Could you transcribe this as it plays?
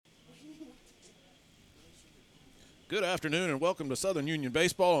Good afternoon and welcome to Southern Union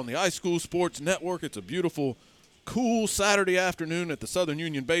Baseball on the iSchool Sports Network. It's a beautiful, cool Saturday afternoon at the Southern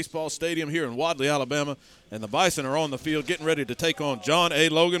Union Baseball Stadium here in Wadley, Alabama. And the Bison are on the field getting ready to take on John A.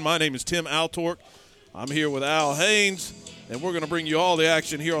 Logan. My name is Tim Altork. I'm here with Al Haynes, and we're going to bring you all the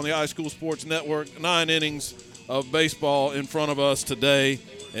action here on the iSchool Sports Network. 9 innings of baseball in front of us today,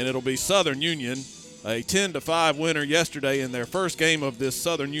 and it'll be Southern Union, a 10-5 winner yesterday in their first game of this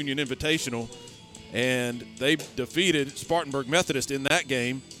Southern Union Invitational. And they defeated Spartanburg Methodist in that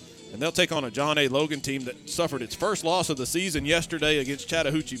game. And they'll take on a John A. Logan team that suffered its first loss of the season yesterday against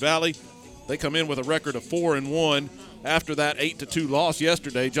Chattahoochee Valley. They come in with a record of 4-1 after that 8-2 loss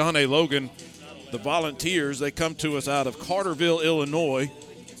yesterday. John A. Logan, the Volunteers, they come to us out of Carterville, Illinois,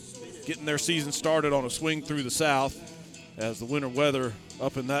 getting their season started on a swing through the South, as the winter weather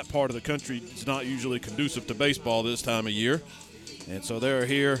up in that part of the country is not usually conducive to baseball this time of year. And so they're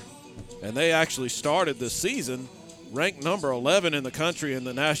here. And they actually started the season ranked number 11 in the country in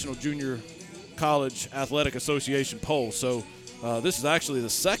the National Junior College Athletic Association poll. So this is actually the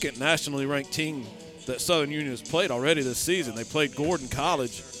second nationally ranked team that Southern Union has played already this season. They played Gordon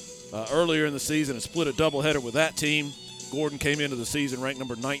College earlier in the season and split a doubleheader with that team. Gordon came into the season ranked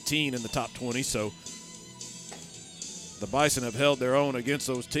number 19 in the top 20. So the Bison have held their own against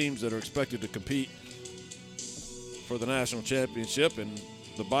those teams that are expected to compete for the national championship. And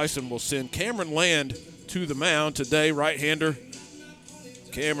the Bison will send Cameron Land to the mound today, right-hander.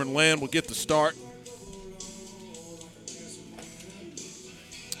 Cameron Land will get the start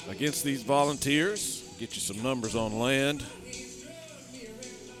against these Volunteers. Get you some numbers on Land.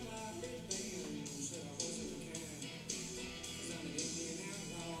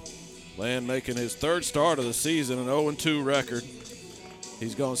 Land making his third start of the season, an 0-2 record.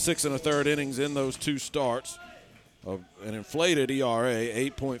 He's gone 6 1/3 innings in those two starts. An inflated ERA,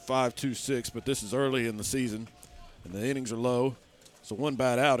 8.526, but this is early in the season, and the innings are low. So one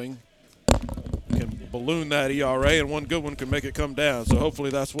bad outing can balloon that ERA, and one good one can make it come down. So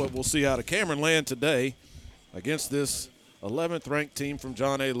hopefully that's what we'll see out of Cameron Land today against this 11th ranked team from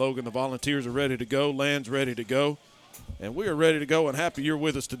John A. Logan. The Volunteers are ready to go. Land's ready to go. And we are ready to go, and happy you're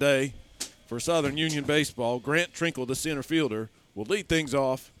with us today for Southern Union Baseball. Grant Trinkle, the center fielder, will lead things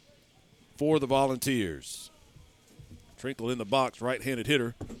off for the Volunteers. Trinkle in the box, right-handed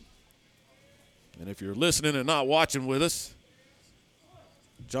hitter. And if you're listening and not watching with us,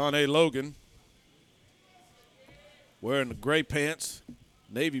 John A. Logan wearing the gray pants,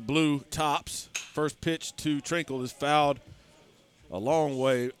 navy blue tops. First pitch to Trinkle is fouled a long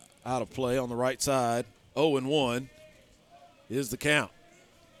way out of play on the right side. 0-1 is the count.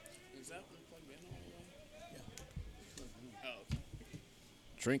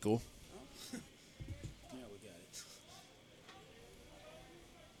 Trinkle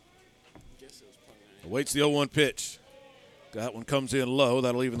awaits the 0-1 pitch. That one comes in low.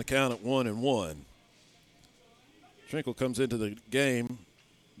 That'll even the count at 1-1. Trinkle comes into the game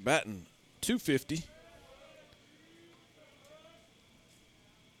batting .250.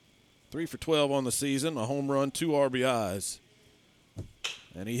 3 for 12 on the season, a home run, 2 RBIs.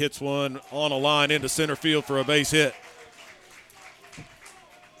 And he hits one on a line into center field for a base hit.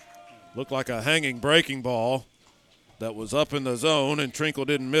 Looked like a hanging breaking ball that was up in the zone, and Trinkle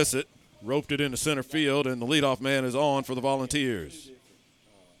didn't miss it. Roped it into center field, and the leadoff man is on for the Volunteers.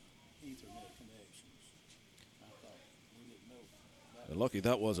 And lucky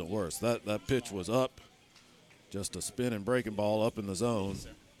that wasn't worse. That pitch was up. Just a spinning breaking ball up in the zone.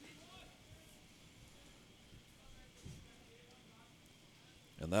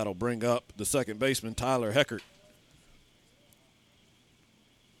 And that'll bring up the second baseman, Tyler Heckert.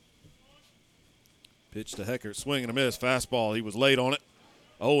 Pitch to Heckert, swing and a miss, fastball. He was late on it.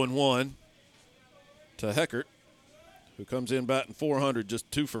 0-1 to Heckert, who comes in batting .400,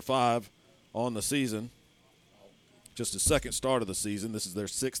 just 2 for 5 on the season. Just his second start of the season. This is their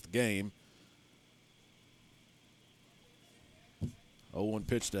 6th game. 0-1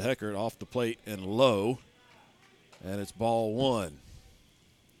 pitch to Heckert, off the plate and low, and it's ball 1.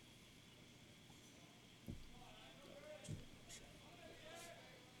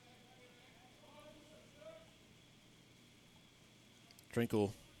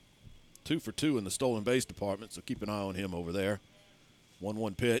 Trinkle 2 for 2 in the stolen base department, so keep an eye on him over there.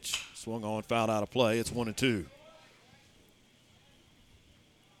 1-1 pitch, swung on, fouled out of play. It's 1-2.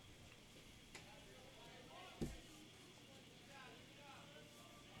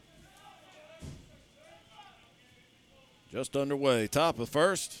 Just underway. Top of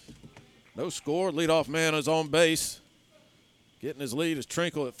first. No score. Leadoff man is on base. Getting his lead is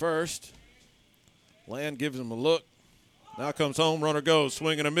Trinkle at first. Land gives him a look. Now comes home, runner goes,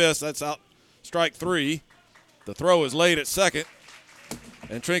 swing and a miss. That's out, strike 3. The throw is late at second,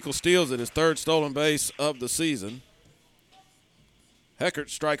 and Trinkle steals it, his third stolen base of the season. Heckert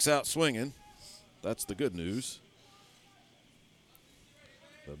strikes out swinging. That's the good news.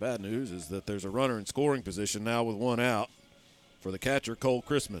 The bad news is that there's a runner in scoring position now with one out for the catcher, Cole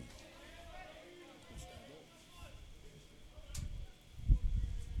Chrisman.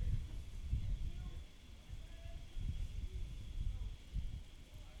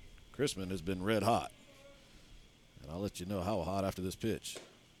 Chrisman has been red hot. And I'll let you know how hot after this pitch.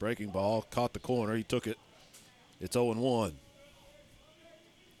 Breaking ball, caught the corner, he took it. It's 0-1.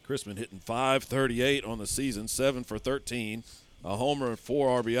 Chrisman hitting .538 on the season, 7 for 13, a homer and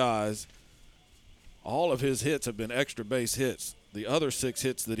 4 RBIs. All of his hits have been extra base hits. The other 6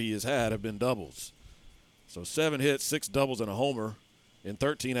 hits that he has had have been doubles. So 7 hits, 6 doubles, and a homer in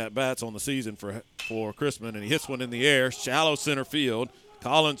 13 at-bats on the season for Chrisman, and he hits one in the air, shallow center field.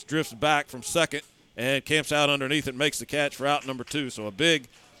 Collins drifts back from second and camps out underneath it, makes the catch for out number 2. So a big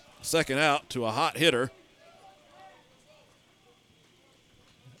second out to a hot hitter.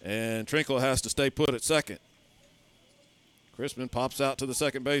 And Trinkle has to stay put at second. Chrisman pops out to the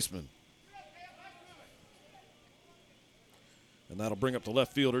second baseman. And that'll bring up the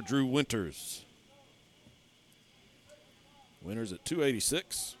left fielder, Drew Winters. Winters at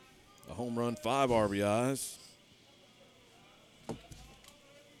 .286, a home run, 5 RBIs.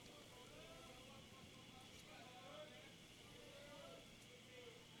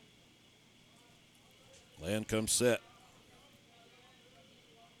 Land comes set.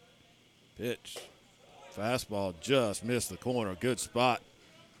 Pitch. Fastball just missed the corner. Good spot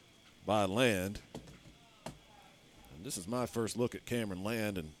by Land. And this is my first look at Cameron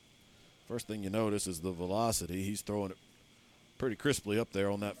Land, and first thing you notice is the velocity. He's throwing it pretty crisply up there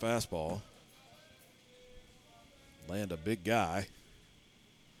on that fastball. Land a big guy.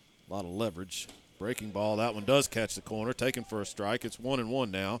 A lot of leverage. Breaking ball, that one does catch the corner. Taken for a strike. It's 1-1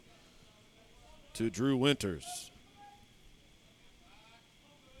 now to Drew Winters.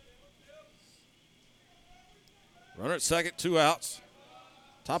 Runner at second, 2 outs.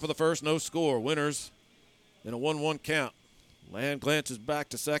 Top of the first, no score. Winters in a 1-1 count. Land glances back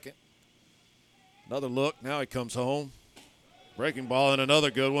to second. Another look. Now he comes home. Breaking ball and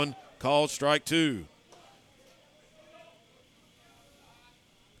another good one. Called strike 2.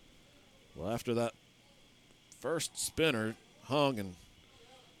 Well, after that first spinner hung and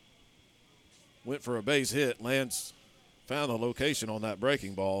went for a base hit, Land's found the location on that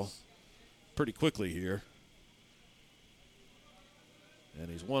breaking ball pretty quickly here. And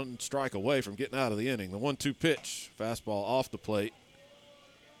he's 1 strike away from getting out of the inning. The 1-2 pitch, fastball off the plate,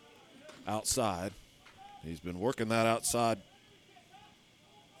 outside. He's been working that outside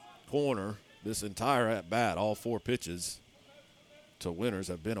corner this entire at-bat. All 4 pitches to Winters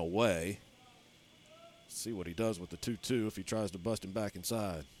have been away. See what he does with the 2-2 if he tries to bust him back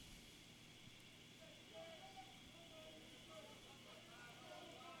inside.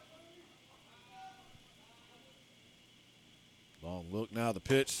 Long look now, the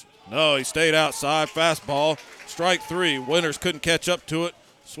pitch. No, he stayed outside. Fastball, strike 3. Winters couldn't catch up to it.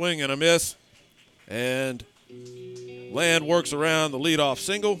 Swing and a miss. And Land works around the leadoff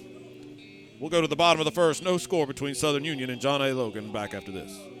single. We'll go to the bottom of the first. No score between Southern Union and John A. Logan. Back after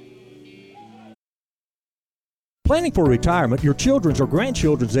this. Planning for retirement, your children's or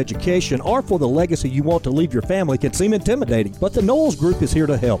grandchildren's education, or for the legacy you want to leave your family can seem intimidating, but the Knowles Group is here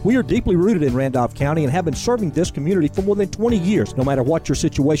to help. We are deeply rooted in Randolph County and have been serving this community for more than 20 years. No matter what your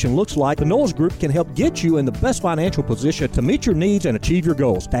situation looks like, the Knowles Group can help get you in the best financial position to meet your needs and achieve your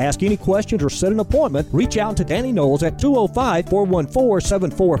goals. To ask any questions or set an appointment, reach out to Danny Knowles at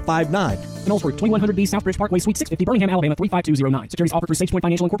 205-414-7459. Knowles Group, 2100B Southbridge Parkway, Suite 650, Birmingham, Alabama, 35209. Securities offered through SafePoint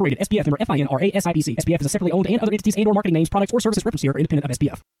Financial Incorporated, SPF member FINRA SIPC. SPF is a separately owned and other entities and/or marketing names, products, or services referenced here are independent of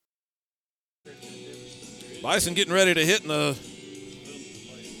SPF. Bison getting ready to hit in the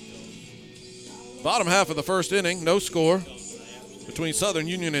bottom half of the first inning. No score between Southern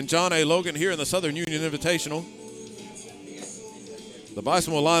Union and John A. Logan here in the Southern Union Invitational. The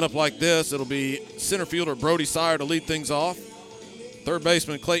Bison will line up like this. It'll be center fielder Brody Sire to lead things off. Third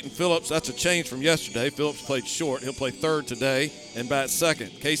baseman Clayton Phillips. That's a change from yesterday. Phillips played short. He'll play third today and bat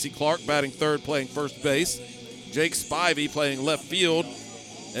second. Casey Clark batting third, playing first base. Jake Spivey playing left field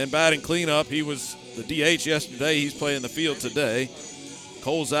and batting cleanup. He was the DH yesterday. He's playing the field today.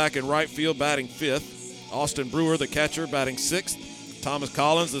 Cole Zach in right field batting fifth. Austin Brewer, the catcher, batting sixth. Thomas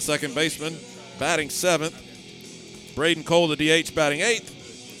Collins, the second baseman, batting seventh. Braden Cole, the DH, batting eighth.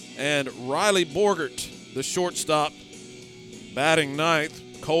 And Riley Borgert, the shortstop, batting ninth.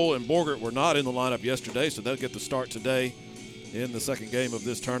 Cole and Borgert were not in the lineup yesterday, so they'll get the start today in the second game of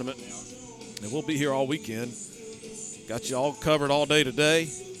this tournament. And we'll be here all weekend Got you all covered all day today.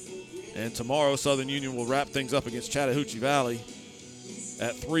 And tomorrow, Southern Union will wrap things up against Chattahoochee Valley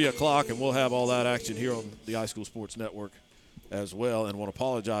at 3 o'clock, and we'll have all that action here on the iSchool Sports Network as well. And want to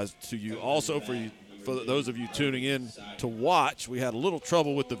apologize to you also for those of you tuning in to watch. We had a little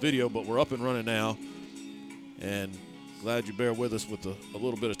trouble with the video, but we're up and running now. And glad you bear with us with a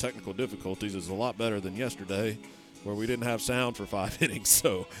little bit of technical difficulties. It's a lot better than yesterday where we didn't have sound for 5 innings.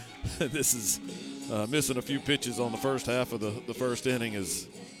 So this is missing a few pitches on the first half of the first inning is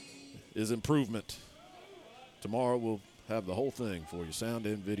improvement. Tomorrow we'll have the whole thing for you, sound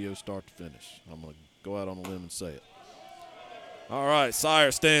and video, start to finish. I'm going to go out on a limb and say it. All right,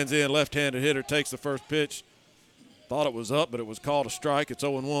 Sire stands in, left-handed hitter, takes the first pitch. Thought it was up, but it was called a strike. It's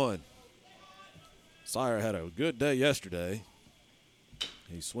 0-1. Sire had a good day yesterday.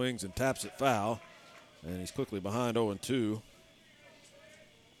 He swings and taps it foul, and he's quickly behind 0-2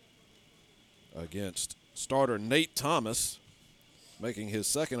 against starter Nate Thomas, making his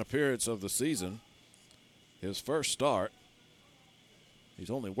second appearance of the season, his first start. He's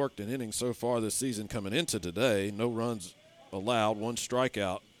only worked an inning so far this season coming into today. No runs allowed, 1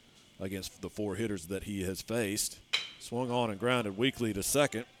 strikeout against the 4 hitters that he has faced. Swung on and grounded weakly to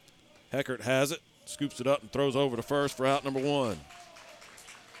second. Heckert has it, scoops it up and throws over to first for out number 1.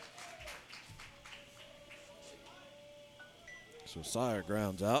 So Sire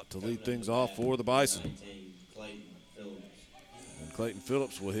grounds out to lead things off for the Bison. And Clayton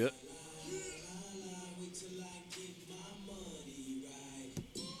Phillips will hit.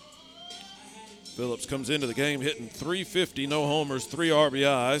 Phillips comes into the game hitting .350, no homers, 3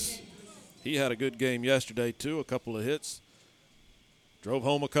 RBIs. He had a good game yesterday, too, a couple of hits. Drove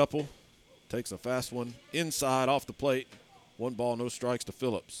home a couple. Takes a fast one inside off the plate. 1 ball, no strikes to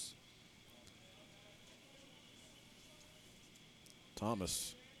Phillips.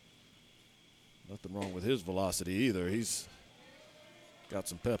 Thomas, nothing wrong with his velocity either. He's got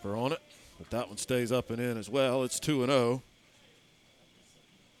some pepper on it, but that one stays up and in as well. It's 2-0.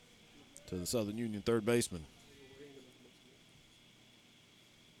 To the Southern Union third baseman.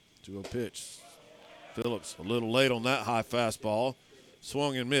 2-0 pitch. Phillips a little late on that high fastball.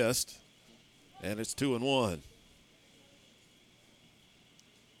 Swung and missed. And it's 2-1.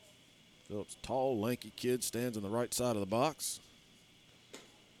 Phillips, tall, lanky kid, stands on the right side of the box.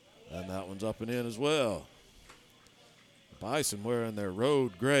 And that one's up and in as well. The Bison wearing their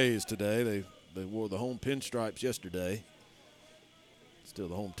road grays today. They wore the home pinstripes yesterday. Still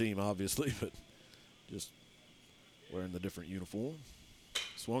the home team, obviously, but just wearing the different uniform.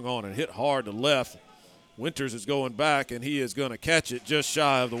 Swung on and hit hard to left. Winters is going back, and he is going to catch it just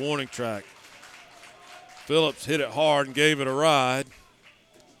shy of the warning track. Phillips hit it hard and gave it a ride.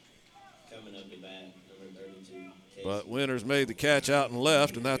 Coming up to bat, number 32. But Winters made the catch out and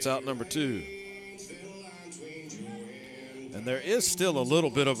left, and that's out number 2. And there is still a little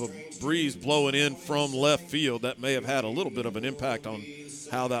bit of a breeze blowing in from left field that may have had a little bit of an impact on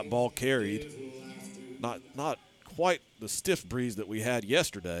how that ball carried. Not quite the stiff breeze that we had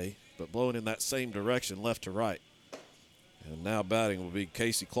yesterday, but blowing in that same direction, left to right. And now batting will be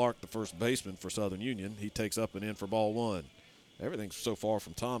Casey Clark, the first baseman for Southern Union. He takes up and in for ball 1. Everything so far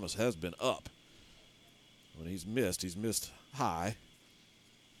from Thomas has been up. When he's missed high.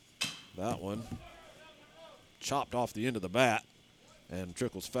 That one chopped off the end of the bat and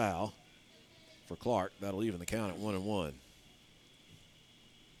trickles foul for Clark. That'll even the count at 1-1.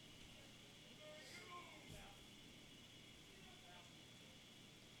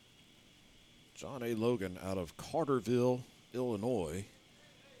 John A. Logan out of Carterville, Illinois,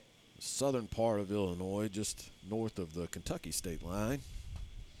 the southern part of Illinois, just north of the Kentucky state line.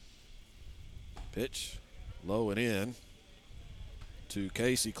 Pitch low and in to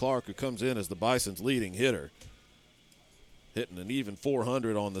Casey Clark, who comes in as the Bison's leading hitter. Hitting an even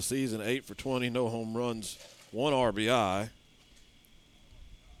 .400 on the season, 8 for 20, no home runs, 1 RBI.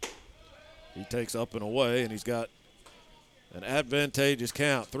 He takes up and away, and he's got an advantageous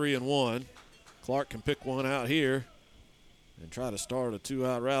count, 3-1. Clark can pick one out here and try to start a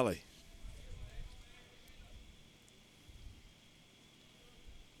 2-out rally.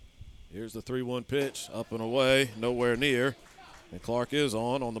 Here's the 3-1 pitch, up and away, nowhere near. And Clark is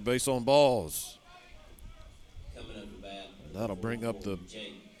on the base on balls. Coming up to bat. And that'll bring up the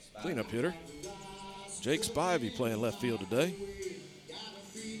cleanup hitter. Jake Spivey playing left field today.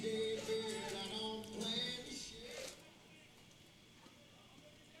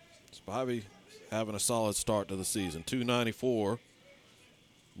 Spivey having a solid start to the season. .294,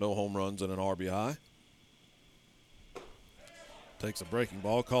 no home runs and an RBI. Takes a breaking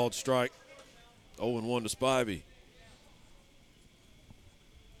ball, called strike. 0-1 to Spivey.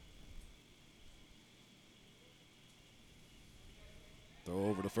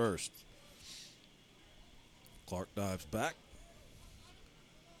 first. Clark dives back.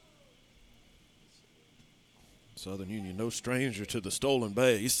 Southern Union no stranger to the stolen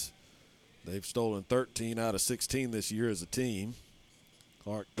base. They've stolen 13 out of 16 this year as a team.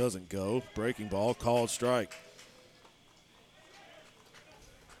 Clark doesn't go. Breaking ball, called strike.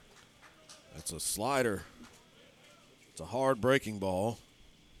 That's a slider. It's a hard breaking ball.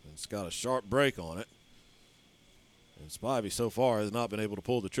 It's got a sharp break on it. And Spivey so far has not been able to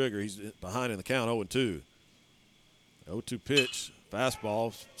pull the trigger. He's behind in the count, 0-2. 0-2 pitch,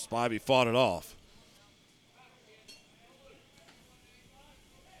 fastball. Spivey fought it off.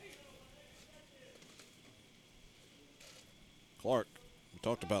 Clark, we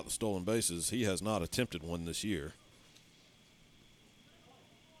talked about the stolen bases. He has not attempted one this year.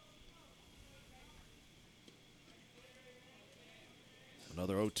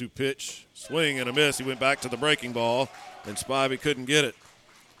 Another 0-2 pitch, swing and a miss. He went back to the breaking ball, and Spivey couldn't get it.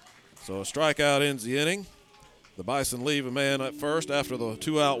 So a strikeout ends the inning. The Bison leave a man at first after the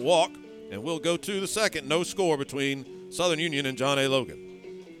 2-out walk, and we'll go to the second. No score between Southern Union and John A. Logan.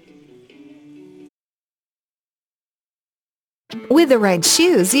 With the right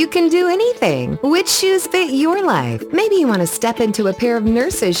shoes, you can do anything. Which shoes fit your life? Maybe you want to step into a pair of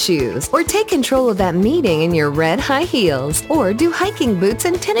nurse's shoes, or take control of that meeting in your red high heels, or do hiking boots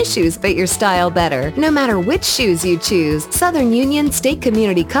and tennis shoes fit your style better? No matter which shoes you choose, Southern Union State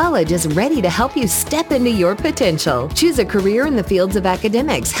Community College is ready to help you step into your potential. Choose a career in the fields of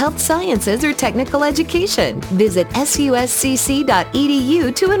academics, health sciences, or technical education. Visit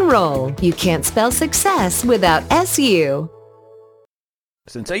suscc.edu to enroll. You can't spell success without SU.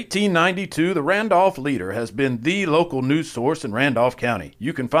 Since 1892, the Randolph Leader has been the local news source in Randolph County.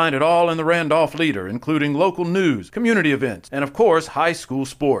 You can find it all in the Randolph Leader, including local news, community events, and of course, high school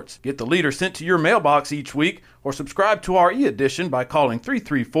sports. Get the Leader sent to your mailbox each week or subscribe to our e-edition by calling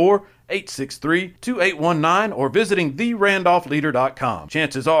 334-863-2819 or visiting therandolphleader.com.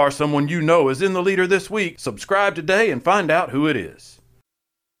 Chances are someone you know is in the Leader this week. Subscribe today and find out who it is.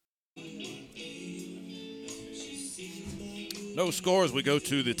 No score as we go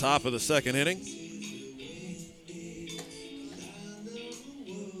to the top of the second inning.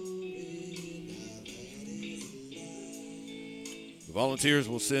 The Volunteers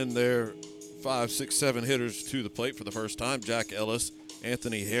will send their 5, 6, 7 hitters to the plate for the first time. Jack Ellis,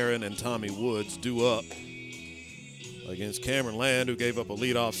 Anthony Herron, and Tommy Woods due up against Cameron Land, who gave up a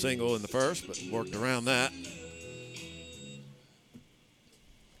leadoff single in the first, but worked around that.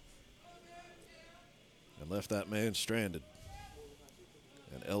 And left that man stranded.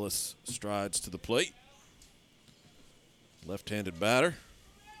 And Ellis strides to the plate. Left-handed batter.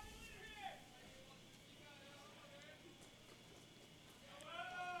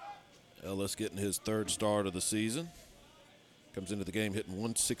 Ellis getting his third start of the season. Comes into the game hitting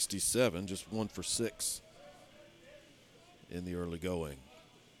 167, just 1 for 6 in the early going.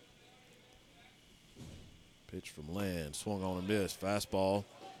 Pitch from Land, swung on and missed. Fastball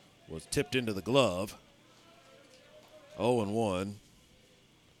was tipped into the glove. 0-1.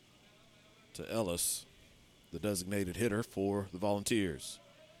 To Ellis, the designated hitter for the Volunteers.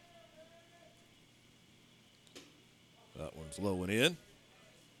 That one's low and in.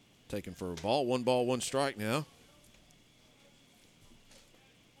 Taken for a ball. 1 ball, 1 strike now.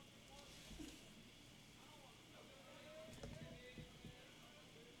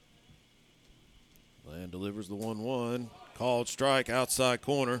 Land delivers the 1-1. Called strike outside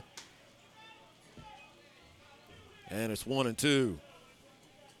corner. And it's 1-2.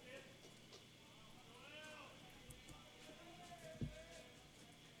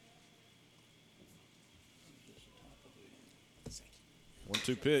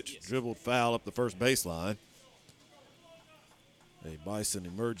 One-two pitch, dribbled foul up the first baseline. A Bison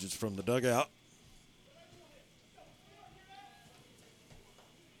emerges from the dugout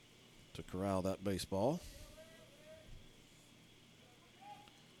to corral that baseball.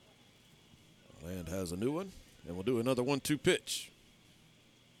 Land has a new one, and we'll do another 1-2 pitch.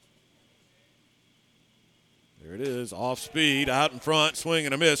 There it is, off speed, out in front, swing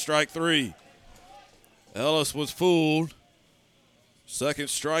and a miss, strike 3. Ellis was fooled. Second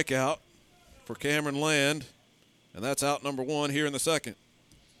strikeout for Cameron Land, and that's out number 1 here in the second.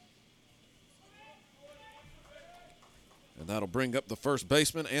 And that'll bring up the first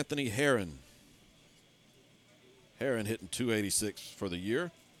baseman, Anthony Herron. Herron hitting .286 for the year.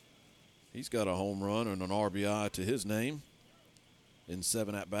 He's got a home run and an RBI to his name in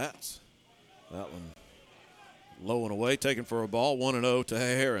 7 at-bats. That one low and away, taken for a ball, 1-0 to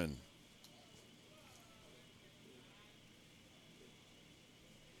Herron.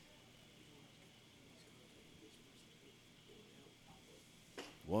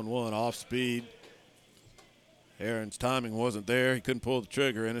 1-1 off speed. Heron's timing wasn't there. He couldn't pull the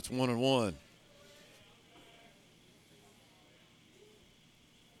trigger, and it's 1-1.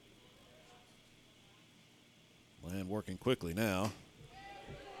 Land working quickly now.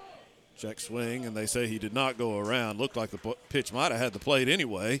 Check swing, and they say he did not go around. Looked like the pitch might have had the plate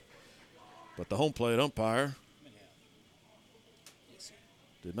anyway, but the home plate umpire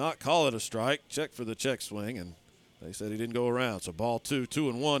did not call it a strike. Check for the check swing, and they said he didn't go around. So ball 2,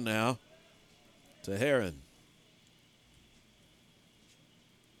 2-1 now to Heron.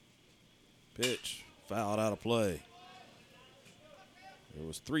 Pitch fouled out of play. There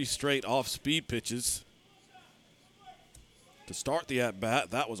was 3 straight off-speed pitches to start the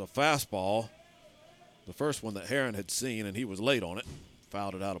at-bat. That was a fastball, the first one that Heron had seen, and he was late on it.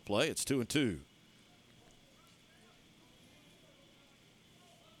 Fouled it out of play. It's 2-2. Here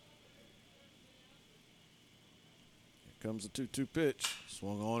comes the 2-2 pitch.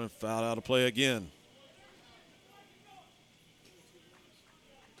 Swung on and fouled out of play again.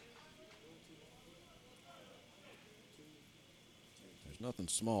 There's nothing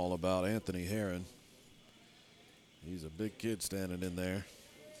small about Anthony Heron. He's a big kid standing in there.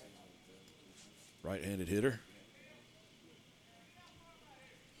 Right-handed hitter.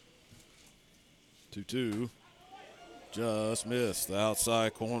 2-2. Just missed. The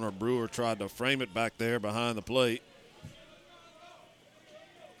outside corner. Brewer tried to frame it back there behind the plate.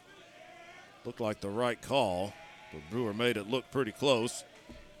 Looked like the right call, but Brewer made it look pretty close.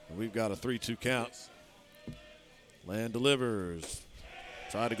 And we've got a 3-2 count. Land delivers.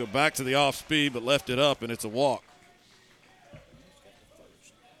 Tried to go back to the off speed, but left it up, and it's a walk.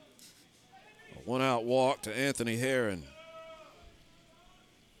 A 1-out walk to Anthony Heron.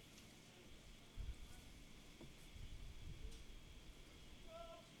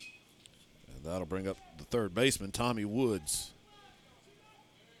 And that'll bring up the third baseman, Tommy Woods.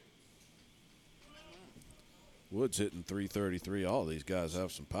 Woods hitting .333. All these guys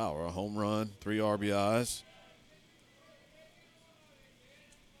have some power. A home run, 3 RBIs.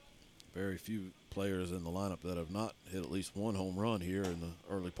 Very few players in the lineup that have not hit at least 1 home run here in the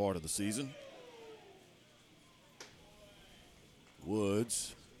early part of the season.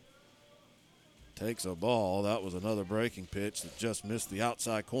 Woods takes a ball. That was another breaking pitch that just missed the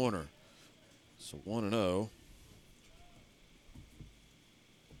outside corner. So 1-0.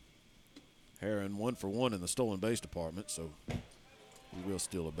 Heron 1 for 1 in the stolen base department, so he will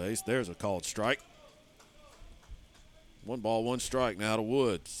steal a base. There's a called strike. 1 ball, 1 strike now to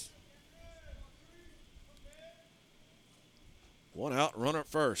Woods. 1 out, runner at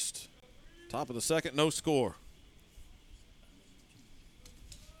first. Top of the second, no score.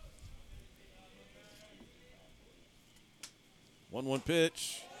 One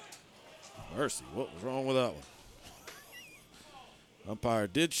pitch. Mercy, what was wrong with that one? Umpire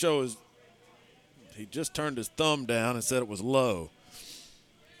did show he just turned his thumb down and said it was low.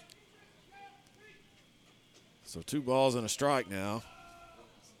 So 2 balls and a strike now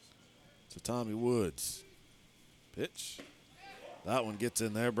to Tommy Woods. Pitch. That one gets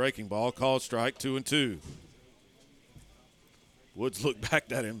in there. Breaking ball. Called strike. 2-2. Woods looked back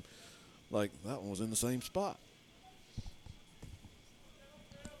at him like that one was in the same spot.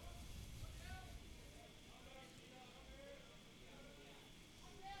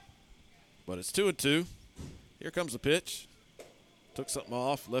 But it's 2-2. Here comes the pitch. Took something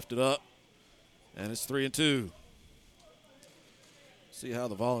off, left it up, and it's 3-2. See how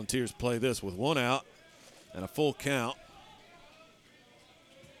the Volunteers play this with 1 out and a full count.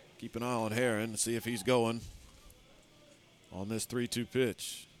 Keep an eye on Heron and see if he's going on this 3-2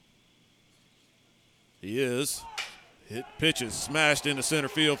 pitch. He is. Pitch is smashed into center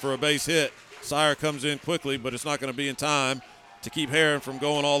field for a base hit. Sire comes in quickly, but it's not going to be in time to keep Heron from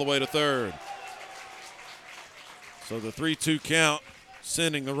going all the way to third. So the 3-2 count,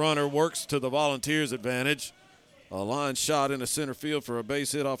 sending the runner, works to the Volunteers' advantage. A line shot into center field for a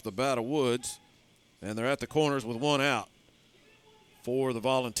base hit off the bat of Woods, and they're at the corners with 1 out for the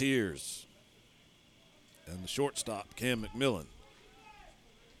Volunteers. And the shortstop, Cam McMillan,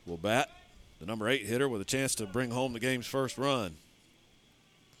 will bat, the number 8 hitter, with a chance to bring home the game's first run.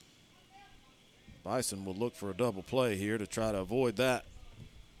 Bison will look for a double play here to try to avoid that.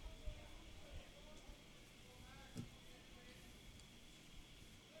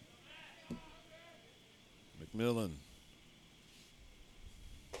 McMillan.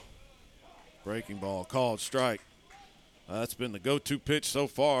 Breaking ball, called strike. That's been the go-to pitch so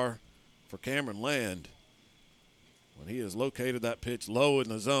far for Cameron Land. When he has located that pitch low in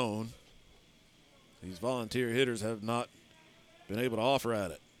the zone, these Volunteer hitters have not been able to offer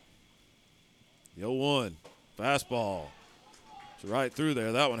at it. The 0-1, fastball, It's right through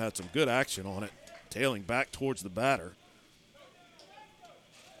there. That one had some good action on it, tailing back towards the batter.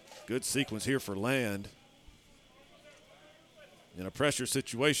 Good sequence here for Land. In a pressure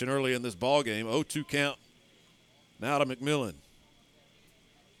situation early in this ball game, 0-2 count. Now to McMillan.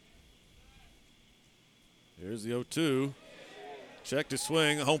 Here's the 0-2. Checked his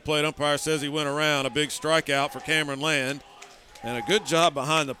swing. The home plate umpire says he went around. A big strikeout for Cameron Land. And a good job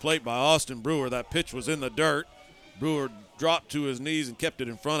behind the plate by Austin Brewer. That pitch was in the dirt. Brewer dropped to his knees and kept it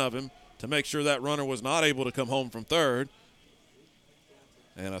in front of him to make sure that runner was not able to come home from third.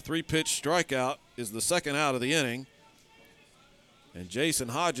 And a 3-pitch strikeout is the second out of the inning. And Jason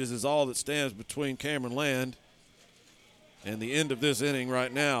Hodges is all that stands between Cameron Land and the end of this inning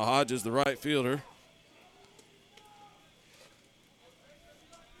right now. Hodges, the right fielder.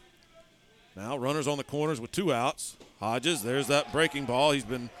 Now runners on the corners with 2 outs. Hodges, there's that breaking ball. He's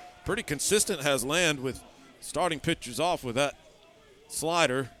been pretty consistent, has Land with starting pitchers off with that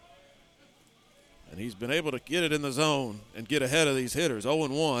slider. And he's been able to get it in the zone and get ahead of these hitters.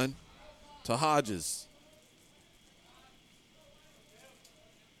 0-1 to Hodges.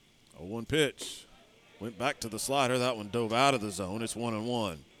 0-1 pitch. Went back to the slider. That one dove out of the zone. It's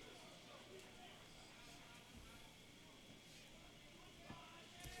 1-1.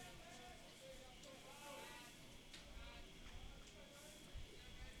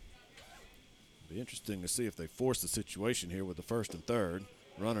 Be interesting to see if they force the situation here with the first and third.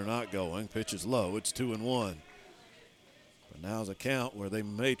 Runner not going. Pitch is low. It's 2-1. But now's a count where they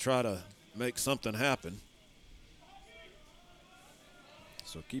may try to make something happen.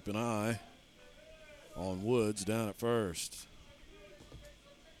 So keep an eye on Woods down at first.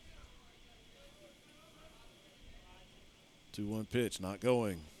 Two 2-1 pitch, not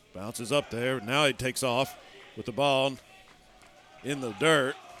going. Bounces up there. Now he takes off with the ball in the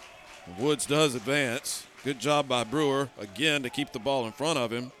dirt. Woods does advance. Good job by Brewer, again, to keep the ball in front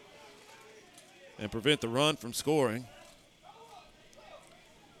of him and prevent the run from scoring.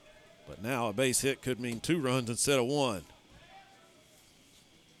 But now a base hit could mean 2 runs instead of 1.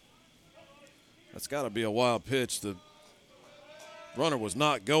 That's got to be a wild pitch. The runner was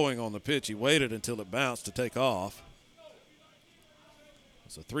not going on the pitch. He waited until it bounced to take off.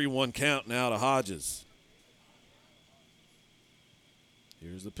 It's a 3-1 count now to Hodges.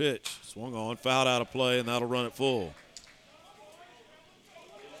 Here's the pitch. Swung on, fouled out of play, and that'll run it full.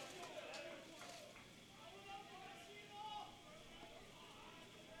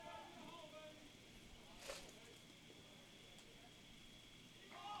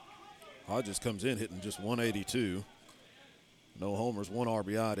 Hodges comes in hitting just 182. No homers, 1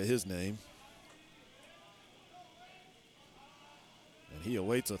 RBI to his name. And he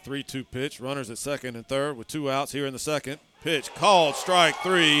awaits a 3-2 pitch. Runners at second and third with 2 outs here in the second. Pitch called, strike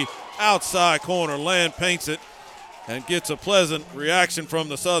 3, outside corner. Land paints it and gets a pleasant reaction from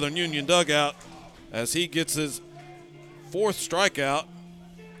the Southern Union dugout as he gets his 4th strikeout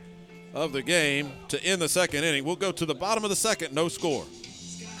of the game to end the second inning. We'll go to the bottom of the second, no score.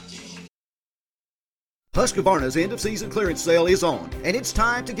 Husqvarna's end-of-season clearance sale is on, and it's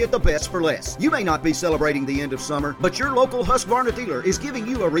time to get the best for less. You may not be celebrating the end of summer, but your local Husqvarna dealer is giving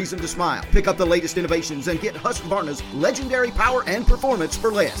you a reason to smile. Pick up the latest innovations and get Husqvarna's legendary power and performance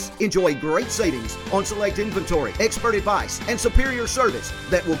for less. Enjoy great savings on select inventory, expert advice, and superior service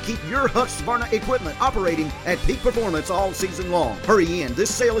that will keep your Husqvarna equipment operating at peak performance all season long. Hurry in,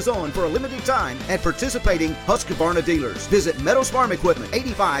 this sale is on for a limited time at participating Husqvarna dealers. Visit Meadows Farm Equipment,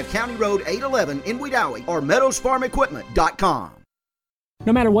 85 County Road 811 in Wedowee, or meadowsfarmequipment.com.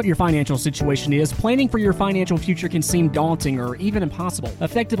 No matter what your financial situation is, planning for your financial future can seem daunting or even impossible.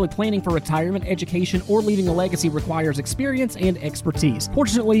 Effectively planning for retirement, education, or leaving a legacy requires experience and expertise.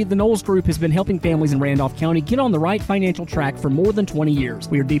 Fortunately, the Knowles Group has been helping families in Randolph County get on the right financial track for more than 20 years.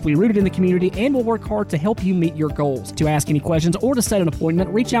 We are deeply rooted in the community and will work hard to help you meet your goals. To ask any questions or to set an appointment,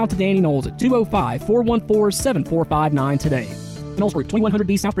 reach out to Danny Knowles at 205-414-7459 today. Knowles Group,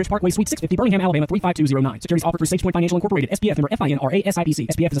 2100B Southbridge Parkway, Suite 650, Birmingham, Alabama, 35209. Securities offered through SafePoint Financial Incorporated, SPF member FINRA SIPC.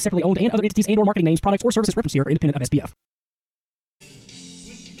 SPF is a separately owned and other entities and/or marketing names, products, or services referenced here are independent of SPF.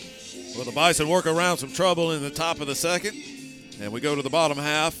 Well, the Bison work around some trouble in the top of the second, and we go to the bottom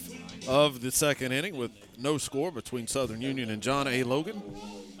half of the second inning with no score between Southern Union and John A. Logan.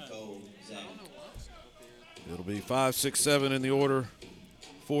 It'll be 5, 6, 7 in the order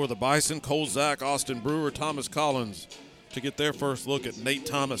for the Bison. Cole Zach, Austin Brewer, Thomas Collins to get their first look at Nate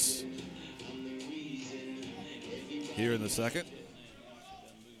Thomas here in the second.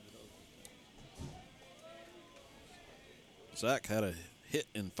 Zach had a hit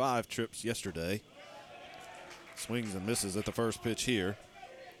in 5 trips yesterday. Swings and misses at the first pitch here.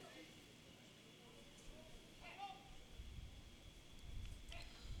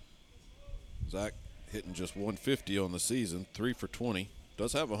 Zach hitting just 150 on the season, 3 for 20.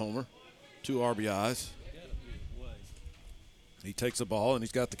 Does have a homer, 2 RBIs. He takes the ball, and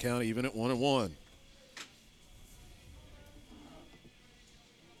he's got the count even at 1-1.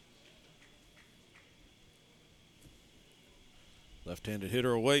 Left-handed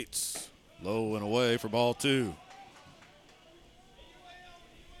hitter awaits. Low and away for ball 2.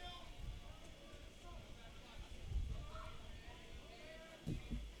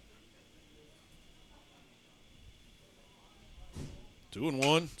 Two and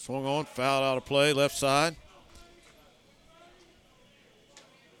one, swung on, fouled out of play, left side.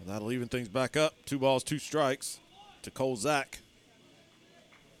 And that'll even things back up. 2 balls, 2 strikes to Cole Zach.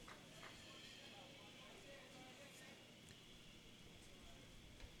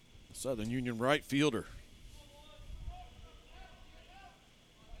 Southern Union right fielder.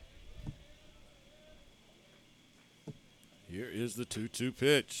 Here is the 2-2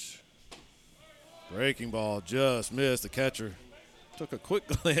 pitch. Breaking ball just missed. The catcher took a quick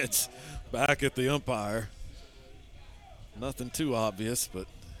glance back at the umpire. Nothing too obvious, but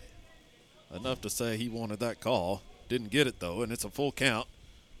enough to say he wanted that call. Didn't get it, though, and it's a full count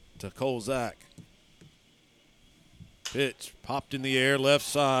to Cole Zach. Pitch popped in the air, left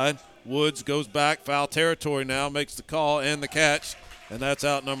side. Woods goes back, foul territory now, makes the call and the catch, and that's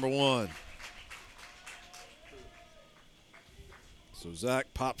out number 1. So Zach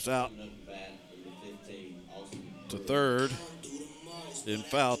pops out to third in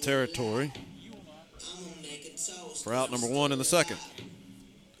foul territory for out number 1 in the second.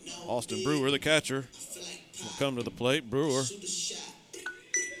 Austin Brewer, the catcher, will come to the plate. Brewer has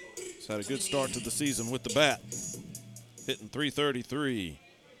had a good start to the season with the bat. Hitting .333,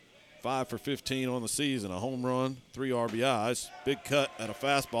 5 for 15 on the season, a home run, 3 RBIs. Big cut at a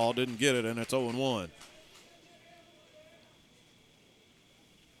fastball, didn't get it, and it's 0-1.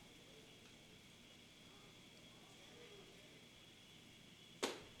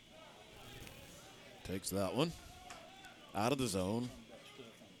 Takes that one out of the zone.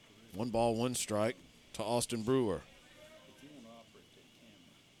 1 ball, 1 strike to Austin Brewer.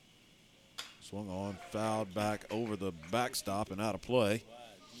 Swung on, fouled back over the backstop and out of play.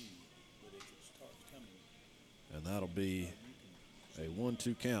 And that'll be a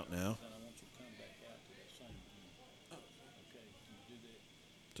 1-2 count now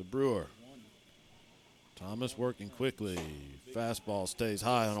to Brewer. Thomas working quickly. Fastball stays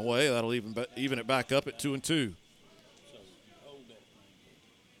high on away. That'll even it back up at 2-2.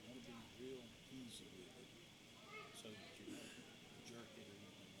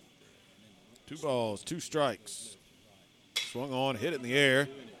 2 balls, 2 strikes. Swung on, hit it in the air.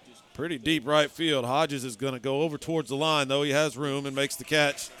 Pretty deep right field. Hodges is going to go over towards the line, though. He has room and makes the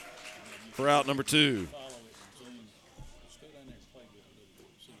catch for out number 2.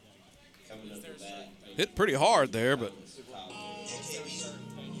 Hit pretty hard there, but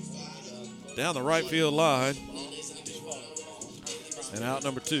down the right field line. And out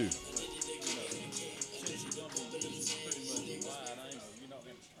number 2.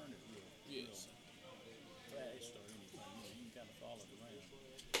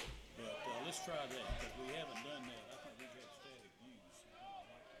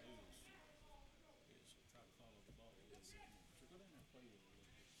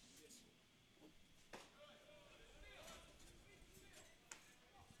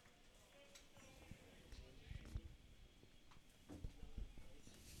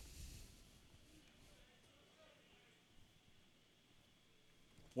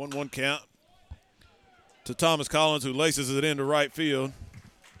 One count to Thomas Collins, who laces it into right field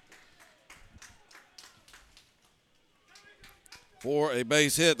for a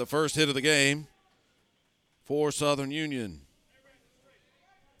base hit, the first hit of the game for Southern Union.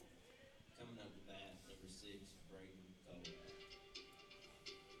 Coming up to bat, number 6, Braden Cole.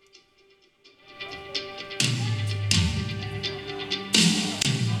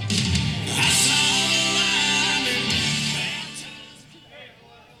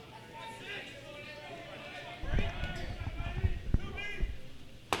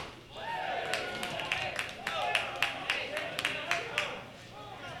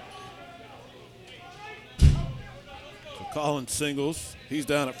 Collins singles. He's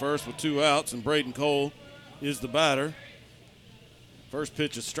down at first with 2 outs, and Braden Cole is the batter. First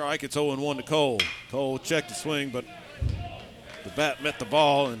pitch is strike. It's 0-1 to Cole. Cole checked the swing, but the bat met the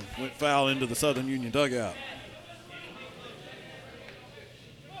ball and went foul into the Southern Union dugout.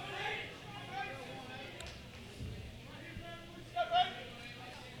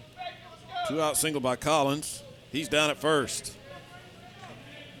 Two-out single by Collins. He's down at first.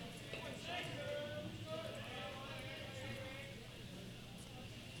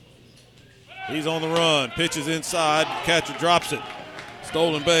 He's on the run. Pitches inside. Catcher drops it.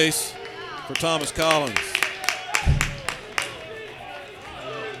 Stolen base for Thomas Collins.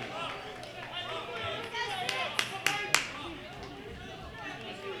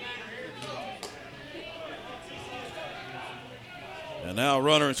 And now a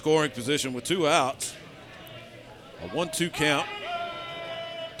runner in scoring position with 2 outs. A 1-2 count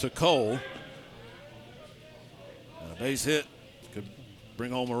to Cole. And a base hit could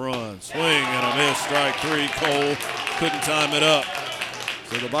bring home a run. Swing and a miss. Strike 3. Cole couldn't time it up.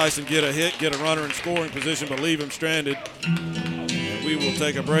 So the Bison get a hit, get a runner in scoring position, but leave him stranded. And we will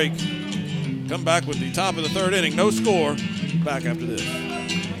take a break. Come back with the top of the 3rd inning. No score. Back after this.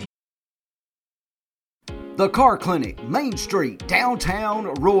 The Car Clinic, Main Street,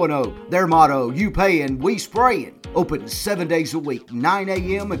 downtown Roanoke. Their motto, you payin', we sprayin'. Open 7 days a week, 9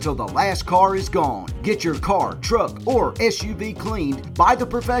 a.m. until the last car is gone. Get your car, truck, or SUV cleaned by the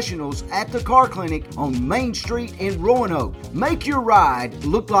professionals at the Car Clinic on Main Street in Roanoke. Make your ride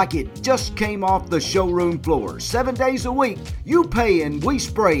look like it just came off the showroom floor. 7 days a week, you payin', we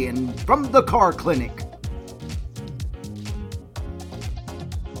sprayin' from the Car Clinic.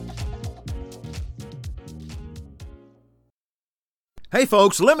 Hey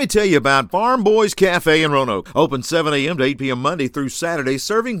folks, let me tell you about Farm Boys Cafe in Roanoke. Open 7 a.m. to 8 p.m. Monday through Saturday,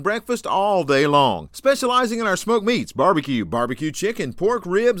 serving breakfast all day long. Specializing in our smoked meats, barbecue chicken, pork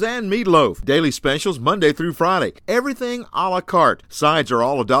ribs, and meatloaf. Daily specials Monday through Friday. Everything a la carte. Sides are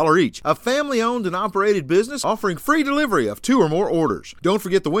all $1 each. A family-owned and operated business offering free delivery of 2 or more orders. Don't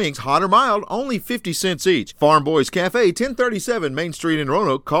forget the wings, hot or mild, only 50 cents each. Farm Boys Cafe, 1037 Main Street in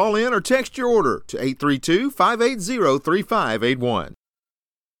Roanoke. Call in or text your order to 832-580-3581.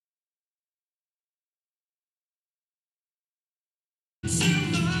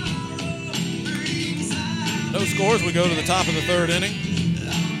 No scores. We go to the top of the 3rd inning.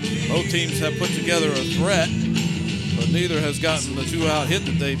 Both teams have put together a threat, but neither has gotten the 2-out hit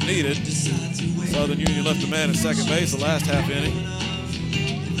that they've needed. Southern Union left a man at second base the last half inning.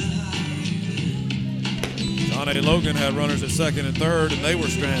 John A. Logan had runners at 2nd and 3rd, and they were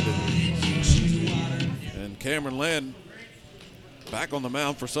stranded. And Cameron Land back on the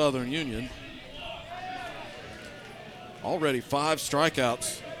mound for Southern Union. Already 5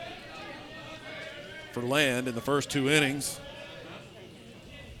 strikeouts for Land in the first 2 innings.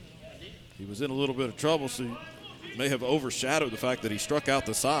 He was in a little bit of trouble, so he may have overshadowed the fact that he struck out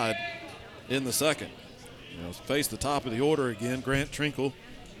the side in the second. Face the top of the order again. Grant Trinkle,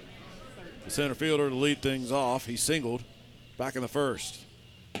 the center fielder, to lead things off. He singled back in the first.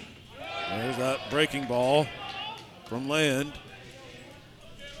 There's that breaking ball from Land.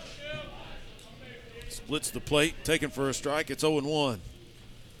 Splits the plate, taken for a strike. It's 0-1.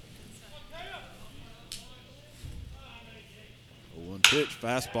 0-1 pitch,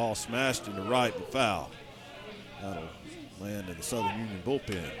 fastball smashed into right and foul. That'll land in the Southern Union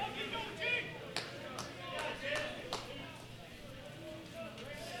bullpen.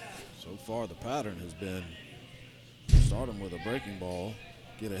 So far the pattern has been start him with a breaking ball,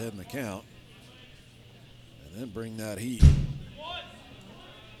 get ahead in the count, and then bring that heat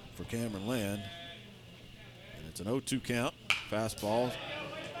for Cameron Land. And it's an 0-2 count. Fastball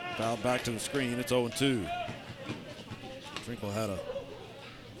fouled back to the screen. It's 0-2. Trinkle had a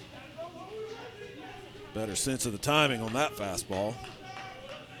better sense of the timing on that fastball.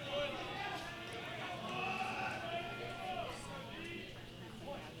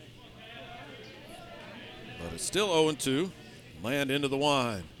 But it's still 0-2. Land into the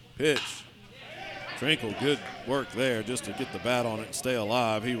wind. Pitch. Trinkle, good work there just to get the bat on it and stay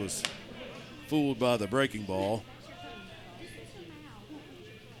alive. He was fooled by the breaking ball.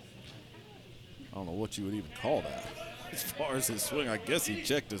 I don't know what you would even call that. As far as his swing, I guess he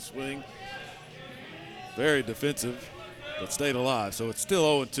checked his swing. Very defensive, but stayed alive. So it's still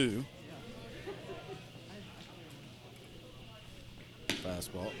 0-2.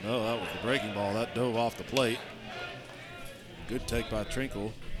 Fastball. No, that was the breaking ball. That dove off the plate. Good take by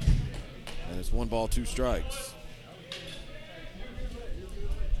Trinkle. And it's 1 ball, 2 strikes.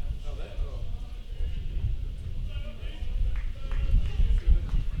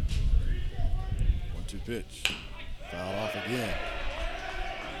 Pitch. Fouled off again.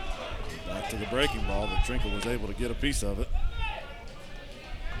 Back to the breaking ball, but Trinkle was able to get a piece of it.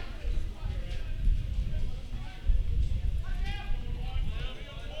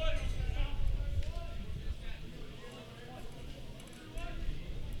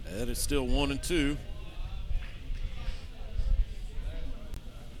 And it's still 1-2.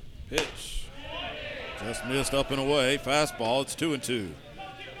 Pitch. Just missed up and away. Fastball. It's 2-2.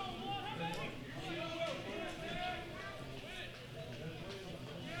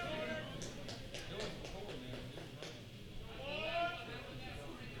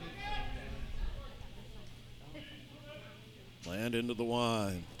 And into the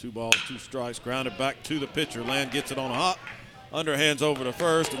wind. 2 balls, 2 strikes. Grounded back to the pitcher. Land gets it on a hop. Underhands over to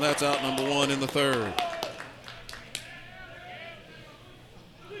first, and that's out number 1 in the 3rd.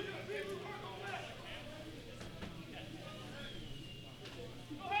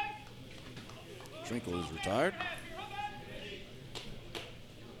 Trinkle is retired.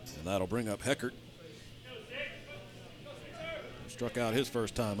 And that'll bring up Heckert. Struck out his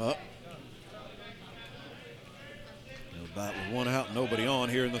first time up. He'll bat with 1 out, nobody on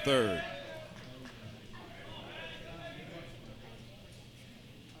here in the 3rd.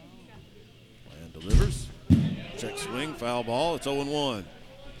 And delivers. Check swing, foul ball. It's 0-1.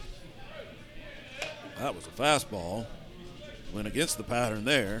 That was a fastball. Went against the pattern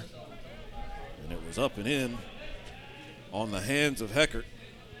there. And it was up and in on the hands of Heckert.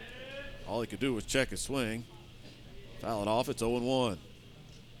 All he could do was check his swing. Foul it off. It's 0-1.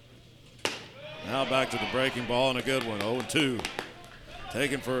 Now back to the breaking ball and a good one. 0-2.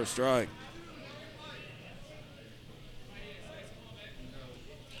 Taken for a strike.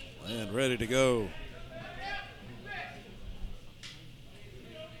 And ready to go.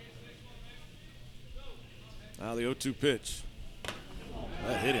 Now the 0-2 pitch.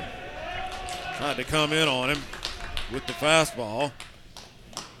 That hit him. Tried to come in on him with the fastball.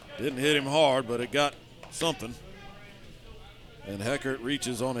 Didn't hit him hard, but it got something. And Heckert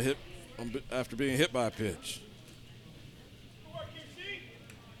reaches on a hit after being hit by a pitch.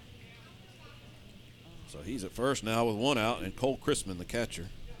 So he's at first now with 1 out, and Cole Chrisman, the catcher.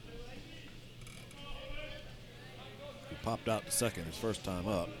 He popped out to second his first time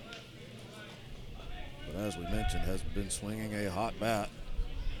up. But as we mentioned, has been swinging a hot bat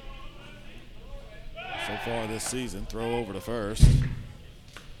so far this season. Throw over to first.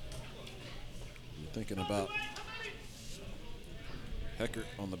 You're thinking about Heckert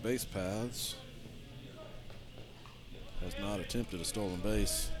on the base paths. Has not attempted a stolen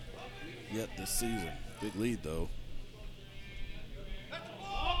base yet this season. Big lead, though.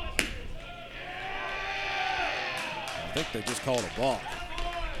 I think they just called a balk.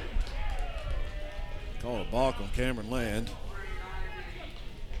 Called a balk on Cameron Land.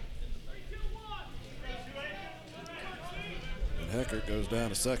 And Heckert goes down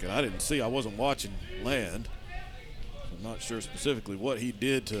to second. I wasn't watching Land. I'm not sure specifically what he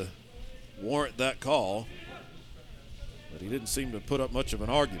did to warrant that call, but he didn't seem to put up much of an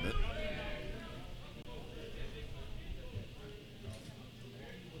argument.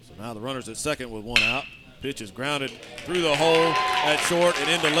 So now the runner's at second with 1 out. Pitch is grounded through the hole at short and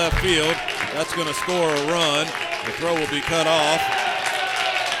into left field. That's going to score a run. The throw will be cut off,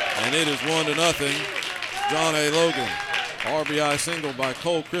 and it is 1-0. John A. Logan. RBI single by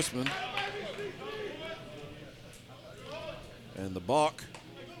Cole Chrisman. And the balk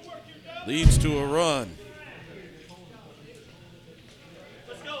leads to a run.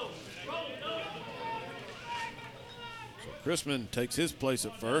 So Chrisman takes his place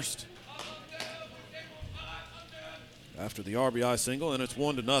at first after the RBI single, and it's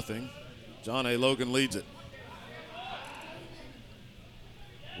 1-0. John A. Logan leads it.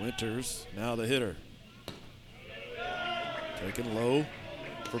 Winters, now the hitter. Taken low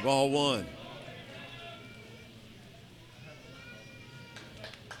for ball 1.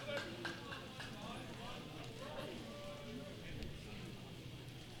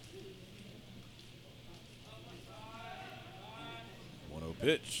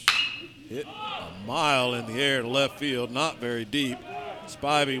 Pitch hit a mile in the air to left field, not very deep.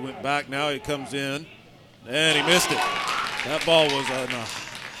 Spivey went back, now he comes in, and he missed it. That ball was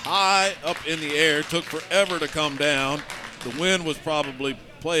high up in the air, took forever to come down. The wind was probably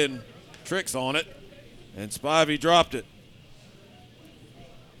playing tricks on it, and Spivey dropped it.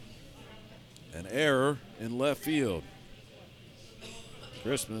 An error in left field.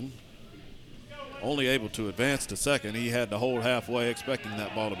 Chrisman only able to advance to second. He had to hold halfway, expecting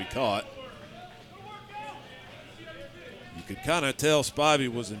that ball to be caught. You could kind of tell Spivey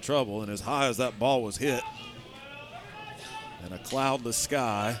was in trouble, and as high as that ball was hit, and a cloudless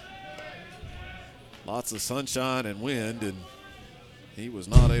sky, lots of sunshine and wind, and he was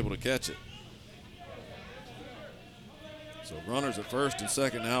not able to catch it. So runners at first and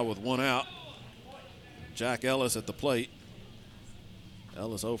second now with 1 out. Jack Ellis at the plate.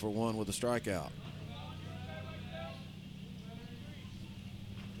 Ellis 0 for 1 with a strikeout.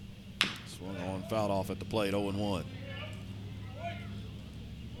 Swung on, fouled off at the plate, 0-1.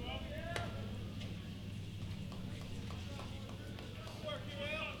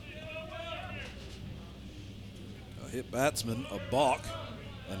 A hit batsman, a balk,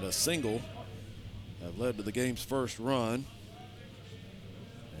 and a single have led to the game's first run.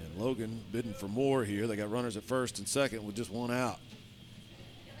 And Logan bidding for more here. They got runners at first and second with just one out.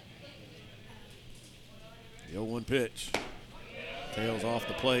 The 0-1 pitch. Tails off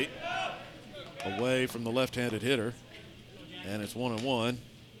the plate. Away from the left-handed hitter. And it's 1-1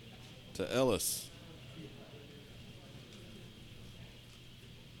 to Ellis.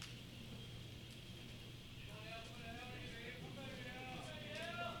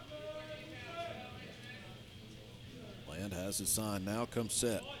 Land has his sign now. Comes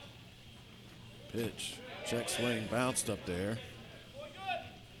set. Pitch. Check swing. Bounced up there.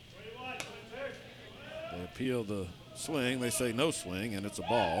 They appeal the swing. They say no swing, and it's a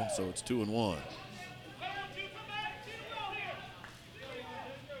ball, so it's 2-1.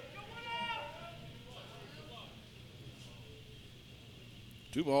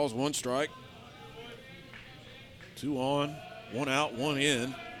 Two balls, one strike. 2 on, 1 out, 1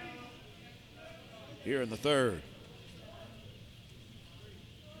 in. Here in the third.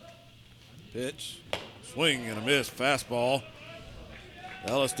 Pitch, swing and a miss, fastball.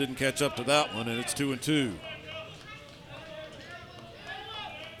 Ellis didn't catch up to that one, and it's 2-2.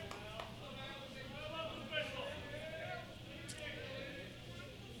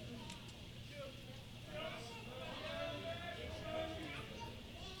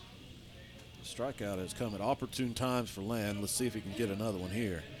 The strikeout has come at opportune times for Land. Let's see if he can get another one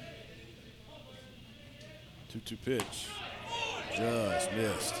here. 2-2 pitch. Just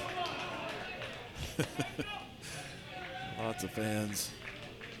missed. Lots of fans.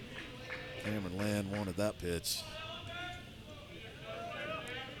 Cameron Land wanted that pitch.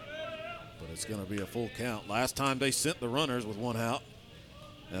 But it's going to be a full count. Last time they sent the runners with 1 out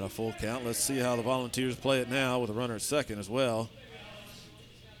and a full count. Let's see how the Volunteers play it now with a runner at second as well.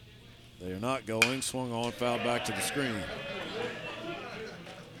 They are not going. Swung on, fouled back to the screen.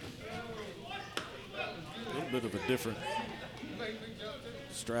 A little bit of a different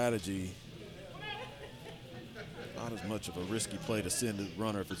strategy. Not as much of a risky play to send a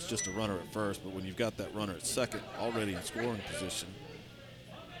runner if it's just a runner at first, but when you've got that runner at second already in scoring position,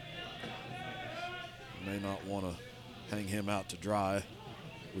 you may not want to hang him out to dry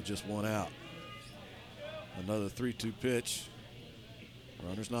with just 1 out. Another 3-2 pitch.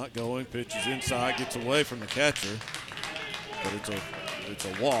 Runner's not going. Pitch is inside, gets away from the catcher, but it's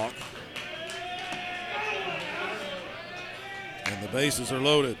a walk. And the bases are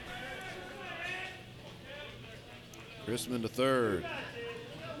loaded. Chrisman to third.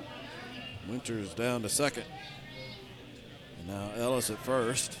 Winters down to second. And now Ellis at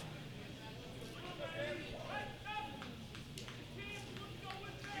first.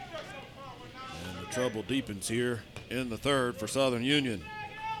 And the trouble deepens here in the third for Southern Union.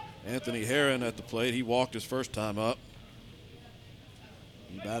 Anthony Herron at the plate. He walked his first time up.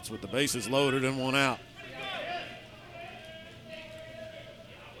 He bats with the bases loaded and 1 out.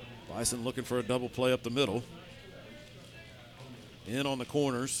 Bison looking for a double play up the middle. In on the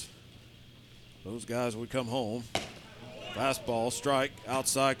corners. Those guys would come home. Fastball, strike,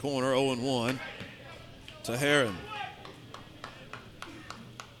 outside corner, 0-1 to Herron.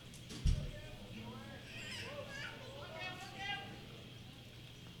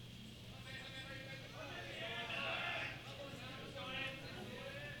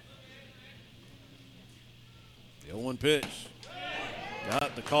 The 0-1 pitch.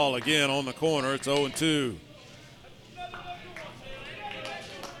 Got the call again on the corner. It's 0-2.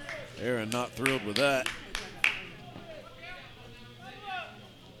 Aaron not thrilled with that.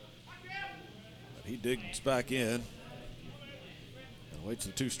 But he digs back in and waits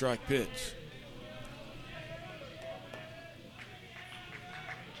the 2-strike pitch.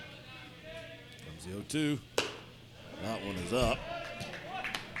 Comes the 0-2. That one is up.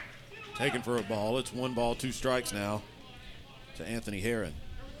 Taken for a ball. It's 1 ball, 2 strikes now to Anthony Herron.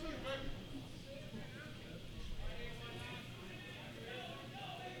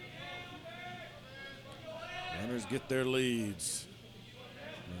 Runners get their leads.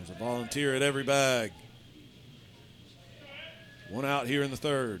 There's a Volunteer at every bag. 1 out here in the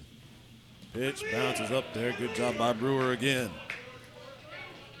third. Pitch bounces up there. Good job by Brewer again.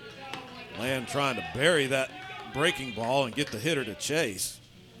 Land trying to bury that breaking ball and get the hitter to chase.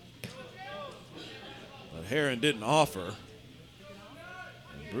 But Herron didn't offer.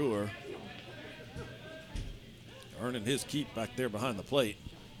 And Brewer earning his keep back there behind the plate.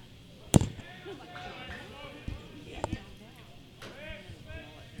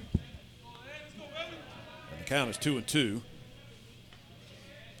 Count is 2-2.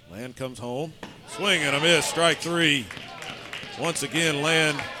 Land comes home. Swing and a miss. Strike 3. Once again,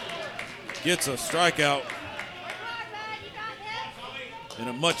 Land gets a strikeout in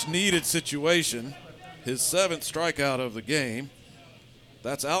a much needed situation. His 7th strikeout of the game.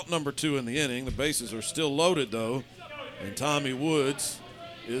 That's out number 2 in the inning. The bases are still loaded, though, and Tommy Woods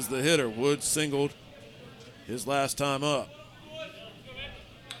is the hitter. Woods singled his last time up.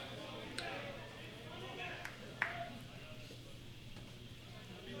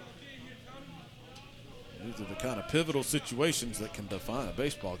 These are the kind of pivotal situations that can define a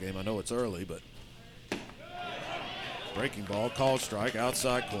baseball game. I know it's early, but breaking ball, called strike,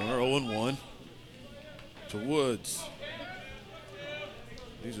 outside corner, 0-1 to Woods.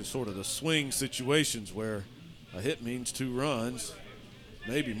 These are sort of the swing situations where a hit means 2 runs,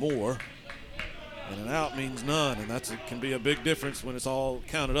 maybe more, and an out means none, and can be a big difference when it's all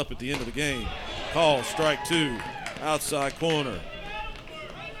counted up at the end of the game. Call, strike 2, outside corner.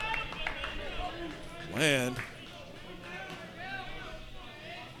 Land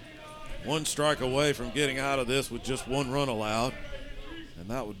 1 strike away from getting out of this with just 1 run allowed, and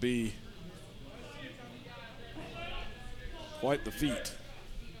that would be quite the feat.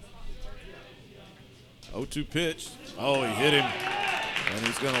 0-2 pitch. Oh, he hit him, and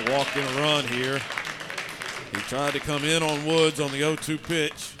he's going to walk in a run here. He tried to come in on Woods on the 0-2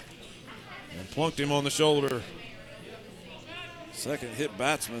 pitch and plunked him on the shoulder. Second hit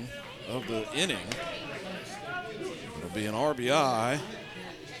batsman of the inning. It'll be an RBI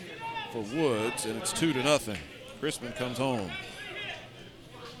for Woods, and it's 2-0. Crispin comes home.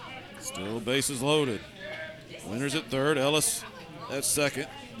 Still bases loaded. Winters at third, Ellis at second,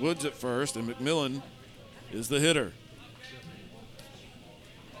 Woods at first, and McMillan is the hitter.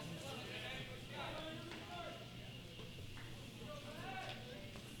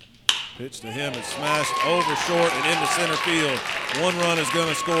 Pitch to him is smashed over short and into center field. 1 run is going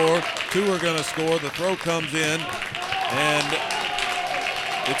to score. 2 are going to score. The throw comes in, and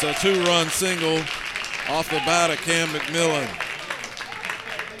it's a 2-run single off the bat of Cam McMillan.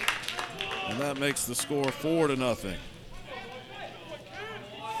 And that makes the score 4-0.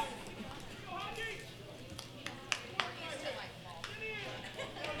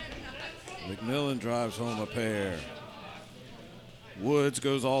 McMillan drives home a pair. Woods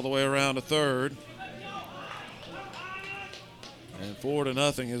goes all the way around to third. And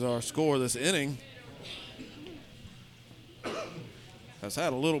 4-0 is our score this inning. Has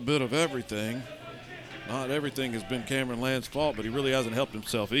had a little bit of everything. Not everything has been Cameron Land's fault, but he really hasn't helped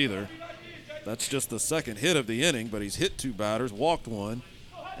himself either. That's just the second hit of the inning, but he's hit 2 batters, walked 1,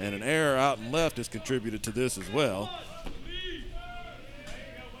 and an error out and left has contributed to this as well.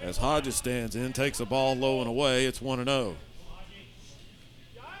 As Hodges stands in, takes a ball low and away, it's 1-0.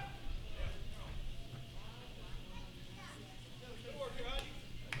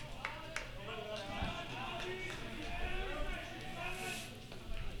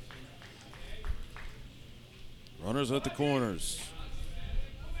 Runners at the corners.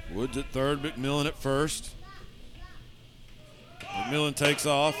 Woods at third, McMillan at first. McMillan takes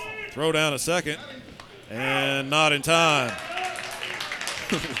off, throw down a second, and not in time.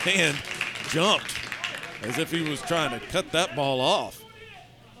 Land jumped as if he was trying to cut that ball off.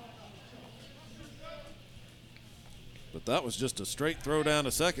 But that was just a straight throw down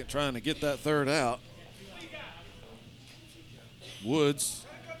to second, trying to get that third out. Woods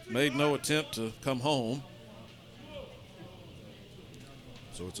made no attempt to come home.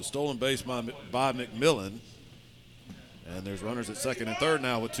 So it's a stolen base by McMillan. And there's runners at second and third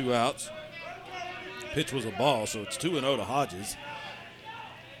now with 2 outs. Pitch was a ball, so it's 2-0 to Hodges.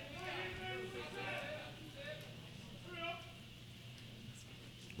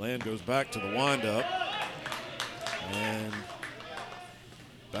 Land goes back to the windup and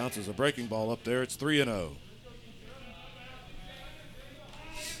bounces a breaking ball up there. It's 3-0.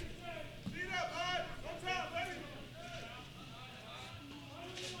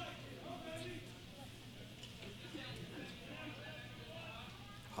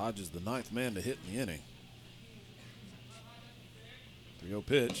 Hodges the 9th man to hit in the inning. 3-0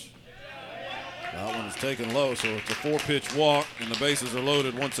 pitch. That one is taken low, so it's a 4-pitch walk, and the bases are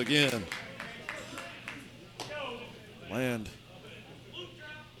loaded once again. Land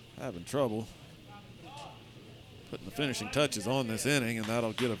having trouble putting the finishing touches on this inning, and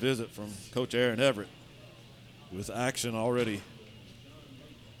that'll get a visit from Coach Aaron Everett with action already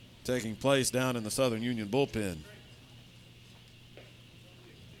taking place down in the Southern Union bullpen.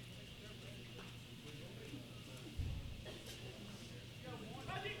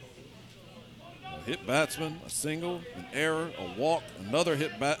 Hit batsman, a single, an error, a walk, another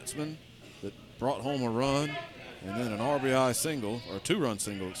hit batsman that brought home a run, and then an RBI single, or a 2-run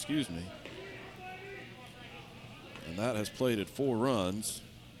single, excuse me. And that has plated 4 runs.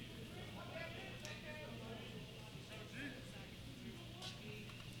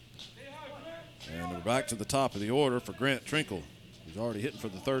 And we're back to the top of the order for Grant Trinkle, He's already hitting for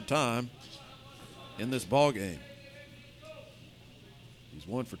the third time in this ball game. He's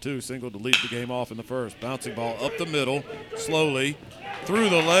 1 for 2, single to lead the game off in the first. Bouncing ball up the middle, slowly, through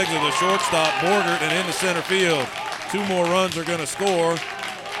the legs of the shortstop, Borgert, and into center field. 2 more runs are going to score.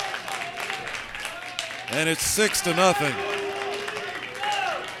 And it's 6-0.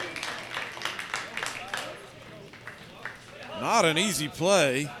 Not an easy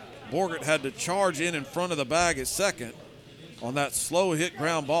play. Borgert had to charge in front of the bag at second on that slow hit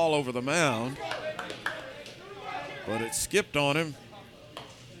ground ball over the mound. But it skipped on him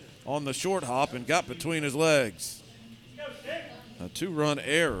on the short hop and got between his legs. A 2-run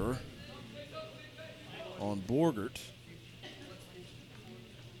error on Borgert.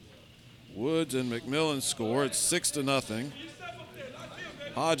 Woods and McMillan score. It's 6-0.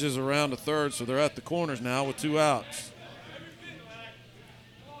 Hodges around to third, so they're at the corners now with 2 outs.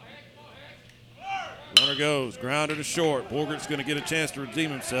 Runner goes, grounder to short. Borgert's going to get a chance to redeem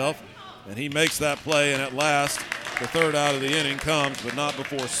himself, and he makes that play, and at last, the third out of the inning comes, but not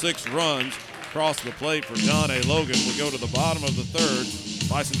before 6 runs across the plate for John A. Logan. We go to the bottom of the third.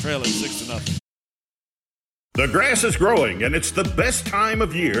 Bison trail at 6-0. The grass is growing, and it's the best time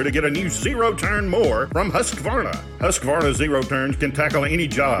of year to get a new zero-turn mower from Husqvarna. Husqvarna Zero Turns can tackle any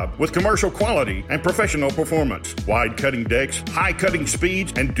job with commercial quality and professional performance. Wide cutting decks, high cutting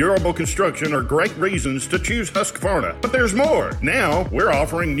speeds, and durable construction are great reasons to choose Husqvarna. But there's more. Now, we're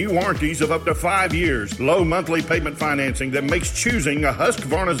offering new warranties of up to 5 years, low monthly payment financing that makes choosing a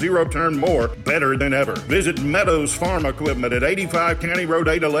Husqvarna Zero-Turn mower better than ever. Visit Meadows Farm Equipment at 85 County Road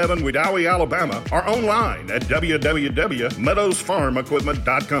 811, Wedowee, Alabama, or online at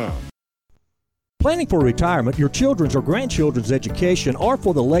www.meadowsfarmequipment.com. Planning for retirement, your children's or grandchildren's education, or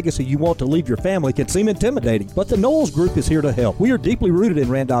for the legacy you want to leave your family can seem intimidating, but the Knowles Group is here to help. We are deeply rooted in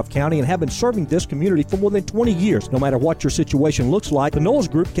Randolph County and have been serving this community for more than 20 years. No matter what your situation looks like, the Knowles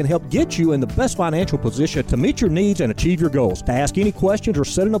Group can help get you in the best financial position to meet your needs and achieve your goals. To ask any questions or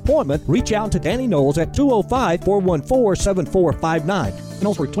set an appointment, reach out to Danny Knowles at 205-414-7459.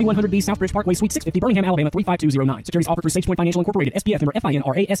 Knowles Group, 2100B Southbridge Parkway, Suite 650, Birmingham, Alabama, 35209. Securities offered through SagePoint Financial Incorporated, SPF member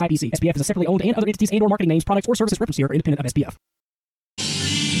FINRA SIPC. SPF is a separately owned and other entities and or marketing names, products, or services referenced here are independent of SPF.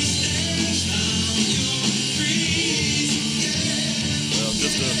 Well,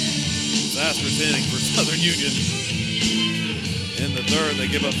 just a disastrous inning for Southern Union. In the third, they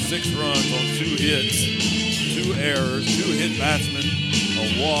give up 6 runs on 2 hits, 2 errors, 2 hit batsmen,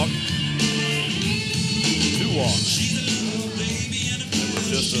 a walk, 2 walks. It was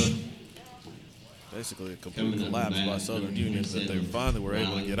just basically a complete collapse by Southern Union that they finally were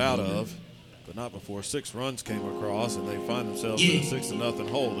able to get out of. But not before 6 runs came across, and they find themselves in a 6-0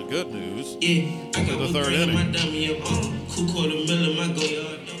 hole. The good news, into the third inning. And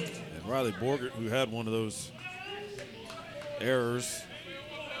Riley Borgert, who had one of those errors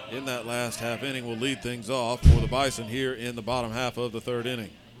in that last half inning, will lead things off for the Bison here in the bottom half of the third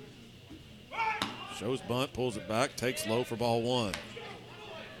inning. Shows bunt, pulls it back, takes low for ball 1.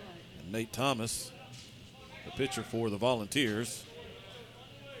 And Nate Thomas, the pitcher for the Volunteers,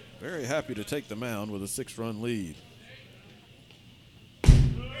 very happy to take the mound with a 6-run lead.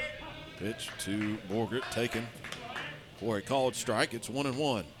 Pitch to Borgert, taken for a called strike. It's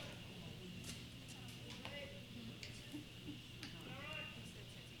 1-1.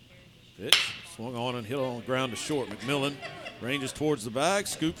 Pitch swung on and hit on the ground to short. McMillan ranges towards the bag,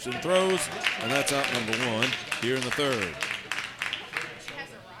 scoops and throws, and that's out number 1 here in the third.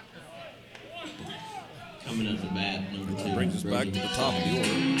 Coming up the bat, number 2. Brings us back to the top of the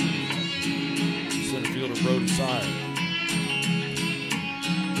order. Center fielder Brody Sire.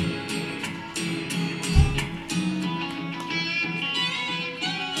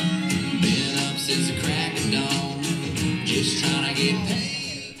 Been up since the crack of dawn, just trying to get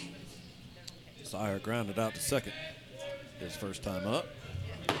paid. Sire grounded out to second his first time up.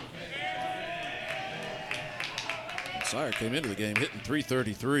 And Sire came into the game hitting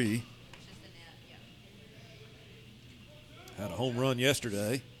 .333. Had a home run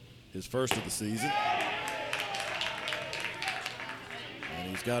yesterday, his first of the season. And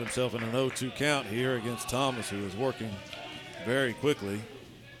he's got himself in an 0-2 count here against Thomas, who is working very quickly.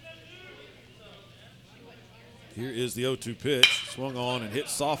 Here is the 0-2 pitch. Swung on and hit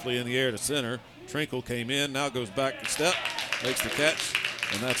softly in the air to center. Trinkle came in, now goes back to step, makes the catch,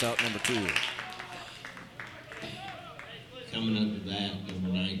 and that's out number 2. Coming up the bat, number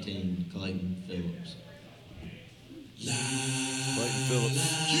 19, Clayton Phillips. Clayton Phillips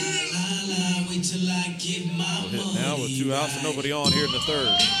Wait till I get my will hit now with 2 outs and nobody on here in the third.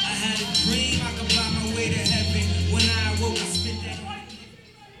 I had a dream I could buy my way to heaven. When I woke, I spent that.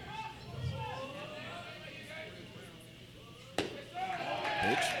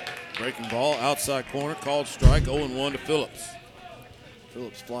 Breaking ball, outside corner, called strike, 0-1 to Phillips.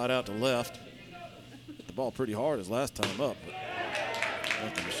 Phillips flied out to left. Hit the ball pretty hard his last time up, but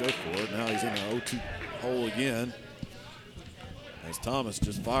nothing to show for it. Now he's in an 0-2 hole again. As Thomas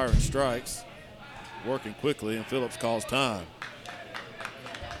just firing strikes, working quickly, and Phillips calls time.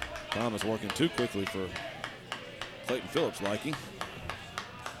 Thomas working too quickly for Clayton Phillips' liking.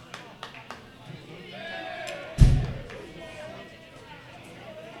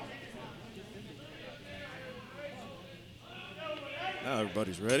 Now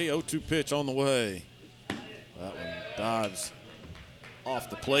everybody's ready. 0-2 pitch on the way. That one dives off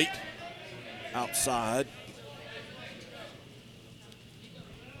the plate, outside.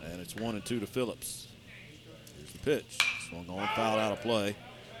 And it's 1-2 to Phillips. Here's the pitch. Swung on, fouled out of play.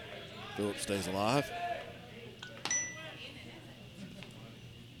 Phillips stays alive.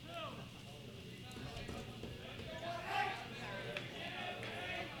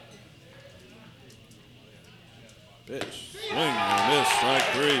 Pitch. Swing and a miss. Strike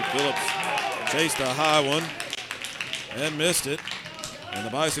three. Phillips chased a high one and missed it. And the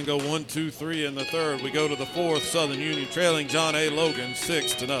Bison go 1-2-3 in the third. We go to the fourth. Southern Union trailing John A. Logan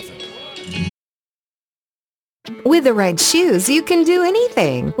 6-0. With the right shoes, you can do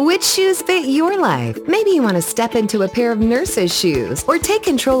anything. Which shoes fit your life? Maybe you want to step into a pair of nurse's shoes, or take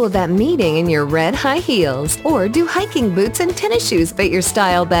control of that meeting in your red high heels, or do hiking boots and tennis shoes fit your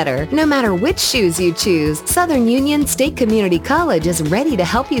style better? No matter which shoes you choose, Southern Union State Community College is ready to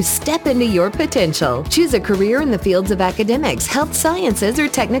help you step into your potential. Choose a career in the fields of academics, health sciences, or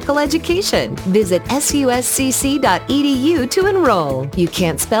technical education. Visit suscc.edu to enroll. You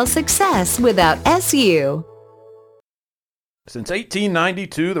can't spell success without SU. Since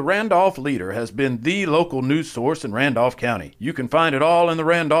 1892, the Randolph Leader has been the local news source in Randolph County. You can find it all in the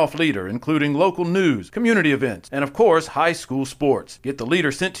Randolph Leader, including local news, community events, and of course, high school sports. Get the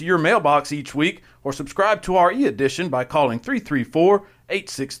Leader sent to your mailbox each week or subscribe to our e-edition by calling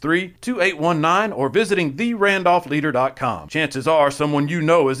 334-863-2819 or visiting therandolphleader.com. Chances are someone you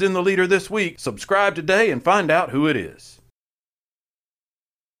know is in the Leader this week. Subscribe today and find out who it is.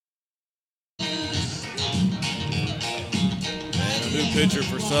 New pitcher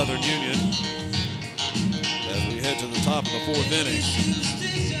for Southern Union as we head to the top of the fourth inning.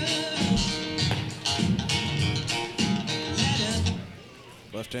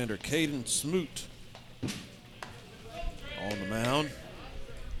 Left-hander Caden Smoot on the mound.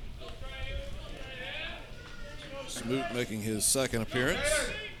 Smoot making his second appearance.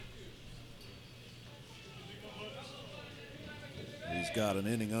 He's got an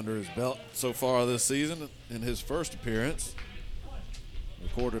inning under his belt so far this season in his first appearance.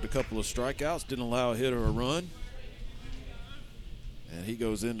 Recorded a couple of strikeouts, didn't allow a hit or a run. And he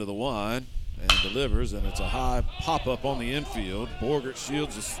goes into the line and delivers, and it's a high pop-up on the infield. Borgert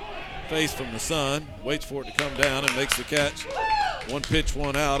shields his face from the sun, waits for it to come down, and makes the catch. One pitch,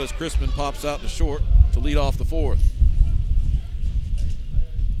 one out as Crispin pops out to short to lead off the fourth.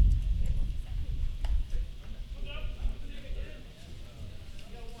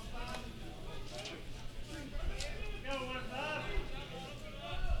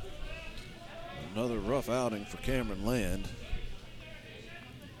 Another rough outing for Cameron Land.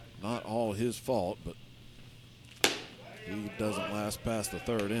 Not all his fault, but he doesn't last past the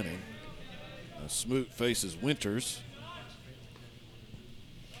third inning. Smoot faces Winters.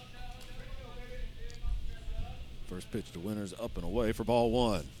 First pitch to Winters, up and away for ball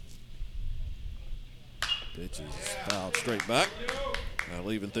one. Pitch is fouled straight back. Now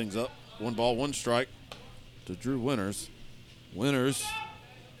leaving things up. 1 ball, 1 strike to Drew Winters. Winters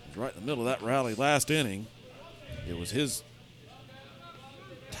right in the middle of that rally last inning. It was his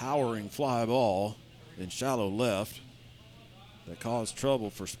towering fly ball in shallow left that caused trouble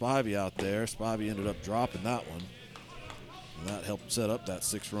for Spivey out there. Spivey ended up dropping that one, and that helped set up that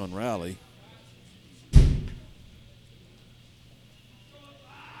 6-run rally.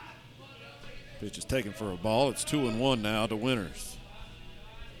 Pitch is taken for a ball. It's 2-1 now to Winters.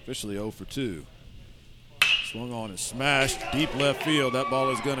 Officially 0 for 2. Swung on and smashed deep left field. That ball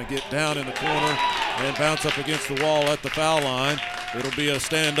is going to get down in the corner and bounce up against the wall at the foul line. It'll be a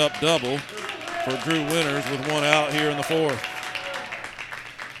stand-up double for Drew Winters with 1 out here in the fourth.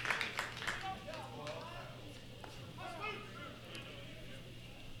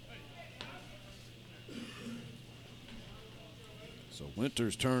 So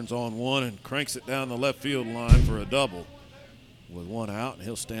Winters turns on 1 and cranks it down the left field line for a double with 1 out, and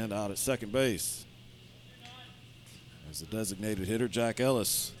he'll stand out at second base. As the designated hitter, Jack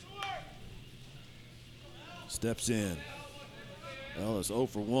Ellis, steps in. Ellis 0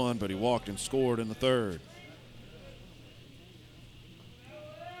 for 1, but he walked and scored in the third.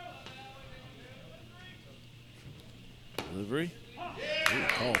 Delivery. Ooh,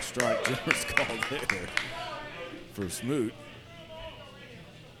 called strike. Generous call there for Smoot.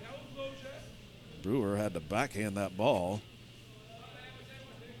 Brewer had to backhand that ball.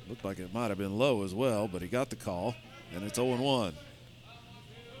 Looked like it might have been low as well, but he got the call, and it's 0-1.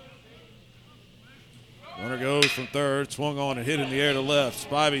 Runner goes from third, swung on and hit in the air to left.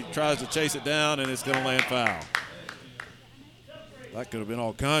 Spivey tries to chase it down, and it's going to land foul. That could have been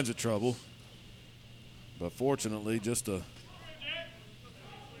all kinds of trouble, but fortunately just a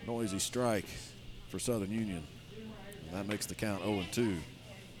noisy strike for Southern Union. And that makes the count 0-2.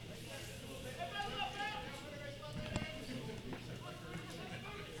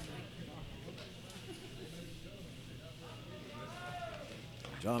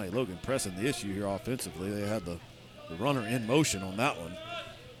 John A. Logan pressing the issue here offensively. They had the runner in motion on that one.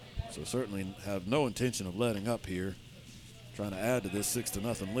 So certainly have no intention of letting up here, trying to add to this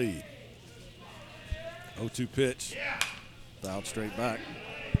 6-0 lead. 0-2 pitch, fouled straight back.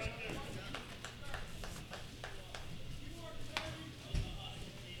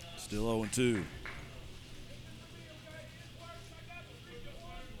 Still 0-2.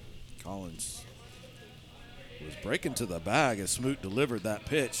 Collins was breaking to the bag as Smoot delivered that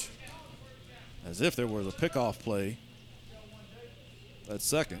pitch as if there was a pickoff play at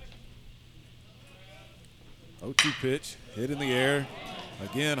second. 0-2 pitch, hit in the air.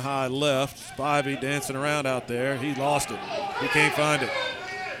 Again, high left. Spivey dancing around out there. He lost it. He can't find it.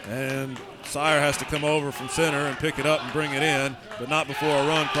 And Sire has to come over from center and pick it up and bring it in, but not before a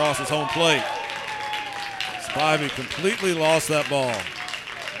run crosses home plate. Spivey completely lost that ball.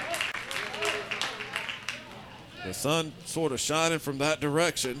 The sun sort of shining from that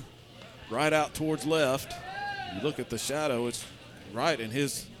direction, right out towards left. You look at the shadow, it's right in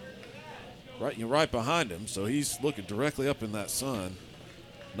his, right behind him, so he's looking directly up in that sun.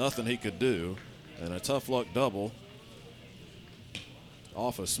 Nothing he could do, and a tough luck double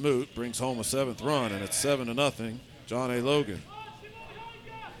off of Smoot brings home a 7th run, and it's 7-0, John A. Logan.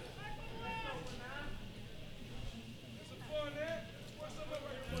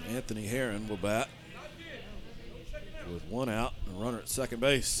 And Anthony Herron will bat with 1 out and a runner at second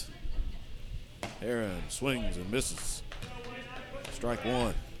base. Herron swings and misses. Strike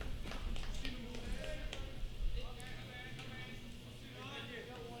 1.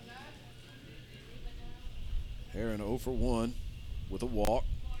 Herron 0 for 1 with a walk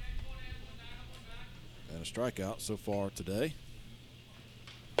and a strikeout so far today.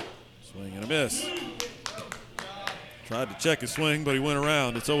 Swing and a miss. Tried to check his swing, but he went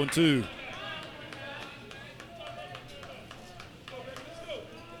around. It's 0-2.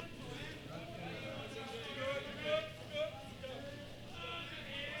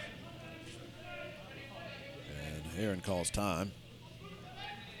 Herron calls time.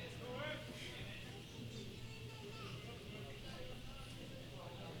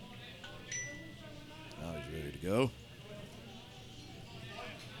 Now he's ready to go.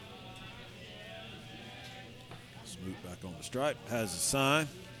 Smoot back on the stripe, has his sign.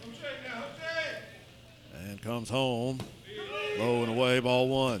 And comes home. Low and away, ball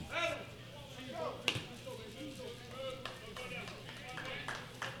 1.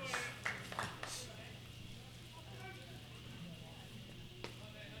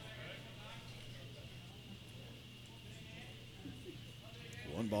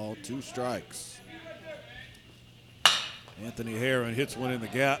 Ball, 2 strikes. Anthony Herron hits one in the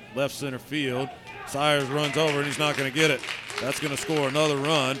gap, left center field. Sires runs over and he's not going to get it. That's going to score another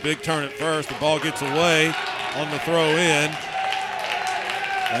run. Big turn at first. The ball gets away on the throw in.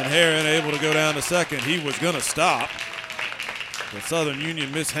 And Herron able to go down to second. He was going to stop. But Southern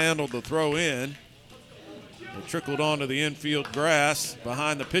Union mishandled the throw in. It trickled onto the infield grass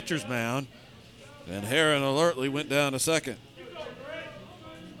behind the pitcher's mound. And Herron alertly went down to second.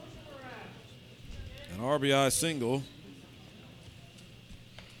 An RBI single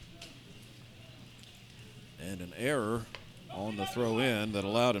and an error on the throw in that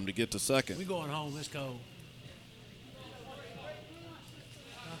allowed him to get to second. We going home. Let's go.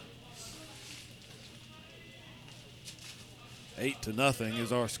 Eight to nothing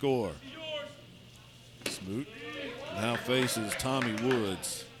is our score. Smoot now faces Tommy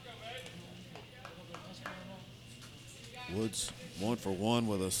Woods. Woods 1 for 1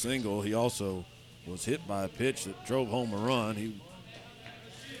 with a single. He also was hit by a pitch that drove home a run. He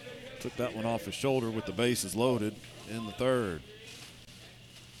took that one off his shoulder with the bases loaded in the third.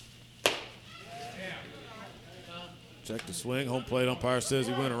 Check the swing. Home plate umpire says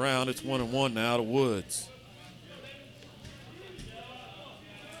he went around. It's 1-1 now to Woods.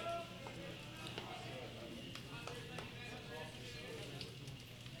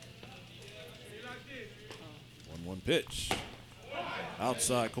 1 pitch.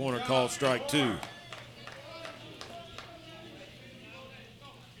 Outside corner called strike 2.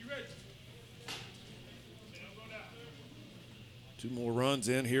 Two more runs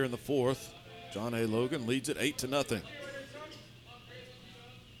in here in the 4th. John A. Logan leads it 8-0.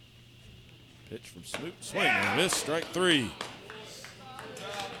 Pitch from Snoop, swing and miss, strike 3.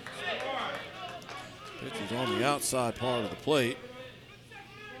 Pitch was on the outside part of the plate.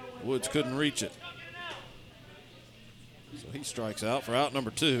 Woods couldn't reach it. So he strikes out for out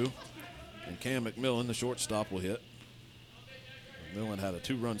number 2. And Cam McMillan, the shortstop, will hit. McMillan had a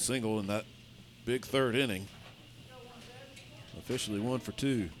 2-run single in that big 3rd inning. Officially 1 for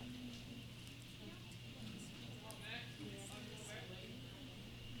 2.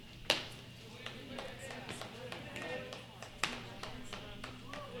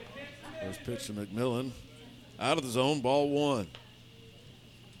 First pitch to McMillan. Out of the zone, ball 1.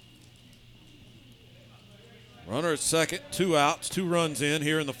 Runner at second, 2 outs, 2 runs in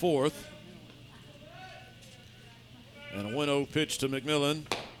here in the 4th. And a 1-0 pitch to McMillan.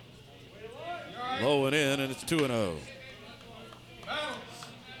 Low and in, and it's 2-0.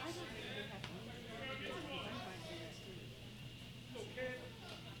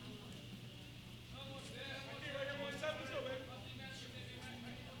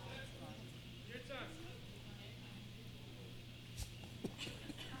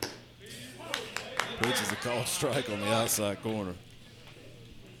 Pitch is a called strike on the outside corner.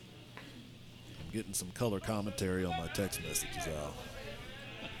 I'm getting some color commentary on my text messages, Al.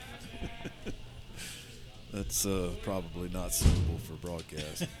 That's probably not suitable for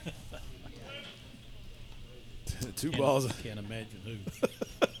broadcast. 2 balls. Can't imagine who.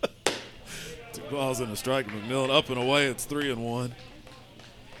 2 balls and a strike to McMillan. Up and away, it's 3-1.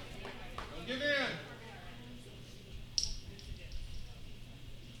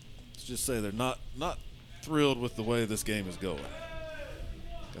 Let's just say they're not thrilled with the way this game is going.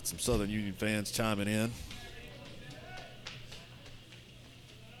 Got some Southern Union fans chiming in.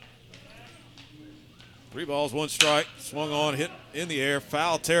 Three balls, 1 strike. Swung on, hit in the air,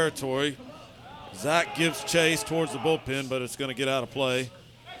 foul territory. Zach gives chase towards the bullpen, but it's going to get out of play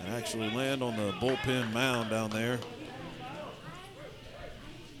and actually land on the bullpen mound down there.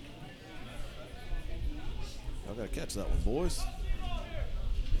 Y'all got to catch that one, boys.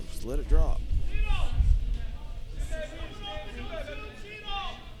 Just let it drop.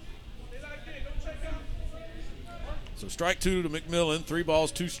 So strike 2 to McMillan. 3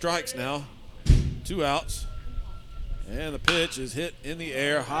 balls, 2 strikes now. 2 outs. And the pitch is hit in the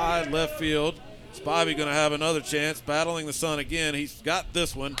air, high left field. Spivey going to have another chance, battling the sun again. He's got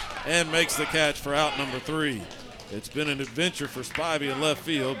this one and makes the catch for out number 3. It's been an adventure for Spivey in left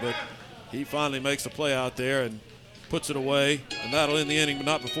field, but he finally makes a play out there and puts it away, and that'll end the inning, but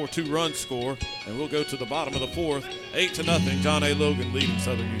not before 2 runs score. And we'll go to the bottom of the 4th, 8-0. John A. Logan leading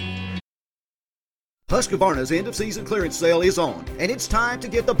Southern Union. Husqvarna's end-of-season clearance sale is on, and it's time to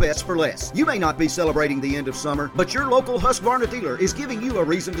get the best for less. You may not be celebrating the end of summer, but your local Husqvarna dealer is giving you a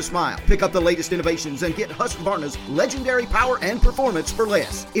reason to smile. Pick up the latest innovations and get Husqvarna's legendary power and performance for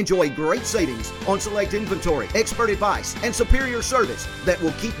less. Enjoy great savings on select inventory, expert advice, and superior service that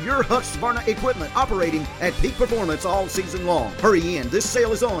will keep your Husqvarna equipment operating at peak performance all season long. Hurry in, this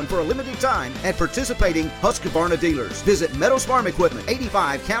sale is on for a limited time at participating Husqvarna dealers. Visit Meadows Farm Equipment,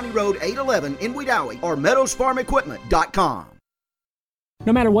 85 County Road 811 in Wedowee, or meadowsfarmequipment.com.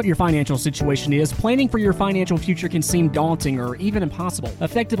 No matter what your financial situation is, planning for your financial future can seem daunting or even impossible.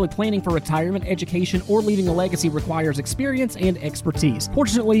 Effectively planning for retirement, education, or leaving a legacy requires experience and expertise.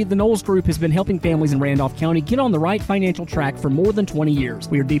 Fortunately, the Knowles Group has been helping families in Randolph County get on the right financial track for more than 20 years.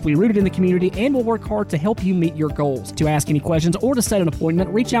 We are deeply rooted in the community and will work hard to help you meet your goals. To ask any questions or to set an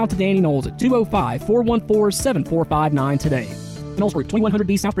appointment, reach out to Danny Knowles at 205-414-7459 today. Knowles Group,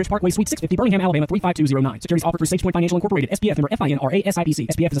 2100B Southbridge Parkway, Suite 650, Birmingham, Alabama, 35209. Securities offered through SafePoint Financial Incorporated, SPF member FINRA SIPC.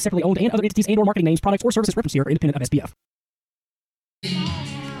 SPF is a separately owned and other entities and/or marketing names, products, or services referenced here are independent of SPF.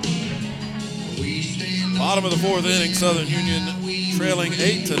 Bottom of the 4th inning, Southern Union trailing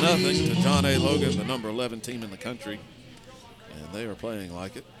 8-0 to John A. Logan, the number 11 team in the country. And they are playing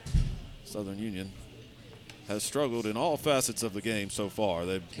like it. Southern Union has struggled in all facets of the game so far.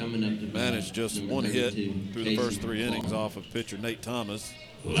 They've managed just 1 hit through the first 3 innings off of pitcher Nate Thomas.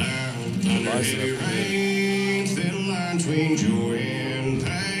 3 errors,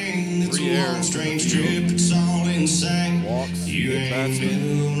 walks, good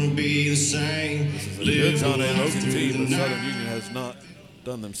batsmen. This is a good John A. Logan team, but Southern Union has not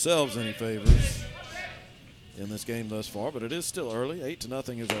done themselves any favors in this game thus far, but it is still early.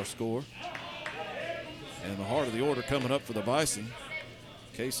 8-0 is our score. And the heart of the order coming up for the Bison: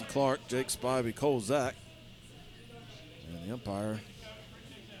 Casey Clark, Jake Spivey, Cole Zach. And the umpire,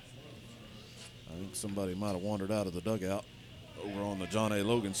 I think somebody might have wandered out of the dugout over on the John A.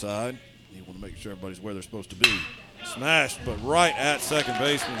 Logan side. You want to make sure everybody's where they're supposed to be. Smashed, but right at second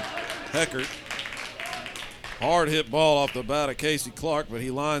baseman Heckert. Hard hit ball off the bat of Casey Clark, but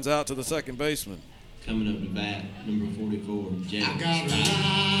he lines out to the second baseman. Coming up to bat, number 44, Jack. I got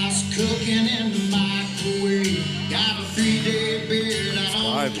rice cooking in the microwave. Got a 3-day beard.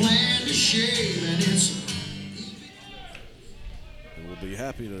 I don't plan to shave, and it's. We'll be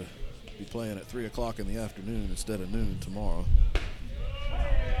happy to be playing at 3 o'clock in the afternoon instead of noon tomorrow.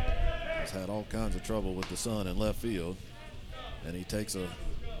 He's had all kinds of trouble with the sun in left field, and he takes a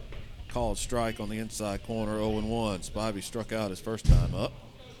called strike on the inside corner, 0-1. Spivey struck out his first time up.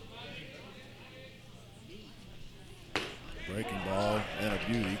 Breaking ball and a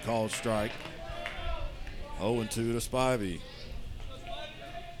beauty, called strike. 0-2 to Spivey.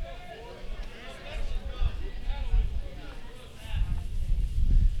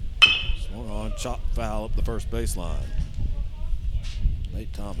 Swung on, chopped foul up the first baseline.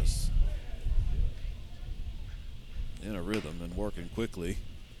 Nate Thomas in a rhythm and working quickly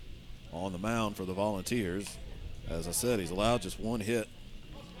on the mound for the Volunteers. As I said, he's allowed just one hit.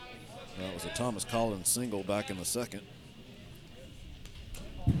 That was a Thomas Collins single back in the second.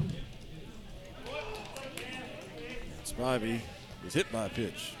 Spivey was hit by a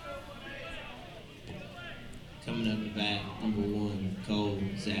pitch. Coming up to bat, number 1, Cole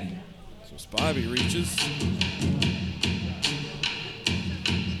Zach. So Spivey reaches.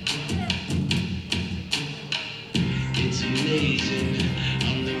 It's amazing.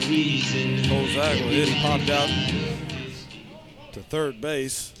 I'm the reason. Cole Zach will hit. He popped out to third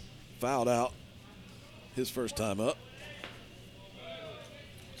base, fouled out his first time up.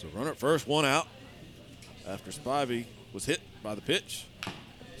 So runner at first, one out after Spivey was hit by the pitch.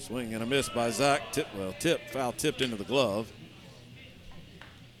 Swing and a miss by Zach. Foul tipped into the glove.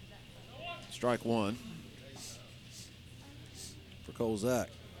 Strike one for Cole Zach.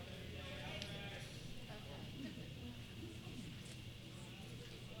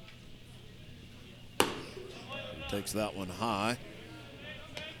 He takes that one high,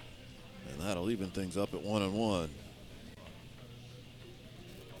 and that'll even things up at 1-1.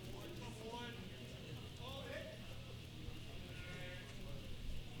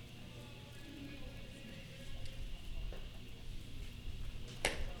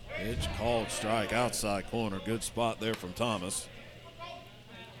 Pitch called strike, outside corner. Good spot there from Thomas.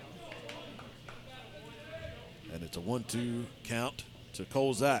 And it's a 1-2 count to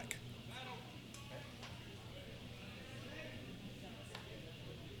Cole Zach.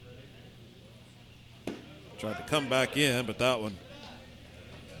 Tried to come back in, but that one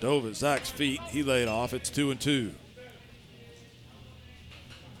dove at Zach's feet. He laid off. It's 2-2.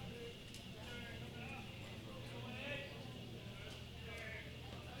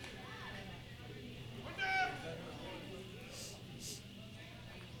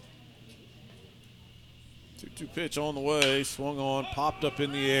 Pitch on the way, swung on, popped up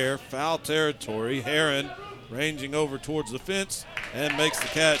in the air, foul territory. Heron ranging over towards the fence and makes the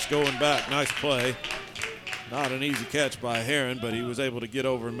catch going back. Nice play. Not an easy catch by Heron, but he was able to get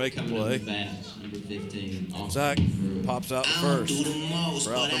over and make the play. Number 15, Zach pops out the first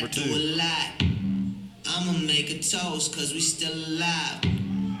for out number 2. I'ma make a toast cause we still alive.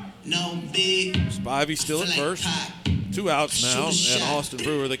 No big. Spivey still at first. 2 outs now, and Austin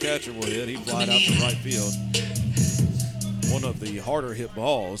Brewer, the catcher, will hit. He flied out to right field. One of the harder hit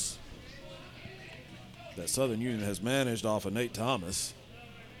balls that Southern Union has managed off of Nate Thomas.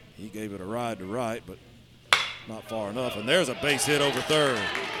 He gave it a ride to right, but not far enough. And there's a base hit over third.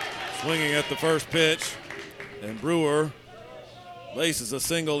 Swinging at the first pitch, and Brewer laces a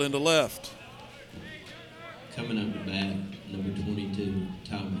single into left. Coming up to bat, number 22,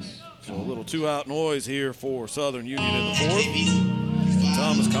 Thomas. So a little 2-out noise here for Southern Union in the fourth. And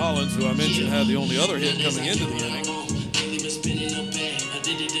Thomas Collins, who I mentioned had the only other hit coming into the inning,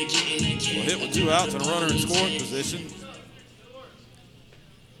 will hit with 2 outs and a runner in scoring position.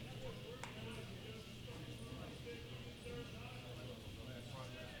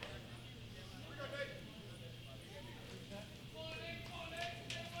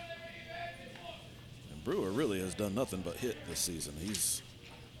 And Brewer really has done nothing but hit this season. He's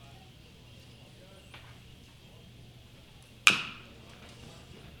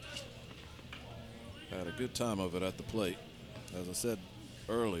had a good time of it at the plate. As I said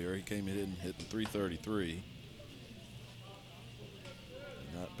earlier, he came in hitting .333.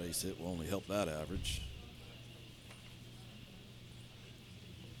 And that base hit will only help that average.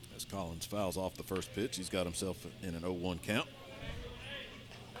 As Collins fouls off the first pitch, he's got himself in an 0-1 count.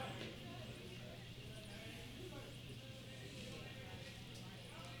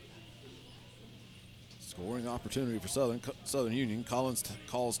 Scoring opportunity for Southern Union. Collins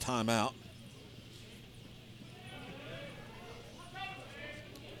calls timeout.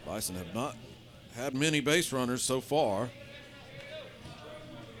 Bison have not had many base runners so far.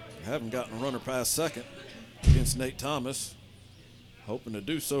 Haven't gotten a runner past second against Nate Thomas. Hoping to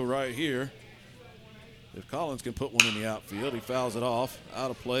do so right here. If Collins can put one in the outfield, he fouls it off.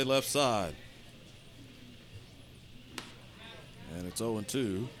 Out of play, left side. And it's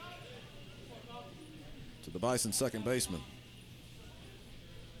 0-2 to the Bison second baseman.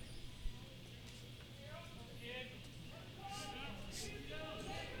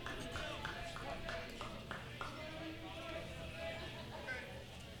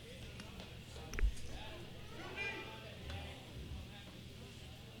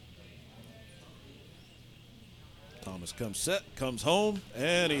 Thomas comes set, comes home,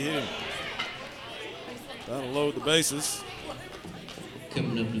 and he hit him. That'll load the bases.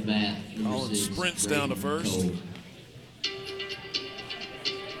 Coming up to bat, Collins sprints down to first.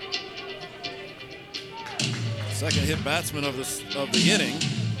 Second hit batsman of the inning.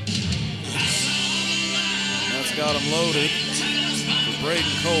 And that's got him loaded for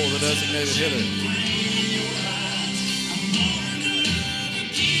Braden Cole, the designated hitter.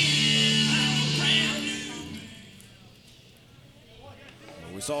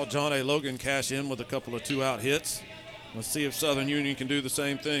 We saw John A. Logan cash in with a couple of 2-out hits. Let's see if Southern Union can do the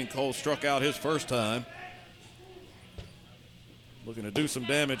same thing. Cole struck out his first time. Looking to do some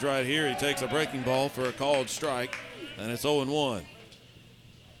damage right here. He takes a breaking ball for a called strike, and it's 0-1.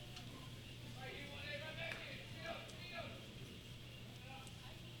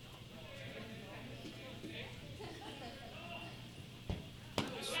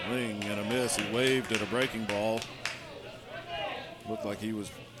 Swing and a miss. He waved at a breaking ball. Looked like he was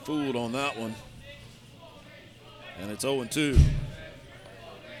fooled on that one. And it's 0-2.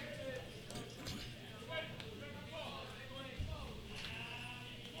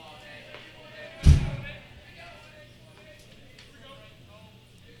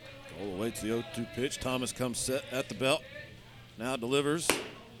 Cole awaits the 0-2 pitch. Thomas comes set at the belt. Now delivers.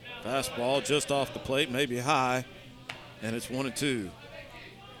 Fastball just off the plate, maybe high. And it's 1-2.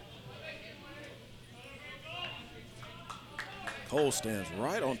 Cole stands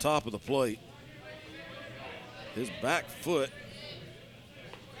right on top of the plate. His back foot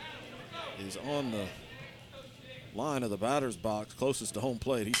is on the line of the batter's box closest to home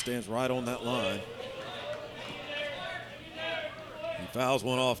plate. He stands right on that line. He fouls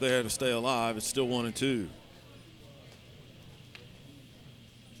one off there to stay alive. It's still 1-2.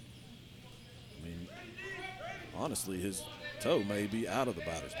 I mean, honestly, his toe may be out of the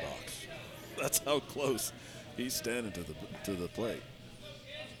batter's box. That's how close he's standing to the plate.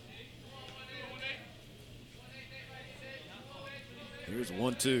 Here's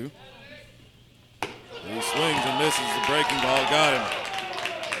 1-2. He swings and misses the breaking ball. Got him.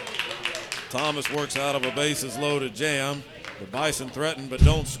 Thomas works out of a bases loaded jam. The Bison threaten but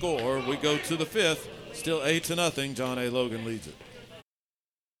don't score. We go to the fifth. Still 8-0. John A. Logan leads it.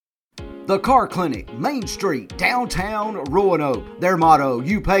 The Car Clinic, Main Street, downtown Roanoke. Their motto,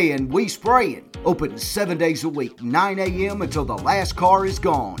 you payin', we sprayin'. Open 7 days a week, 9 a.m. until the last car is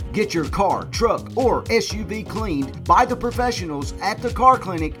gone. Get your car, truck, or SUV cleaned by the professionals at the Car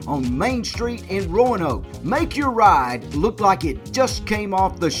Clinic on Main Street in Roanoke. Make your ride look like it just came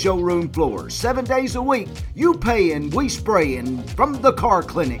off the showroom floor. 7 days a week, you payin', we sprayin' from the Car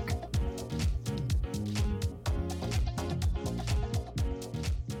Clinic.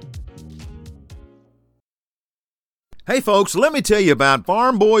 Hey folks, let me tell you about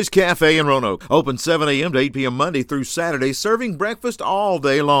Farm Boys Cafe in Roanoke. Open 7 a.m. to 8 p.m. Monday through Saturday, serving breakfast all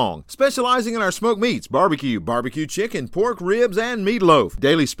day long. Specializing in our smoked meats, barbecue chicken, pork ribs, and meatloaf.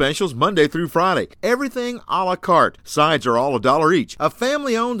 Daily specials Monday through Friday. Everything a la carte. Sides are all $1 each. A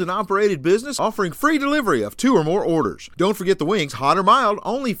family-owned and operated business offering free delivery of 2 or more orders. Don't forget the wings, hot or mild,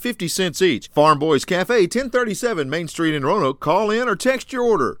 only 50 cents each. Farm Boys Cafe, 1037 Main Street in Roanoke. Call in or text your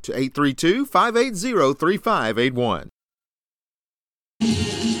order to 832-580-3581.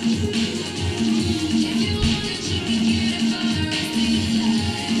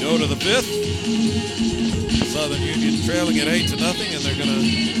 Go to the fifth. Southern Union trailing at 8-0, and they're going to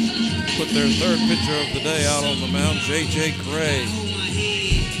put their third pitcher of the day out on the mound, J.J. Gray,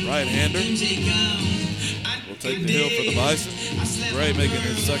 right-hander. Will take the hill for the Bison. Gray making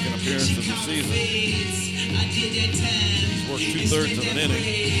his second appearance of the season. He's worked 2/3 of an inning,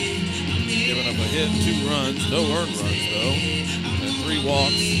 giving up a hit, 2 runs, no earned runs though, and 3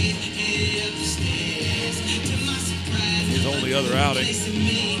 walks. His only other outing.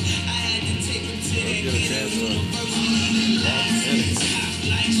 He'll get a chance to launch innings.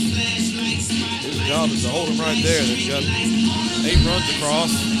 His job job is to hold them right there. They've got 8 runs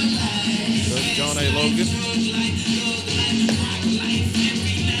across. There's John A. Logan.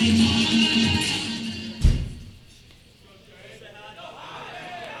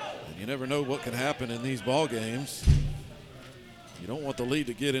 And you never know what can happen in these ball games. You don't want the lead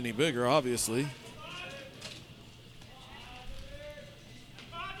to get any bigger, obviously.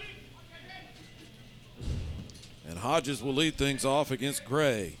 And Hodges will lead things off against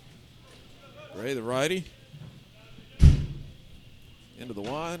Gray. Gray, the righty. Into the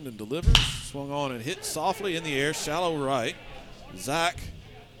wind and delivers. Swung on and hit softly in the air, shallow right. Zach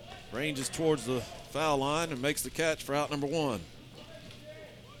ranges towards the foul line and makes the catch for out number 1.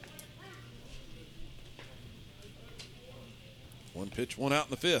 One pitch, one out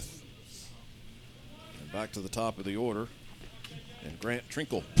in the 5th. And back to the top of the order. And Grant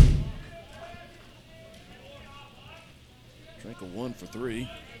Trinkle. Trinkle 1 for 3.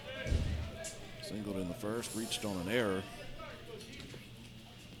 Singled in the first, reached on an error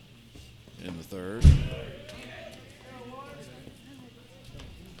in the third.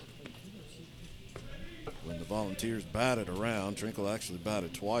 When the Volunteers batted around, Trinkle actually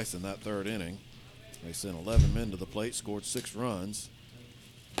batted twice in that third inning. They sent 11 men to the plate, scored 6 runs.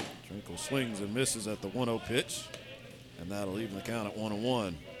 Trinkle swings and misses at the 1-0 pitch, and that'll even the count at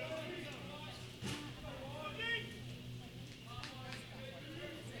 1-1.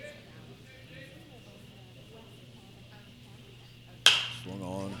 Swung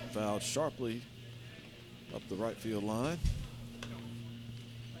on, fouled sharply up the right field line.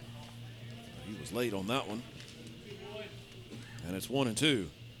 He was late on that one. And it's 1-2.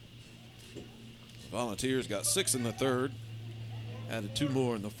 Volunteers got 6 in the third, added 2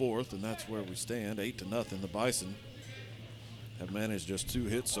 more in the fourth, and that's where we stand, 8-0. The Bison have managed just 2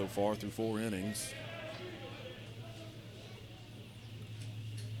 hits so far through 4 innings.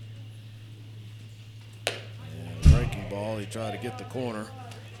 And a breaking ball, he tried to get the corner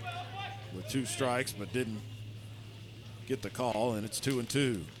with 2 strikes, but didn't get the call, and it's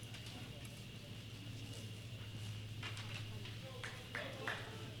 2-2.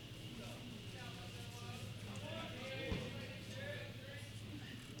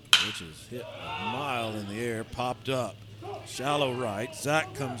 Which is hit a mile in the air, popped up. Shallow right.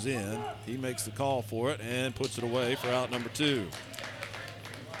 Zach comes in. He makes the call for it and puts it away for out number 2.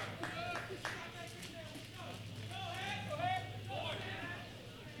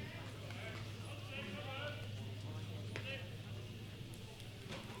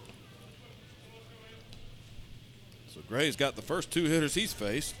 So Gray's got the first 2 hitters he's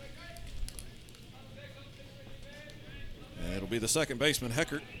faced. And it'll be the second baseman,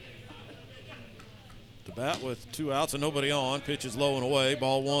 Heckert, to bat with 2 outs and nobody on. Pitch is low and away,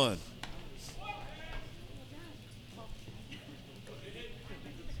 ball 1.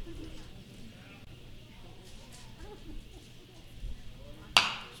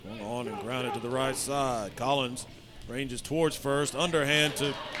 Swung on and grounded to the right side. Collins ranges towards first, underhand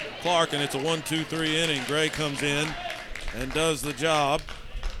to Clark, and it's a 1-2-3 inning. Gray comes in and does the job.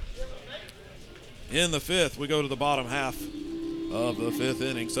 In the 5th, we go to the bottom half of the 5th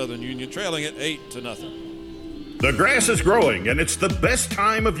inning. Southern Union trailing it 8-0. The grass is growing, and it's the best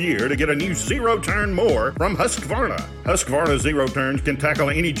time of year to get a new zero-turn mower from Husqvarna. Husqvarna Zero Turns can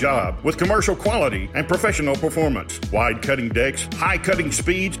tackle any job with commercial quality and professional performance. Wide cutting decks, high cutting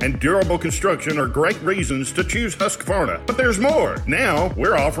speeds, and durable construction are great reasons to choose Husqvarna. But there's more. Now,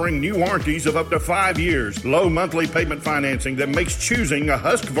 we're offering new warranties of up to 5 years, low monthly payment financing that makes choosing a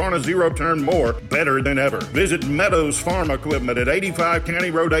Husqvarna Zero-Turn mower better than ever. Visit Meadows Farm Equipment at 85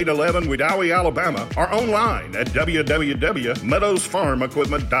 County Road 811, Wedowee, Alabama, or online at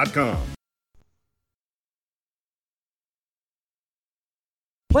www.meadowsfarmequipment.com.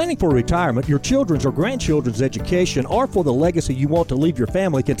 Planning for retirement, your children's or grandchildren's education, or for the legacy you want to leave your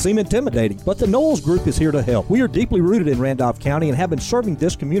family can seem intimidating, but the Knowles Group is here to help. We are deeply rooted in Randolph County and have been serving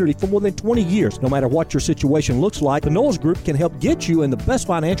this community for more than 20 years. No matter what your situation looks like, the Knowles Group can help get you in the best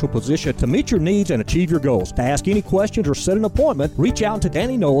financial position to meet your needs and achieve your goals. To ask any questions or set an appointment, reach out to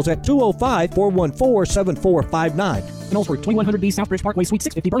Danny Knowles at 205-414-7459. Knowles Group, 2100B Southbridge Parkway, Suite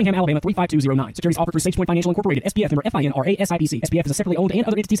 650, Birmingham, Alabama, 35209. Securities offered through SagePoint Financial Incorporated, SPF member FINRA SIPC. SPF is a separately owned and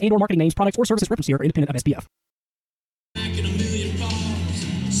other entities and or marketing names, products, or services referenced here are independent of SPF.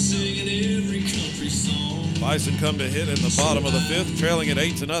 Bison come to hit in the bottom of the 5th, trailing it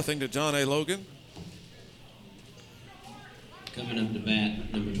 8-0 to John A. Logan. Coming up to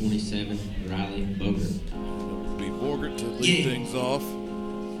bat, number 27, Riley Bogert. It'll be Bogert to lead things off.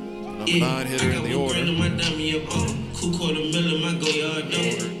 Number 9 hitter in the order.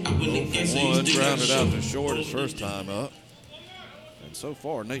 0-for-1, grounded out to short his first time up. And And so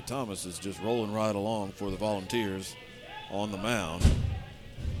far, Nate Thomas is just rolling right along for the Volunteers on the mound.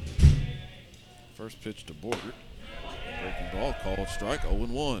 First pitch to Borgert. Breaking ball called strike,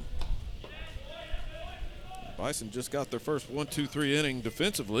 0-1. Bison just got their first 1-2-3 inning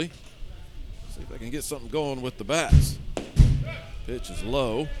defensively. See if they can get something going with the bats. Pitch is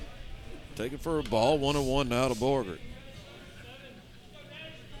low. Taken for a ball, 1-1 now to Borgert.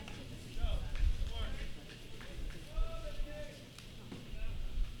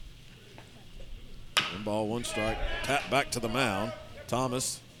 One ball, one strike. Tap back to the mound.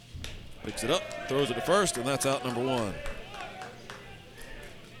 Thomas picks it up, throws it to first, and that's out number one.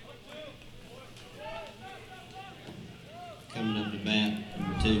 Coming up to bat,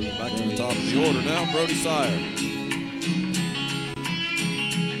 number 2. Back to the top of the order now, Brody Sire.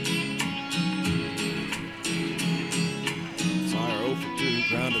 Sire 0 for 2,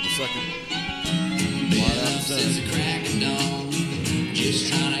 grounded to second. Wide out center.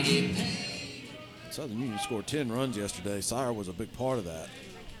 Southern Union scored 10 runs yesterday. Sire was a big part of that,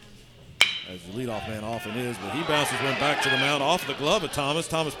 as the leadoff man often is, but he bounces one back to the mound off the glove of Thomas.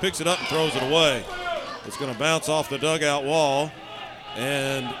 Thomas picks it up and throws it away. It's going to bounce off the dugout wall,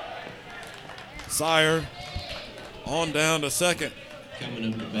 and Sire on down to second.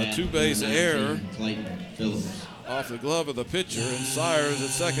 A two-base error off the glove of the pitcher, and Sire is at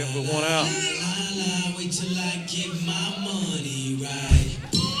second with one out.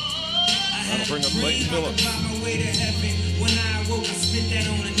 That'll bring up Clayton Phillips. That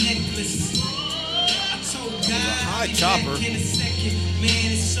was a high chopper.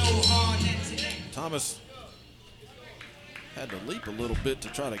 Thomas had to leap a little bit to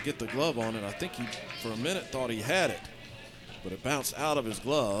try to get the glove on it. I think he, for a minute, thought he had it, but it bounced out of his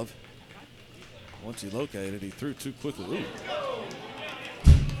glove. Once he located it, he threw too quickly. Ooh.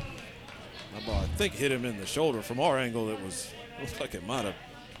 That ball, I think, hit him in the shoulder. From our angle, it looked like it might have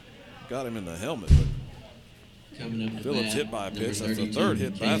got him in the helmet, but Phillips hit by a pitch. That's the third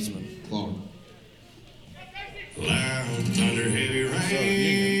hit batsman. Loud thunder, heavy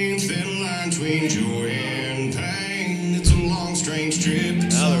rain, thin line between joy and pain. It's a long, strange trip.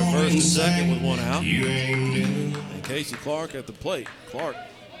 Now they're first and second with one out. And Casey Clark at the plate. Clark,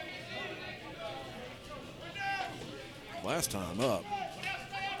 last time up,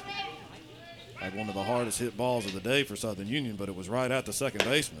 had one of the hardest hit balls of the day for Southern Union, but it was right at the second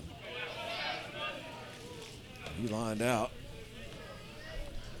baseman. He lined out.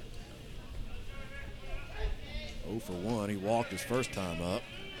 0 for 1. He walked his first time up.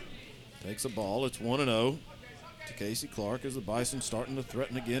 Takes a ball. It's 1-0 to Casey Clark as the Bison starting to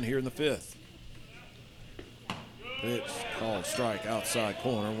threaten again here in the fifth. Pitch called strike outside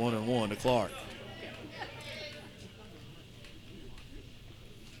corner. 1-1 to Clark.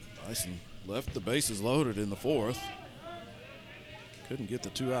 Bison left the bases loaded in the fourth. Couldn't get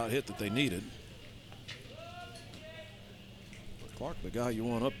the two-out hit that they needed. Clark, the guy you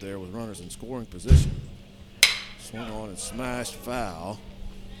want up there with runners in scoring position. Swung on and smashed foul.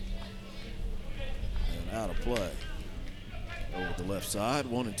 And out of play. Over the left side,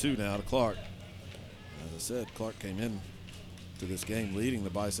 1-2 now to Clark. As I said, Clark came in to this game leading the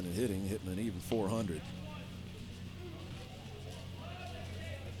Bison in hitting an even 400.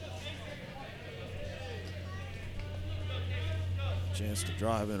 Chance to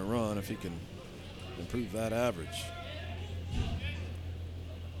drive in a run if he can improve that average.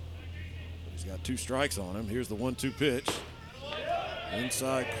 He's got 2 strikes on him. Here's the 1-2 pitch.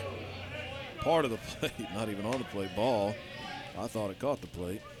 Inside part of the plate, not even on the plate, ball. I thought it caught the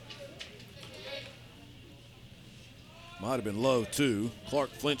plate. Might have been low too. Clark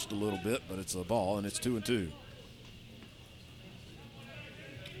flinched a little bit, but it's a ball and it's 2-2.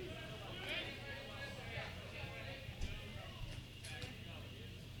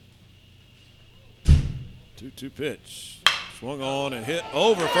 Two pitch. Swung on and hit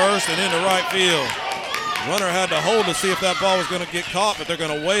over first and into right field. Runner had to hold to see if that ball was going to get caught, but they're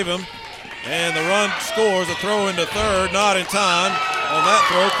going to wave him. And the run scores. A throw into third, not in time. On that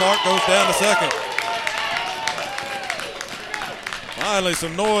throw, Clark goes down to second. Finally,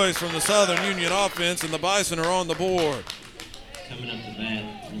 some noise from the Southern Union offense, and the Bison are on the board. Coming up to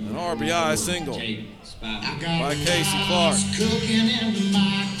bat, an RBI single by Casey Clark. Cooking in the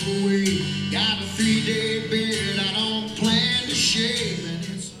microwave. Got a 3-day beard. I don't plan to shave.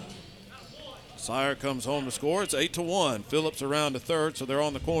 Sire comes home to score. It's 8-1. Phillips around to third, so they're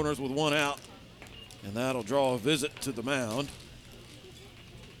on the corners with one out. And that'll draw a visit to the mound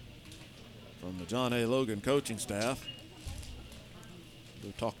from the John A. Logan coaching staff.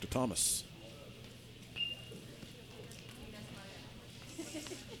 Go talk to Thomas.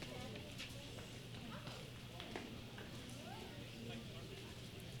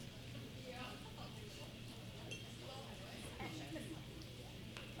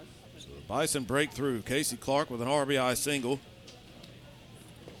 Bison breakthrough. Casey Clark with an RBI single.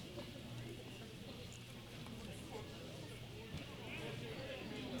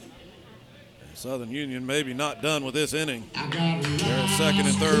 And Southern Union maybe not done with this inning. They're at second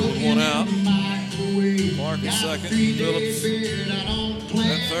and third with one out. Clark is second. Phillips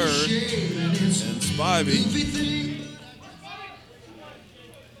at third. And Spivey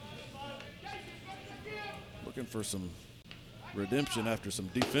looking for some redemption after some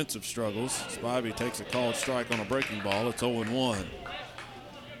defensive struggles. Spivey takes a called strike on a breaking ball. It's 0-1.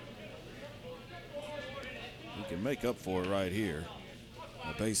 He can make up for it right here.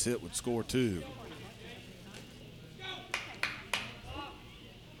 A base hit would score 2.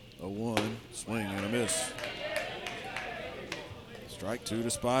 0-1, swing and a miss. Strike 2 to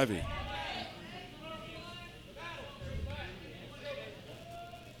Spivey.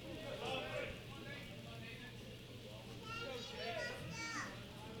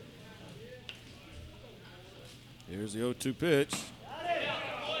 Here's the 0-2 pitch.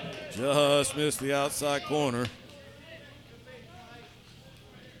 Just missed the outside corner.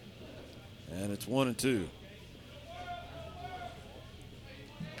 And it's 1-2.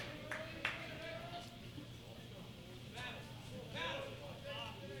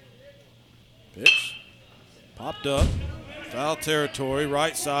 Pitch. Popped up. Foul territory.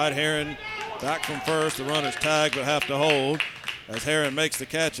 Right side. Herron back from first. The runner's tagged but have to hold as Herron makes the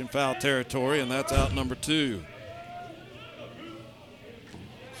catch in foul territory, and that's out number 2.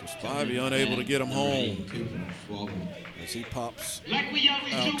 Spivey unable to get him home as he pops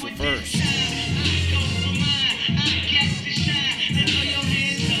out to first.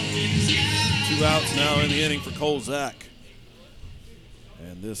 2 outs now in the inning for Kolzak.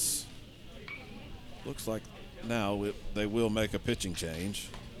 And this looks like now they will make a pitching change.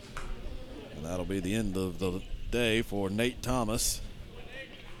 And that'll be the end of the day for Nate Thomas.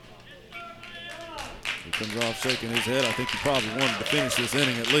 He comes off shaking his head. I think he probably wanted to finish this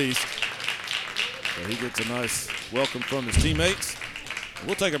inning at least. So he gets a nice welcome from his teammates.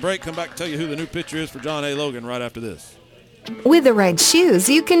 We'll take a break, come back and tell you who the new pitcher is for John A. Logan right after this. With the right shoes,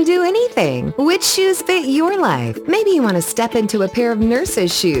 you can do anything. Which shoes fit your life? Maybe you want to step into a pair of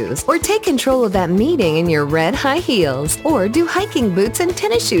nurse's shoes, or take control of that meeting in your red high heels, or do hiking boots and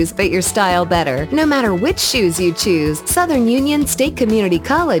tennis shoes fit your style better? No matter which shoes you choose, Southern Union State Community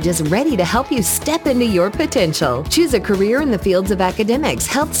College is ready to help you step into your potential. Choose a career in the fields of academics,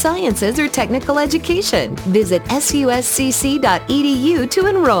 health sciences, or technical education. Visit suscc.edu to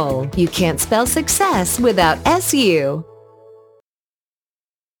enroll. You can't spell success without SU.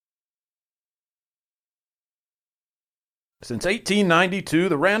 Since 1892,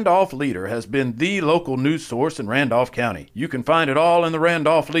 the Randolph Leader has been the local news source in Randolph County. You can find it all in the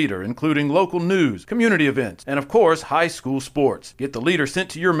Randolph Leader, including local news, community events, and of course, high school sports. Get the Leader sent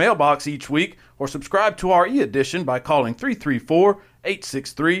to your mailbox each week or subscribe to our e-edition by calling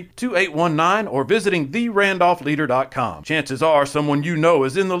 334-863-2819 or visiting therandolphleader.com. Chances are someone you know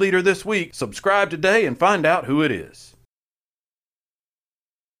is in the Leader this week. Subscribe today and find out who it is.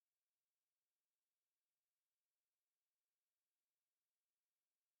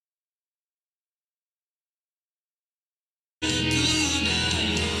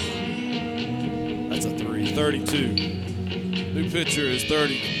 That's a 3-32. New pitcher is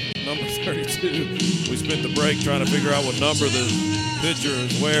number 32. We spent the break trying to figure out what number the pitcher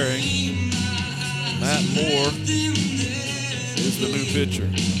is wearing. Matt Moore is the new pitcher.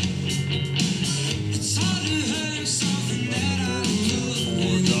 Number 32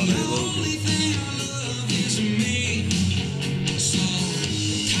 for John A. Logan.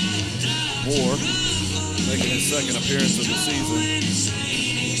 Moore making his second appearance of the season.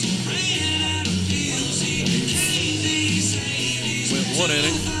 One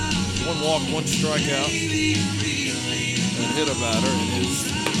inning, 1 walk, 1 strikeout, and hit a batter in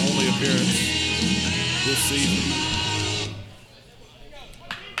his only appearance this season.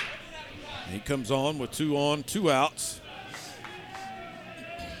 He comes on with 2 on, 2 outs.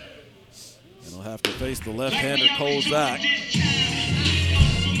 And he'll have to face the left-hander Kolzak.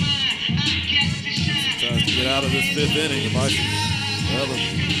 Tries to get out of this 5th inning.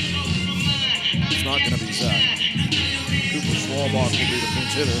 It's not going to be Zach. Schwalbach will be the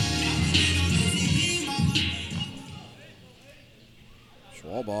pinch hitter.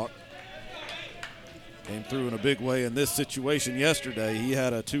 Schwalbach came through in a big way in this situation yesterday. He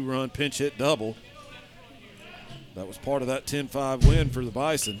had a 2-run pinch hit double. That was part of that 10-5 win for the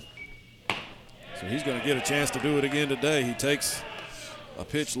Bison. So he's going to get a chance to do it again today. He takes a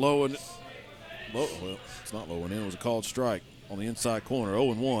pitch well, it's not low and in. It was a called strike on the inside corner,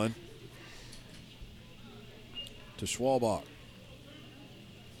 0-1 to Schwalbach.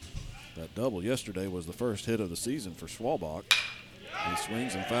 That double yesterday was the first hit of the season for Schwalbach. He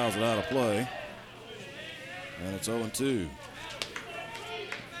swings and fouls it out of play. And it's 0-2.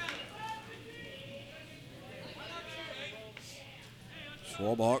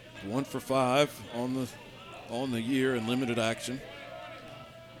 Schwalbach 1 for 5 on the year in limited action.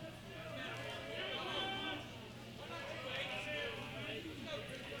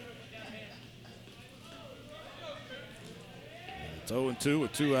 It's 0-2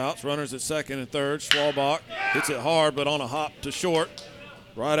 with 2 outs. Runners at second and third. Schwalbach hits it hard, but on a hop to short,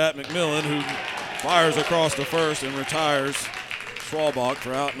 right at McMillan, who fires across to first and retires Schwalbach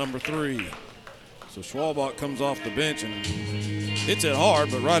for out number 3. So Schwalbach comes off the bench and hits it hard,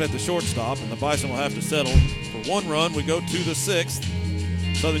 but right at the shortstop, and the Bison will have to settle for 1 run. We go to the 6th.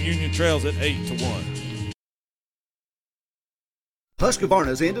 Southern Union trails at 8-1.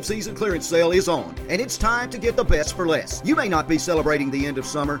 Husqvarna's end-of-season clearance sale is on, and it's time to get the best for less. You may not be celebrating the end of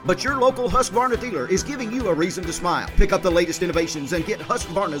summer, but your local Husqvarna dealer is giving you a reason to smile. Pick up the latest innovations and get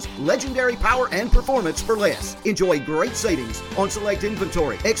Husqvarna's legendary power and performance for less. Enjoy great savings on select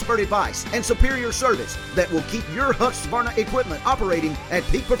inventory, expert advice, and superior service that will keep your Husqvarna equipment operating at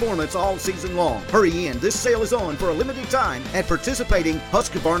peak performance all season long. Hurry in, this sale is on for a limited time at participating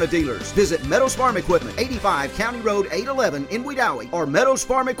Husqvarna dealers. Visit Meadows Farm Equipment, 85 County Road 811 in Wedowee, or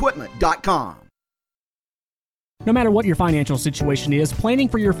meadowsfarmequipment.com. No matter what your financial situation is, planning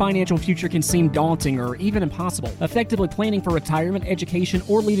for your financial future can seem daunting or even impossible. Effectively planning for retirement, education,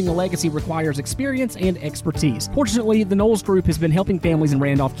 or leaving a legacy requires experience and expertise. Fortunately, the Knowles Group has been helping families in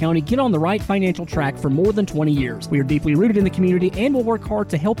Randolph County get on the right financial track for more than 20 years. We are deeply rooted in the community and will work hard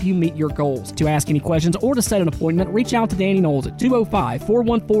to help you meet your goals. To ask any questions or to set an appointment, reach out to Danny Knowles at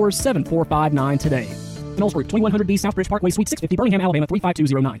 205-414-7459 today. Knowles Group, 2100B Southbridge Parkway, Suite 650, Birmingham, Alabama,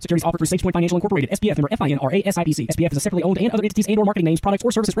 35209. Securities offered through SafePoint Financial Incorporated, SPF member FINRA SIPC. SPF is a separately owned and other entities and/or marketing names, products,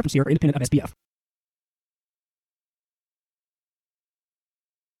 or services referenced here are independent of SPF.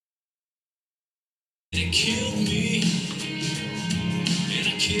 It killed me, and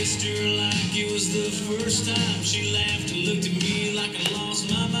I kissed her like it was the first time. She laughed and looked at me like I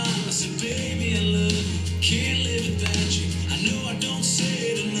lost my mind. I said, baby, I love you, can't live without you. I know I don't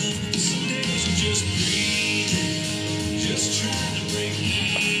say it enough, but some days you just breathe, just trying to break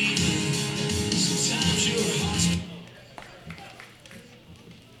even. Sometimes your heart's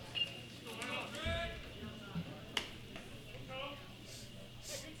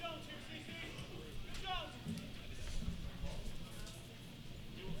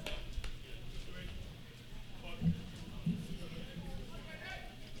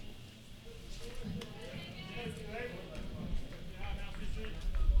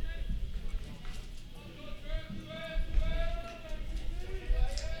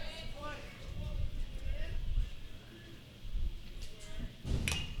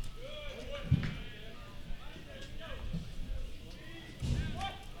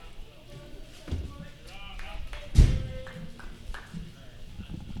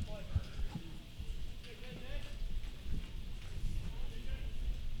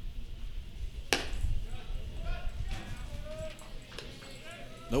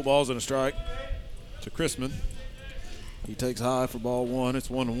No balls and a strike to Chrisman. He takes high for ball 1. It's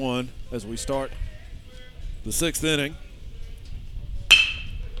 1-1 as we start the 6th inning.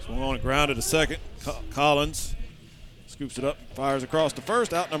 Swung on and grounded to second. Collins scoops it up, fires across to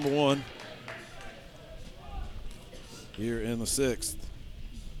first. Out number 1 here in the 6th.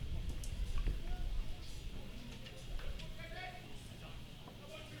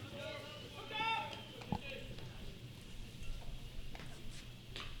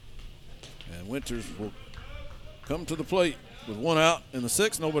 Winters will come to the plate with 1 out in the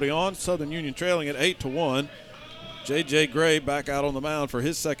 6th, nobody on. Southern Union trailing at 8-1. J.J. Gray back out on the mound for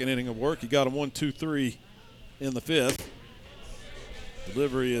his 2nd inning of work. He got him 1-2-3 in the 5th.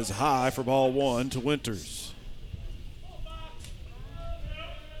 Delivery is high for ball 1 to Winters.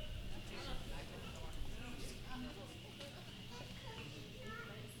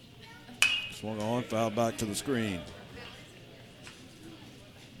 Swung on, fouled back to the screen.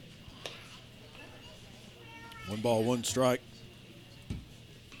 1 ball, 1 strike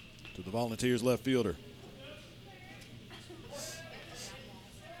to the Volunteers left fielder.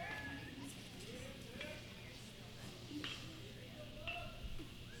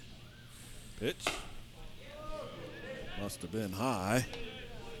 Pitch. Must have been high.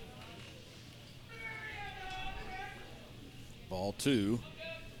 Ball 2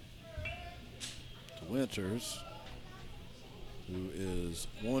 to Winters, who is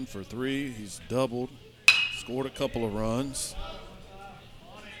 1 for 3. He's doubled. Scored a couple of runs.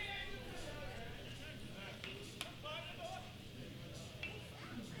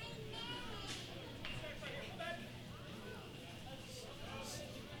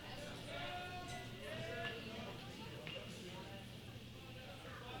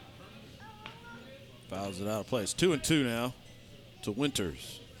 Fouls it out of play. It's 2-2 now to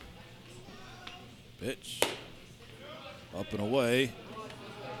Winters. Pitch. Up and away.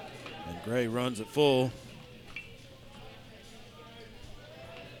 And Gray runs it full.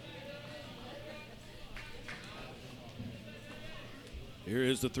 Here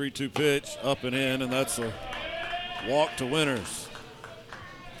is the 3-2 pitch. Up and in, and that's a walk to Winters.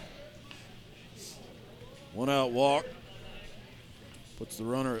 1-out walk. Puts the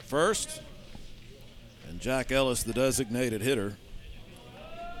runner at first. And Jack Ellis, the designated hitter,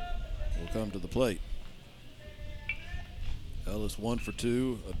 will come to the plate. Ellis 1 for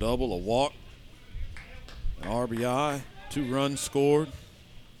 2, a double, a walk, an RBI, 2 runs scored.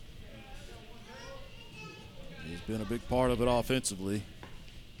 He's been a big part of it offensively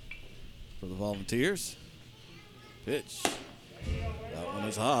for the Volunteers. Pitch. That one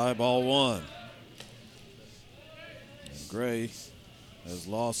is high, ball 1. And Gray has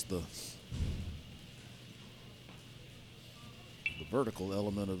lost the vertical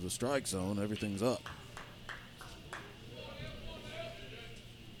element of the strike zone. Everything's up.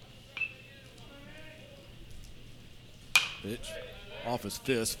 Pitch off his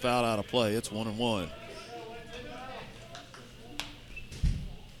fist, fouled out of play. It's 1-1.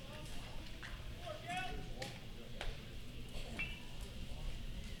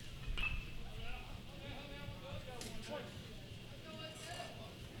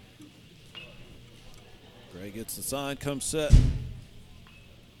 Gray gets the sign, comes set.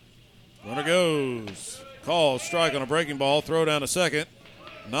 Runner goes. Call, strike on a breaking ball. Throw down to second.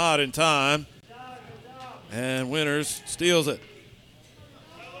 Not in time. And Winters steals it.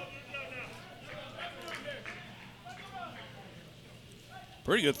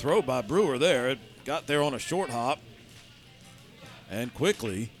 Pretty good throw by Brewer there. It got there on a short hop and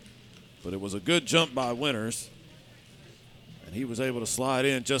quickly, but it was a good jump by Winters. And he was able to slide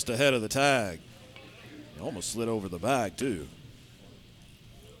in just ahead of the tag. He almost slid over the bag, too.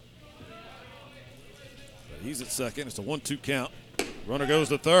 He's at second. It's a 1-2 count. Runner goes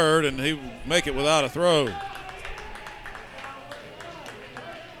to third, and he will make it without a throw. And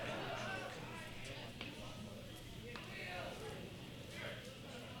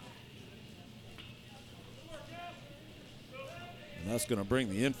that's going to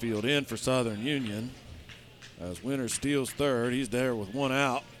bring the infield in for Southern Union. As Winters steals third, he's there with 1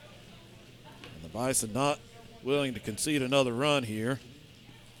 out. And the Bison not willing to concede another run here.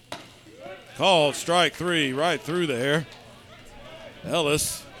 Called strike 3 right through there.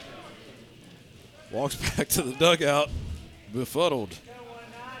 Ellis walks back to the dugout befuddled.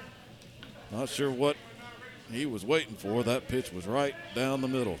 Not sure what he was waiting for. That pitch was right down the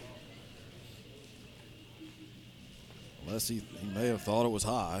middle. Unless he may have thought it was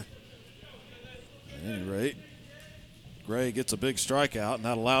high. At any rate, Gray gets a big strikeout, and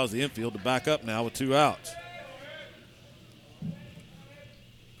that allows the infield to back up now with 2 outs.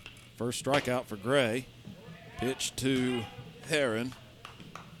 First strikeout for Gray. Pitch to Heron.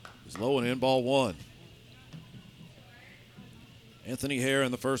 He's low and in, ball 1. Anthony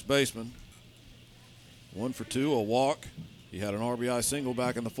Heron, the first baseman. 1 for 2, a walk. He had an RBI single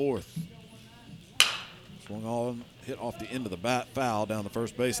back in the 4th. Swung on, hit off the end of the bat, foul down the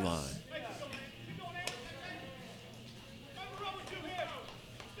first baseline.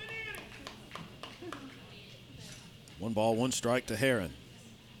 One ball, 1 strike to Heron.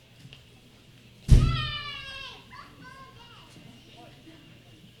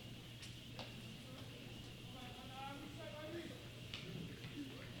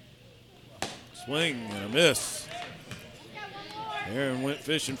 Swing and a miss. Aaron went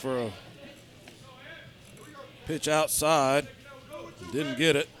fishing for a pitch outside. Didn't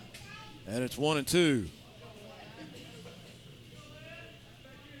get it. And it's 1-2.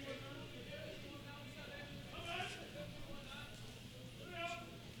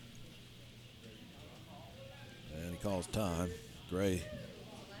 And he calls time. Gray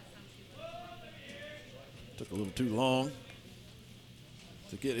took a little too long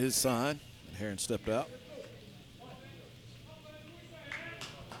to get his sign. Heron stepped out.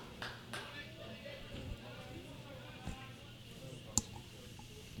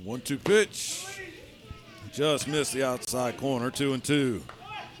 One-two pitch. Just missed the outside corner, 2-2.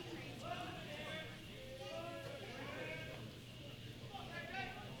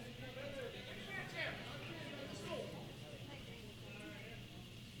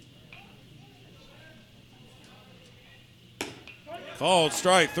 Called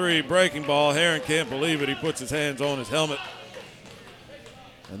strike 3, breaking ball. Heron can't believe it. He puts his hands on his helmet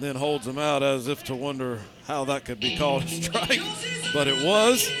and then holds him out as if to wonder how that could be called a strike. But it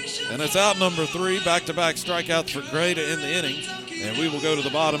was, and it's out number 3. Back-to-back strikeouts for Gray to end the inning. And we will go to the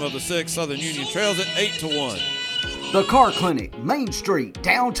bottom of the 6th. Southern Union trails it 8-1. The Car Clinic, Main Street,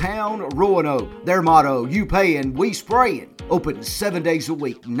 downtown Roanoke. Their motto, you payin', we sprayin'. Open 7 days a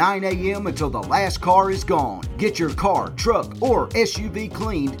week, 9 a.m. until the last car is gone. Get your car, truck, or SUV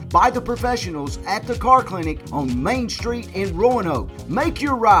cleaned by the professionals at the Car Clinic on Main Street in Roanoke. Make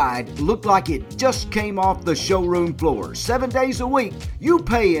your ride look like it just came off the showroom floor. 7 days a week, you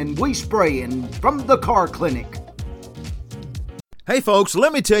payin', we sprayin' from the Car Clinic. Hey folks,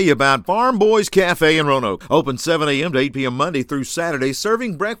 let me tell you about Farm Boys Cafe in Roanoke. Open 7 a.m. to 8 p.m. Monday through Saturday,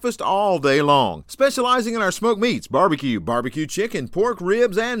 serving breakfast all day long. Specializing in our smoked meats, barbecue chicken, pork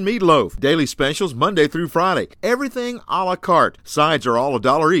ribs, and meatloaf. Daily specials Monday through Friday. Everything a la carte. Sides are all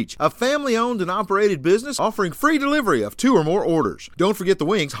 $1 each. A family-owned and operated business offering free delivery of 2 or more orders. Don't forget the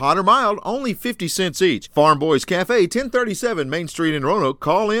wings, hot or mild, only 50 cents each. Farm Boys Cafe, 1037 Main Street in Roanoke.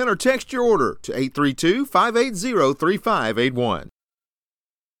 Call in or text your order to 832-580-3581.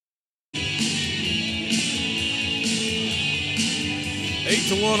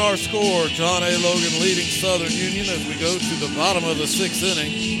 8-1 our score. John A. Logan leading Southern Union as we go to the bottom of the 6th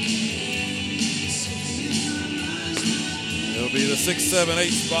inning. It'll be the 6, 7, 8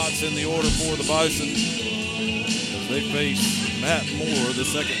 spots in the order for the Bison as they face Matt Moore, the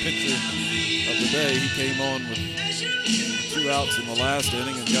second pitcher of the day. He came on with 2 outs in the last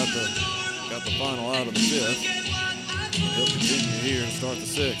inning and got the final out of the 5th. He'll continue here to start the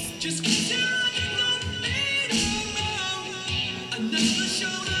 6th.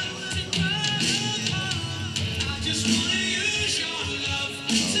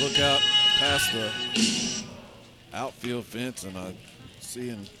 Look out past the outfield fence, and I'm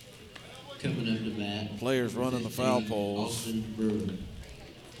seeing players running the foul poles.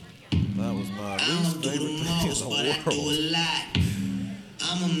 That was my least favorite thing in the world.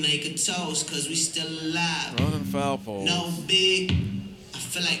 I'ma make a toast cause we still alive. Running foul poles. No big. I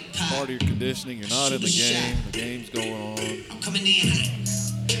feel like pop. Part of your conditioning. You're not in the game. The game's going on. I'm coming in.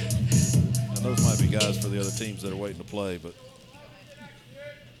 And those might be guys for the other teams that are waiting to play, but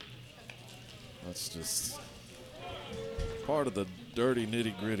that's just part of the dirty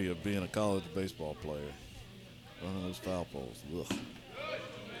nitty-gritty of being a college baseball player. Running those foul poles. Ugh.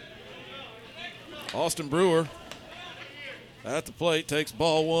 Austin Brewer at the plate takes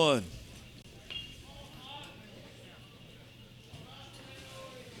ball 1.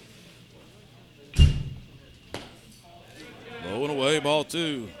 Low and away, ball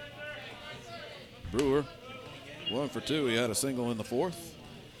 2. Brewer 1 for 2. He had a single in the 4th.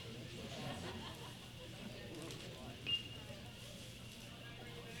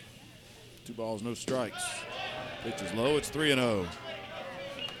 2 balls, no strikes. Pitch is low. It's 3-0.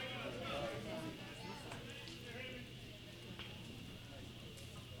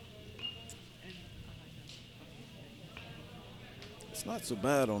 It's not so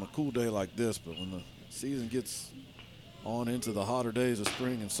bad on a cool day like this, but when the season gets on into the hotter days of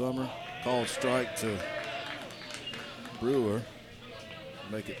spring and summer, called strike to Brewer,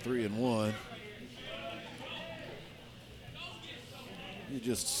 make it 3-1. You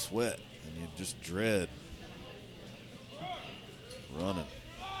just sweat and you just dread running.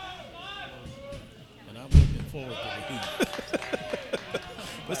 And I'm looking forward to the heat.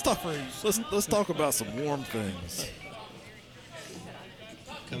 Let's talk about some warm things.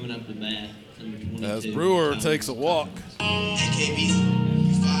 Coming up the bat, number 22. As Brewer takes a walk to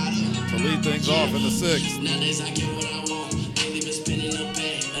lead things off in the 6th.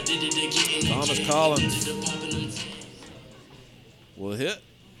 Thomas Collins will hit.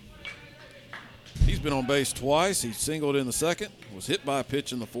 He's been on base twice. He singled in the 2nd, was hit by a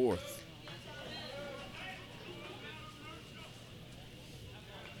pitch in the 4th.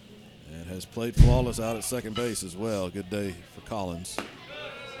 And has played flawless out at second base as well. Good day for Collins.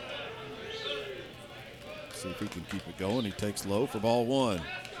 See if he can keep it going. He takes low for ball 1.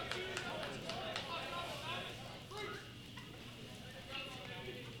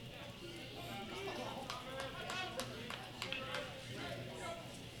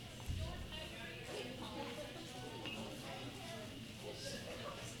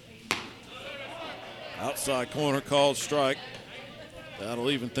 Outside corner called strike. That'll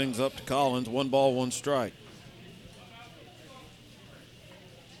even things up to Collins. 1 ball, 1 strike.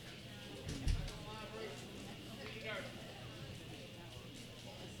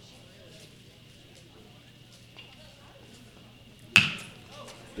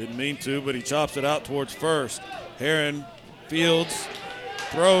 Didn't mean to, but he chops it out towards first. Heron fields,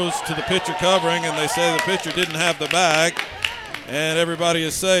 throws to the pitcher covering, and they say the pitcher didn't have the bag, and everybody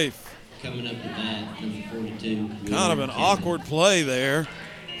is safe. Coming up the bat, number 42. Kind of an awkward play there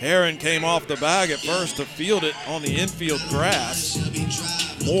Heron came off the bag at first to field it on the infield grass.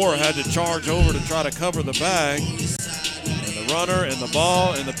 Moore had to charge over to try to cover the bag. And the runner and the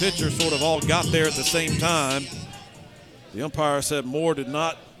ball and the pitcher sort of all got there at the same time. The umpire said Moore did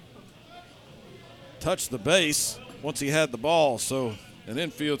not touch the base once he had the ball, so an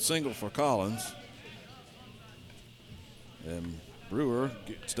infield single for Collins. And Brewer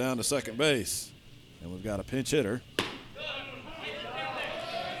gets down to second base. And we've got a pinch hitter.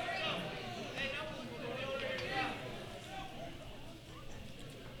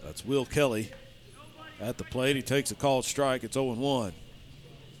 That's Will Kelly at the plate. He takes a called strike. It's 0-1.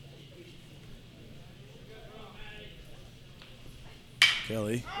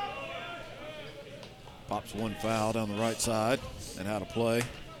 Kelly pops one foul down the right side and out of play.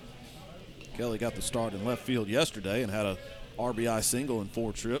 Kelly got the start in left field yesterday and had a RBI single in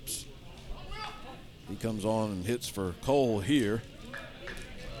 4 trips. He comes on and hits for Cole here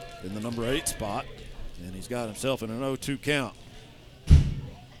in the number 8 spot, and he's got himself in an 0-2 count. And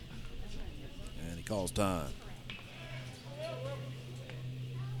he calls time.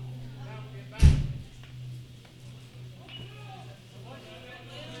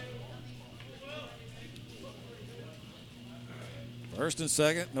 First and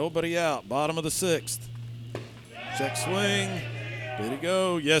second, nobody out. Bottom of the 6th. Check swing. Did he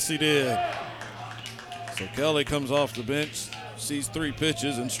go? Yes, he did. So Kelly comes off the bench, sees 3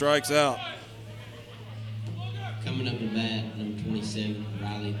 pitches, and strikes out. Coming up to bat, number 27,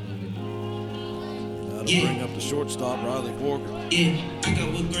 Riley Borger. That'll bring up the shortstop, Riley Borger. Yeah, I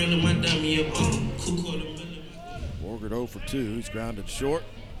got what grand in my dummy up. Borger 0 for 2. He's grounded short.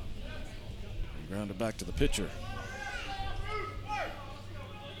 Grounded back to the pitcher.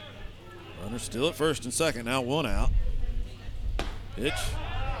 Runner still at first and second, now 1 out. Pitch,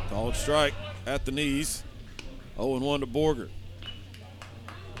 called strike at the knees. 0-1 to Borger.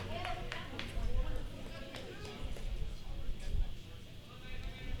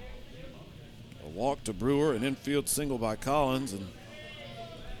 A walk to Brewer, an infield single by Collins, and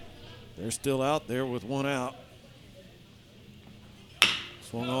they're still out there with 1 out.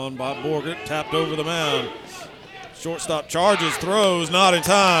 Swung on by Borger, tapped over the mound. Shortstop charges, throws, not in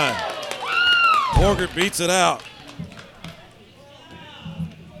time. Borger beats it out.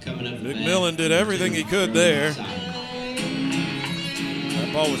 McMillan did everything he could there.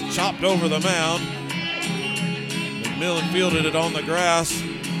 That ball was chopped over the mound. McMillan fielded it on the grass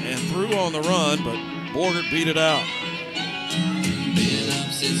and threw on the run, but Borger beat it out.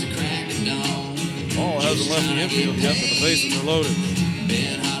 Ball hasn't left the infield yet, but the bases are loaded.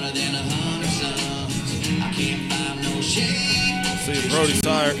 Let's see if Brody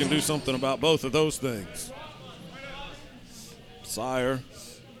Sire can do something about both of those things. Sire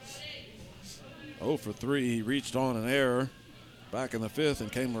 0 for 3. He reached on an error back in the 5th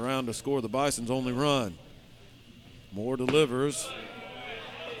and came around to score the Bison's only run. Moore delivers.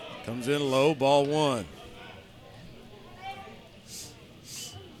 Comes in low, ball 1.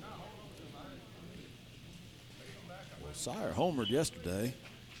 Well, Sire homered yesterday.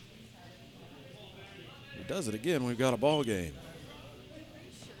 He does it again. We've got a ball game.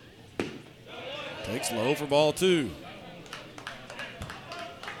 Takes low for ball 2.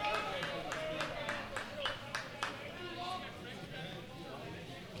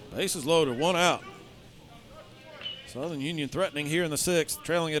 Bases loaded, 1 out. Southern Union threatening here in the 6th,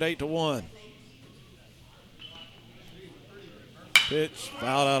 trailing at 8-1. Pitch,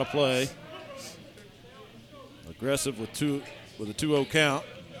 fouled out of play. Aggressive with a 2-0 count.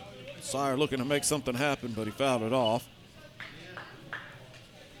 Sire looking to make something happen, but he fouled it off.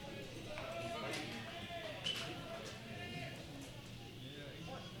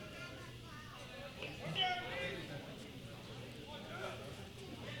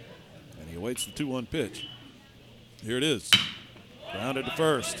 Waits the 2-1 pitch. Here it is. Grounded to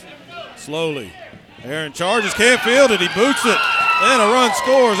first. Slowly. Aaron charges, can't field it. He boots it. And a run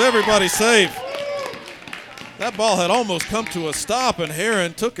scores. Everybody's safe. That ball had almost come to a stop, and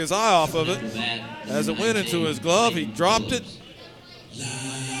Heron took his eye off of it. As it went into his glove, he dropped it.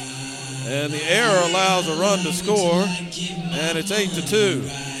 And the error allows a run to score. And it's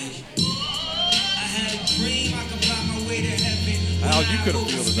 8-2. Al, you could have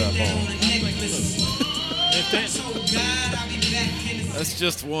fielded that ball. That's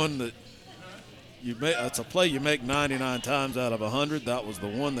just one that you make. That's a play you make 99 times out of 100. That was the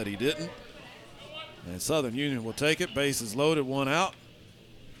one that he didn't. And Southern Union will take it. Bases loaded, 1 out,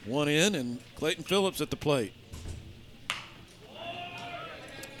 1 in, and Clayton Phillips at the plate.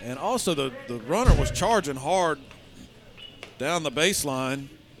 And also the runner was charging hard down the baseline.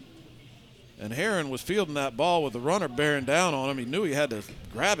 And Heron was fielding that ball with the runner bearing down on him. He knew he had to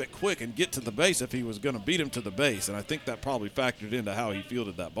grab it quick and get to the base if he was going to beat him to the base. And I think that probably factored into how he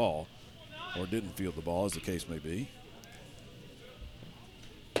fielded that ball, or didn't field the ball, as the case may be.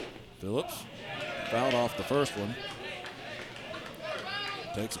 Phillips fouled off the first one.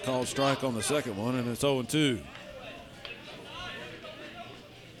 Takes a called strike on the second one, and it's 0-2.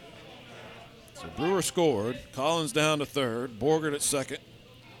 So Brewer scored. Collins down to third. Borgert at second.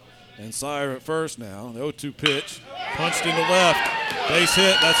 And Sire at first now. The 0-2 pitch. Punched into left. Base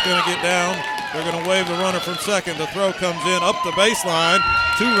hit. That's going to get down. They're going to wave the runner from second. The throw comes in up the baseline.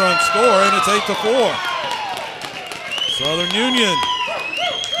 2-run score, and it's 8-4. Southern Union.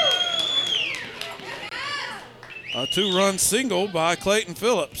 A 2-run single by Clayton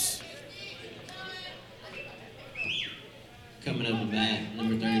Phillips. Coming up to bat,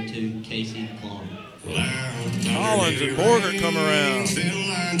 number 32, Casey Clark. Collins and Borgert come around.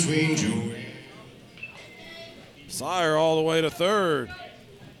 Sire all the way to third.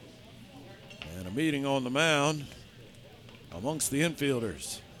 And a meeting on the mound amongst the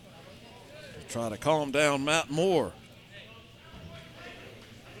infielders to try to calm down Matt Moore.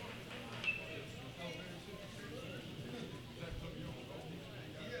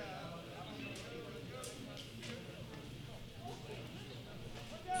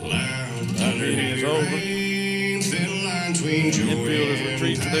 That meeting is over. Infielders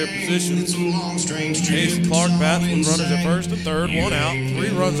retreat to their positions. Casey Clark bats with runners at first and third, 1 out. 3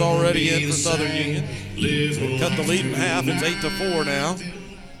 runs already in for Southern Union. They cut the lead in half. It's 8-4 now.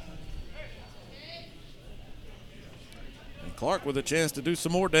 And Clark with a chance to do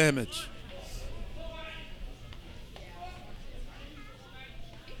some more damage.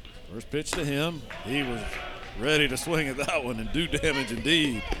 First pitch to him. He was ready to swing at that one and do damage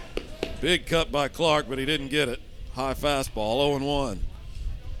indeed. Big cut by Clark, but he didn't get it. High fastball, 0-1.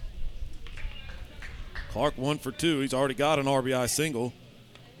 Clark 1 for 2. He's already got an RBI single.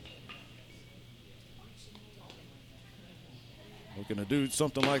 Looking to do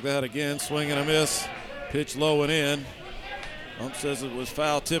something like that again. Swing and a miss. Pitch low and in. Ump says it was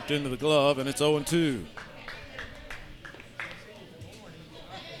foul tipped into the glove, and it's 0-2.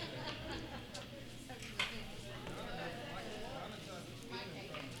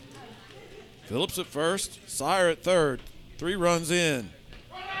 Phillips at first, Sire at third. 3 runs in.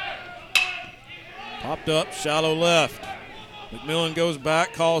 Popped up, shallow left. McMillan goes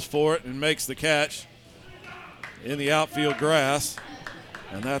back, calls for it, and makes the catch in the outfield grass.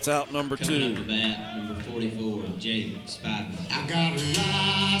 And that's out number 2. Coming up to bat, number 44, Jake Spivey. I got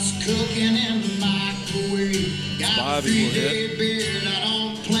rice cooking in the microwave. Spivey will hit.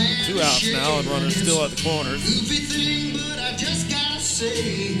 2 outs now, and runners still at the corners. Goofy thing, but I just gotta say,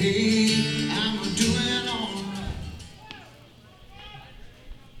 hey, I'm doing all right.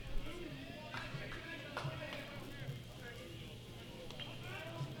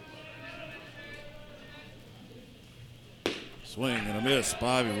 Swing and a miss.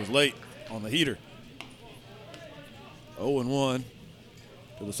 Spivey was late on the heater. 0-1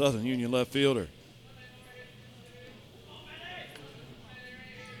 to the Southern Union left fielder.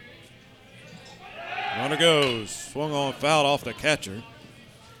 Runner goes. Swung on, fouled off the catcher.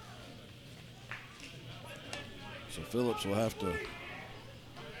 So Phillips will have to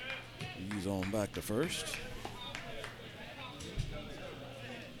ease on back to first.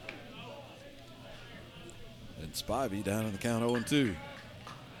 And Spivey down in the count 0-2.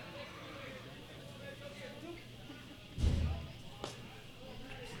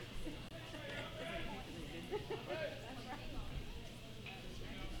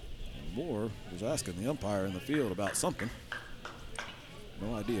 And Moore was asking the umpire in the field about something.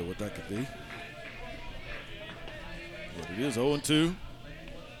 No idea what that could be. But it is 0-2.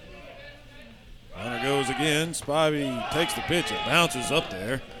 Runner goes again. Spivey takes the pitch. It bounces up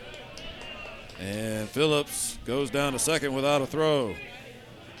there. And Phillips goes down to second without a throw.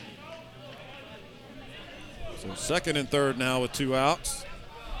 So second and third now with 2 outs.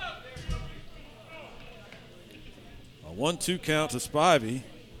 A 1-2 count to Spivey.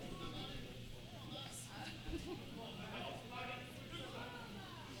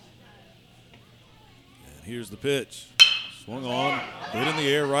 And here's the pitch. Swung on, hit in the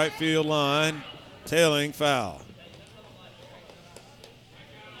air, right field line, tailing, foul.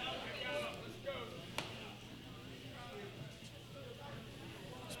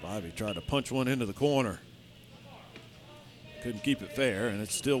 Spivey tried to punch one into the corner. Couldn't keep it fair, and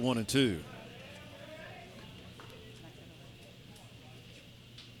it's still 1-2.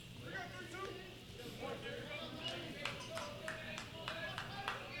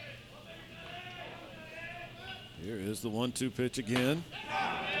 Here is the 1-2 pitch again.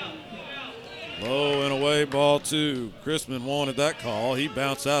 Low and away, ball 2. Chrisman wanted that call. He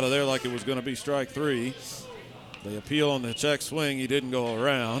bounced out of there like it was going to be strike 3. The appeal on the check swing, he didn't go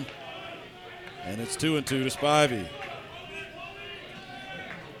around. And it's 2-2 to Spivey.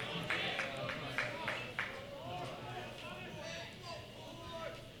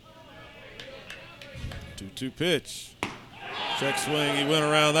 Two pitch. Check swing, he went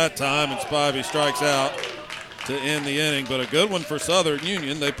around that time, and Spivey strikes out to end the inning. But a good one for Southern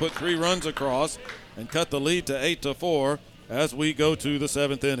Union. They put 3 runs across and cut the lead to 8-4 as we go to the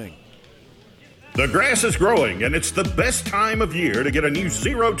 7th inning. The grass is growing, and it's the best time of year to get a new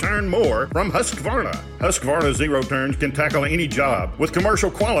zero-turn mower from Husqvarna. Husqvarna Zero Turns can tackle any job with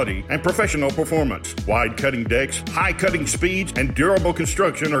commercial quality and professional performance. Wide cutting decks, high cutting speeds, and durable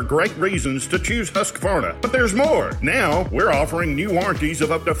construction are great reasons to choose Husqvarna. But there's more. Now, we're offering new warranties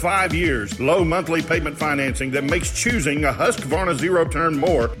of up to 5 years, low monthly payment financing that makes choosing a Husqvarna Zero-Turn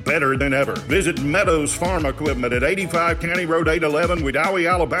mower better than ever. Visit Meadows Farm Equipment at 85 County Road 811,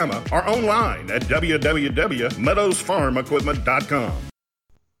 Wedowee, Alabama, or online at www.meadowsfarmequipment.com.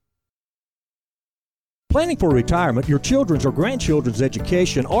 Planning for retirement, your children's or grandchildren's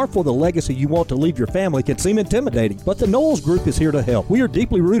education, or for the legacy you want to leave your family can seem intimidating, but the Knowles Group is here to help. We are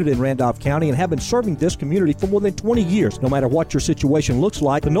deeply rooted in Randolph County and have been serving this community for more than 20 years. No matter what your situation looks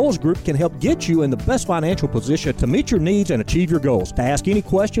like, the Knowles Group can help get you in the best financial position to meet your needs and achieve your goals. To ask any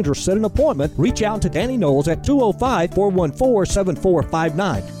questions or set an appointment, reach out to Danny Knowles at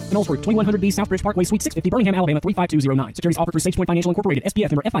 205-414-7459. Knowles Group, 2100B Southbridge Parkway, Suite 650, Birmingham, Alabama, 35209. Securities offered through SafePoint Financial Incorporated,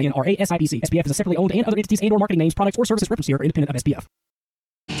 SPF member FINRA SIPC. SPF is a separately owned and other entities and/or marketing names, products, or services referenced here are independent of SPF.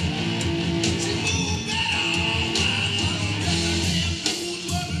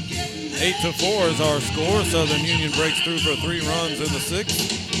 8-4 is our score. Southern Union breaks through for 3 runs in the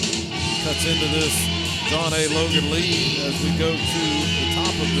 6th. Cuts into this John A. Logan lead as we go to the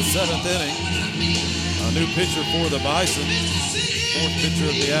top of the 7th inning. A new pitcher for the Bison. 4th pitcher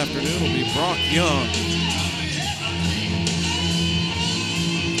of the afternoon will be Brock Young.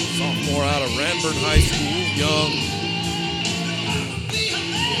 Sophomore out of Ranburn High School. Young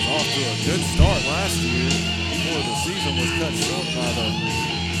was off to a good start last year before the season was cut short by the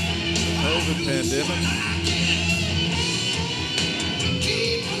COVID pandemic.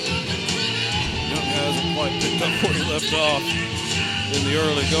 Young hasn't quite picked up where he left off in the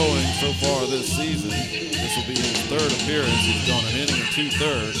early going so far this season. This will be his 3rd appearance. He's gone an inning and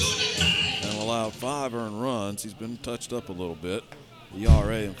 2/3 and allowed 5 earned runs. He's been touched up a little bit.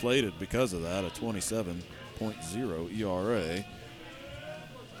 ERA inflated because of that, a 27.0 ERA.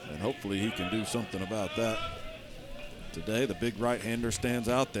 And hopefully he can do something about that today. The big right-hander stands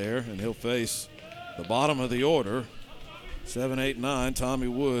out there, and he'll face the bottom of the order. 7, 8, 9, Tommy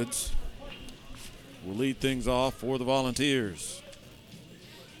Woods will lead things off for the Volunteers.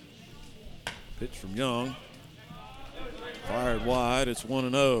 Pitch from Young. Fired wide. It's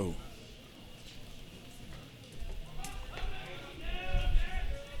 1-0.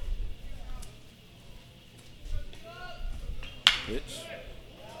 Pitch.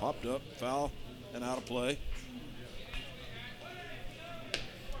 Popped up, foul, and out of play.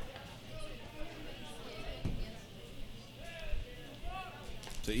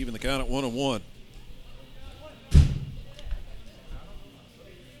 To even the count at 1-1.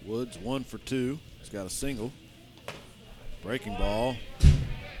 Woods 1 for 2. He's got a single. Breaking ball.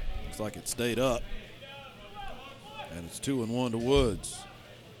 Looks like it stayed up. And it's 2-1 to Woods.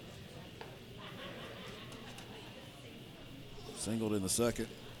 Singled in the 2nd.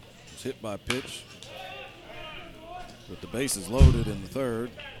 Was hit by pitch. With the bases loaded in the 3rd.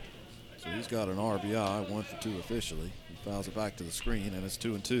 So he's got an RBI, 1 for 2 officially. He fouls it back to the screen, and it's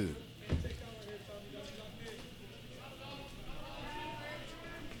 2-2.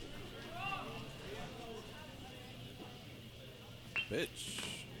 Pitch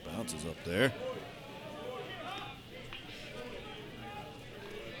bounces up there.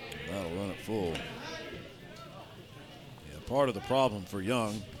 That'll run it full. Yeah, part of the problem for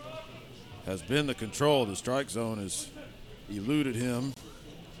Young has been the control. The strike zone has eluded him.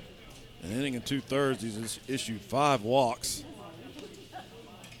 An inning and 2/3, he's issued 5 walks.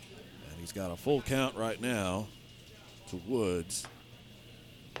 And he's got a full count right now to Woods,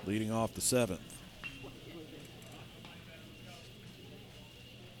 leading off the 7th.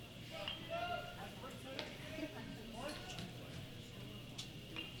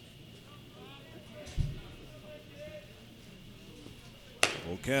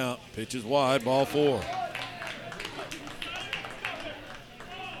 Full count, pitch is wide, ball 4.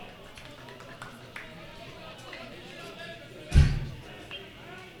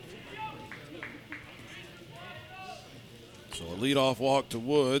 So a leadoff walk to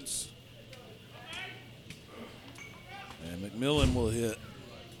Woods. McMillan will hit.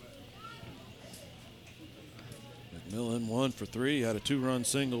 McMillan 1 for 3. Had a 2-run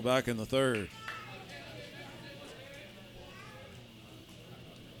single back in the third.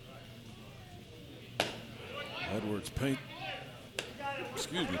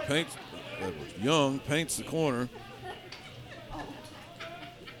 Young paints the corner.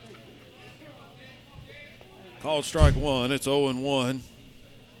 Called strike one. It's 0-1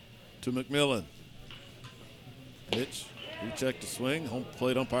 to McMillan. Pitch. Recheck the swing. Home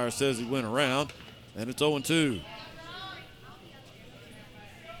plate umpire says he went around, and it's 0-2.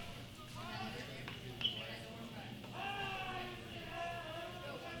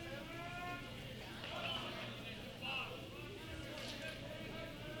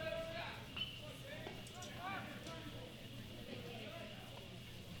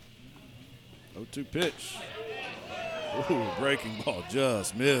 To pitch. Ooh, breaking ball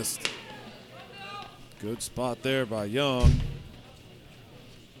just missed. Good spot there by Young.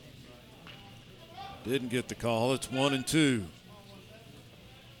 Didn't get the call. It's 1-2.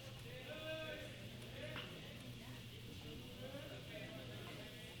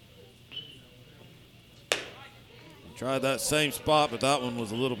 Tried that same spot, but that one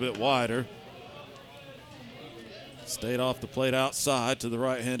was a little bit wider. Stayed off the plate outside to the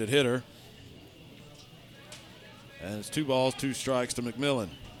right-handed hitter. And it's 2 balls, 2 strikes to McMillan.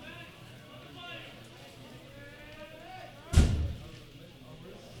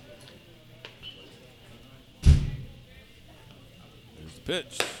 Here's the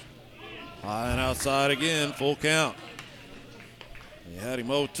pitch. High and outside again, full count. He had him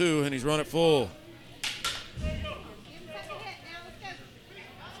 0-2, and he's run it full.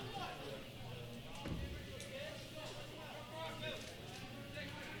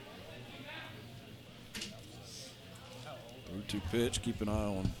 Pitch. Keep an eye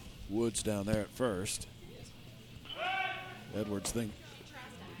on Woods down there at first.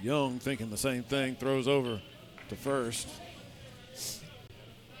 Young thinking the same thing, throws over to first.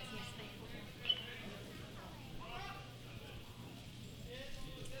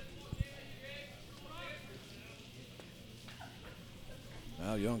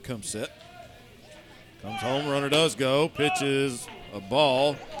 Now Young comes set. Comes home, runner does go. Pitches a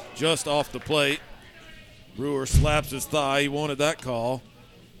ball just off the plate. Brewer slaps his thigh. He wanted that call.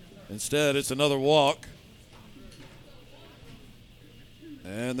 Instead, it's another walk.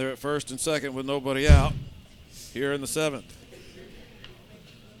 And they're at first and second with nobody out here in the 7th.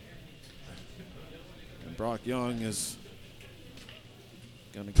 And Brock Young is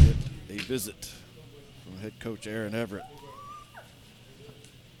going to get a visit from head coach Aaron Everett.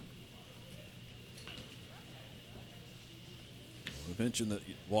 We mentioned that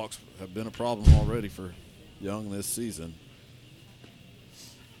walks have been a problem already for Young this season.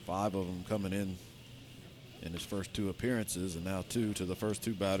 5 of them coming in his first 2 appearances, and now 2 to the first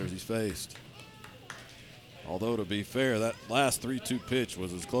 2 batters he's faced. Although, to be fair, that last 3-2 pitch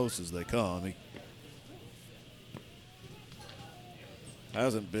was as close as they come. He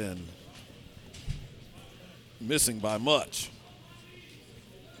hasn't been missing by much.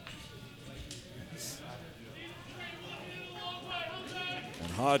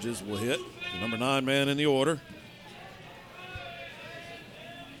 And Hodges will hit. The number 9 man in the order.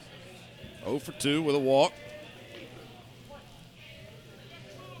 0 for 2 with a walk.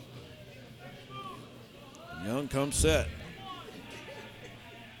 Young comes set.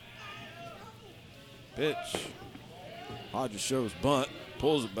 Pitch. Hodges shows bunt,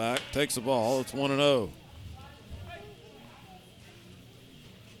 pulls it back, takes the ball. It's 1-0.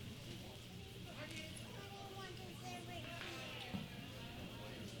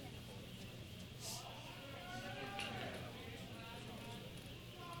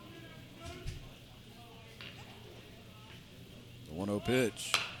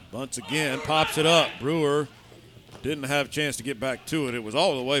 Pitch. Bunts again, pops it up. Brewer didn't have a chance to get back to it. It was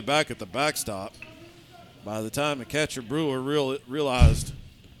all the way back at the backstop. By the time the catcher Brewer realized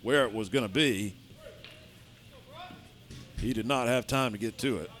where it was going to be, he did not have time to get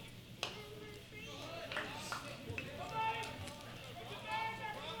to it.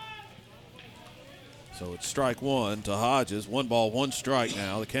 So it's strike 1 to Hodges. 1 ball, 1 strike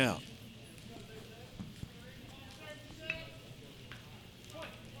now, the count.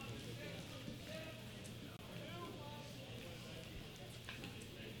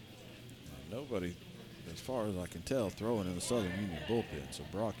 Nobody, as far as I can tell, throwing in the Southern Union bullpen. So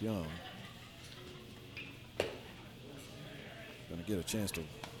Brock Young going to get a chance to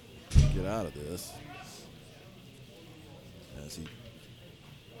get out of this as he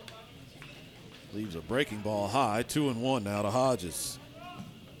leaves a breaking ball high. 2-1 now to Hodges.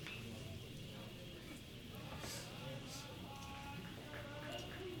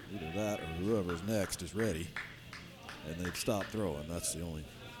 whoever's next is ready, and they'd stop throwing. That's the only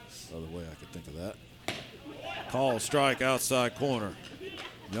other way I could think of that. Call strike outside corner.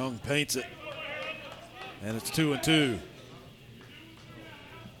 Young paints it, and it's 2-2.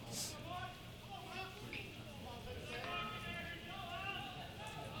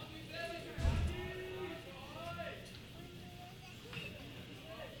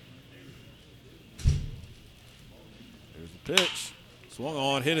 Pitch, swung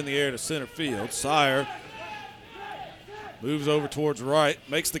on, hit in the air to center field. Sire moves over towards right,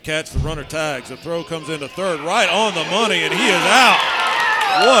 makes the catch, the runner tags. The throw comes into third, right on the money, and he is out.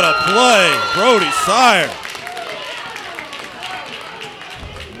 What a play, Brody Sire.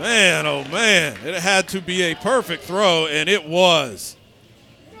 Man, oh man, it had to be a perfect throw, and it was.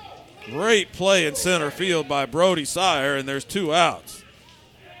 Great play in center field by Brody Sire, and there's 2 outs.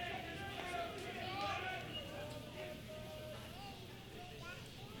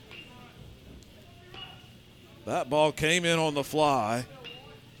 That ball came in on the fly,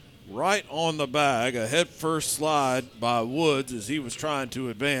 right on the bag, a head-first slide by Woods as he was trying to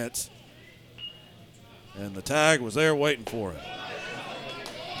advance. And the tag was there waiting for him.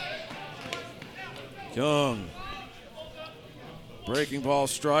 Young. Breaking ball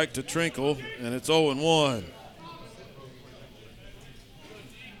strike to Trinkle, and it's 0-1.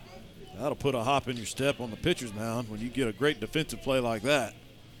 That'll put a hop in your step on the pitcher's mound when you get a great defensive play like that.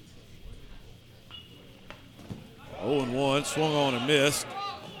 0-1, swung on and missed.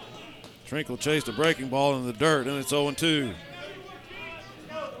 Trinkle chased a breaking ball in the dirt, and it's 0-2.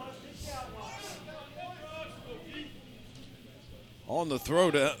 On the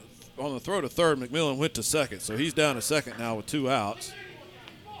throw to third, McMillan went to second, so he's down to second now with 2 outs.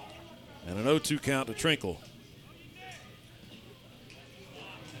 And an 0-2 count to Trinkle.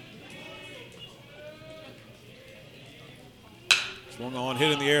 Swung on,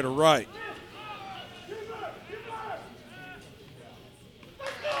 hit in the air to right.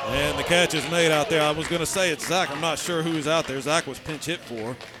 And the catch is made out there. I was going to say it's Zach. I'm not sure who is out there. Zach was pinch hit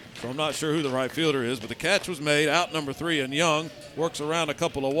for, so I'm not sure who the right fielder is. But the catch was made, out number 3, and Young works around a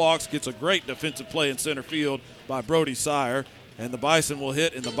couple of walks, gets a great defensive play in center field by Brody Sire. And the Bison will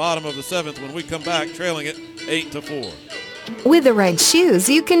hit in the bottom of the 7th when we come back, trailing it 8-4. With the right shoes,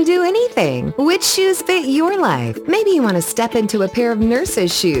 you can do anything. Which shoes fit your life? Maybe you want to step into a pair of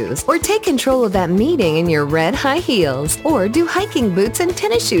nurse's shoes, or take control of that meeting in your red high heels, or do hiking boots and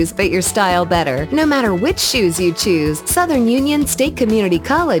tennis shoes fit your style better? No matter which shoes you choose, Southern Union State Community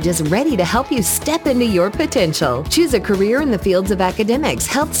College is ready to help you step into your potential. Choose a career in the fields of academics,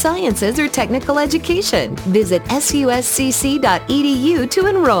 health sciences, or technical education. Visit suscc.edu to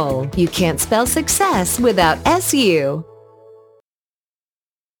enroll. You can't spell success without SU.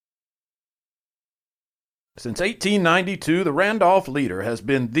 Since 1892, the Randolph Leader has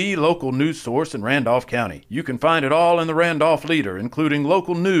been the local news source in Randolph County. You can find it all in the Randolph Leader, including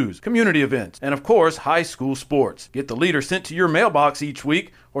local news, community events, and of course, high school sports. Get the Leader sent to your mailbox each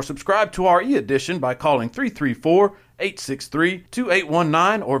week or subscribe to our e-edition by calling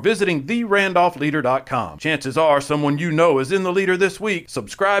 334-863-2819 or visiting therandolphleader.com. Chances are someone you know is in the Leader this week.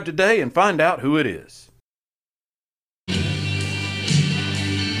 Subscribe today and find out who it is.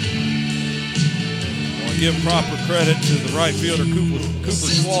 Give proper credit to the right fielder, Cooper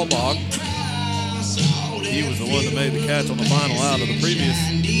Schwalbach. He was the one that made the catch on the final out of the previous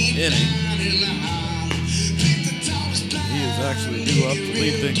inning. He is actually due up to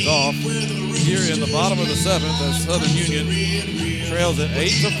lead things off here in the bottom of the 7th as Southern Union trails at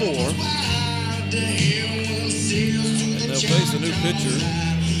 8-4. And they'll face a new pitcher,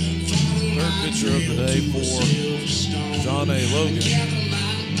 third pitcher of the day for John A. Logan.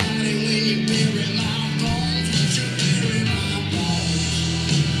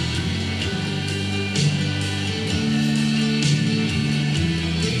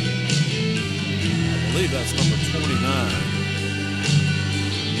 I believe that's number 29.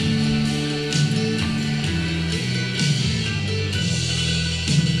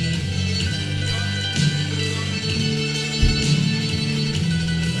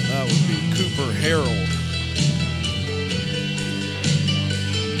 And that would be Cooper Harold.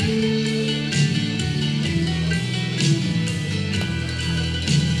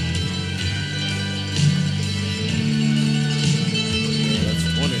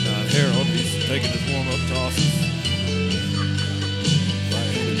 Taking his warm-up tosses.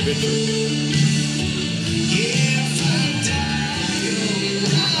 Right-handed pitcher.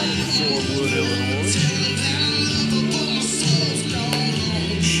 Out of Shorewood, Illinois.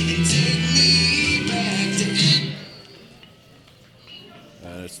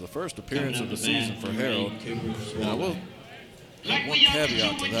 And it's the first appearance of the season for Harold. And one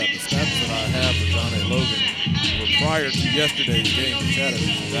caveat to that. The stats that I have for John A. Logan were prior to yesterday's game in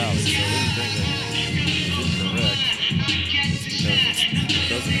Chattanooga Valley, so anything that is incorrect is because it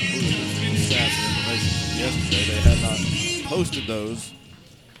doesn't include the stats and information from yesterday. They had not posted those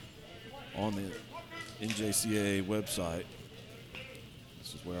on the NJCAA website.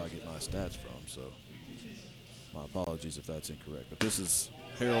 This is where I get my stats from, so my apologies if that's incorrect. But this is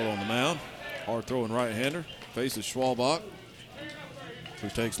Harold on the mound. Hard throwing right-hander. Faces Schwalbach, who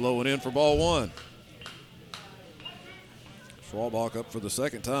takes low and in for ball one. Schwalbach up for the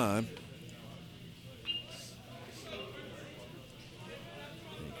second time.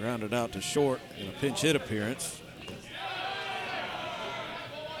 He grounded out to short in a pinch hit appearance.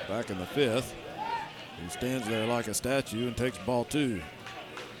 Back in the fifth. He stands there like a statue and takes ball two.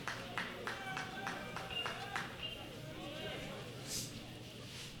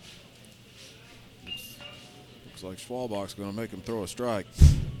 Looks like Schwalbach's going to make him throw a strike.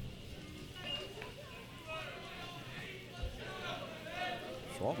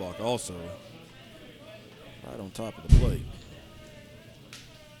 Schwalbach also right on top of the plate.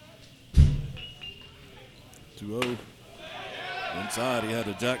 2-0. Inside, he had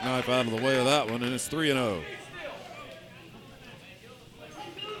to jackknife out of the way of that one, and it's 3-0.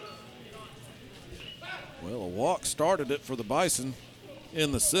 Well, a walk started it for the Bison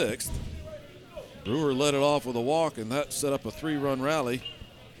in the sixth. Brewer led it off with a walk, and that set up a 3-run rally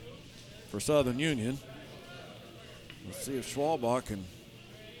for Southern Union. Let's see if Schwalbach can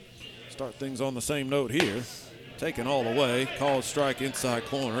start things on the same note here. Taken all the way, called strike inside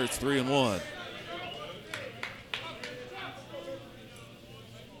corner. It's 3-1.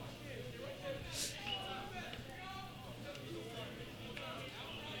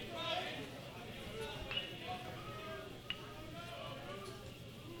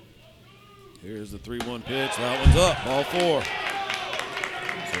 Here's the 3-1 pitch. That one's up. Ball four.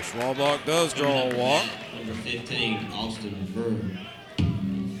 So Schwalbach does draw a walk. Number 15, Austin Brewer.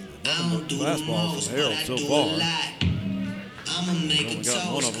 Fastball from Harold so far. Only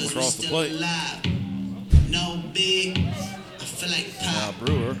got one of them across the plate. Now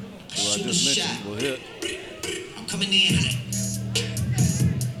Brewer, who I just mentioned, will hit.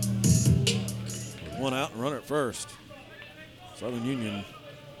 One out and runner at first. Southern Union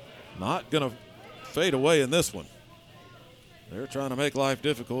not going to fade away in this one. They're trying to make life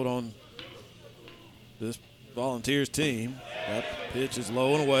difficult on this Volunteers team. That pitch is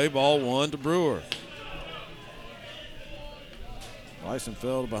low and away. Ball one to Brewer. Bison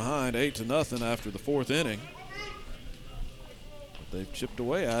fell behind 8-0 after the fourth inning. But they've chipped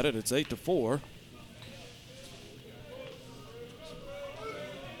away at it. It's 8-4.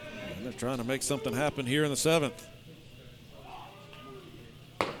 And they're trying to make something happen here in the seventh.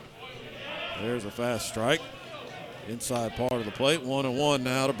 There's a fast strike. Inside part of the plate. 1-1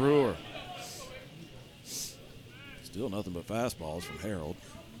 now to Brewer. Still nothing but fastballs from Harold.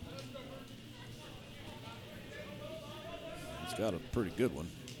 He's got a pretty good one,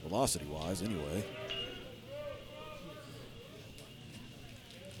 velocity-wise anyway.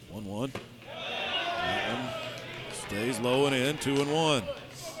 1-1. That one stays low and in, 2-1.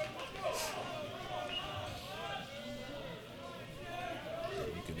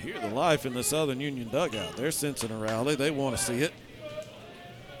 Hear the life in the Southern Union dugout. They're sensing a rally. They want to see it.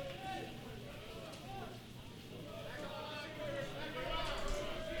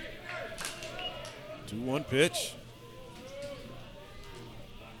 Two-one pitch.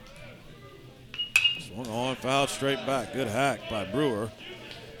 Swung on, fouled straight back. Good hack by Brewer.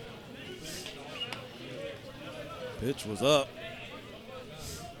 Pitch was up.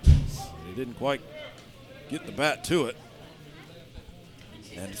 He didn't quite get the bat to it.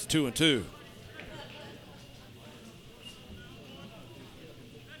 And it's 2-2.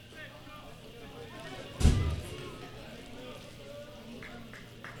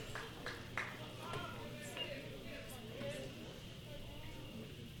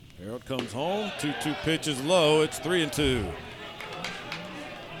 Harold comes home. 2-2 pitches low. It's 3-2.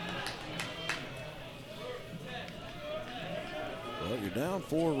 Well, you're down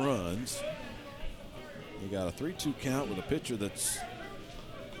 4 runs. You got a 3-2 count with a pitcher that's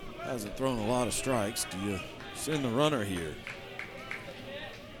hasn't thrown a lot of strikes. Do you send the runner here?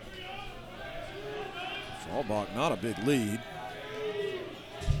 Schwalbach, not a big lead.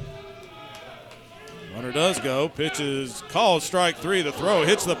 Runner does go. Pitch is called strike 3. The throw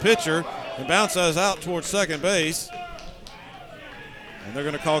hits the pitcher and bounces out towards second base. And they're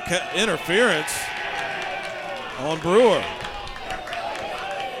going to call interference on Brewer.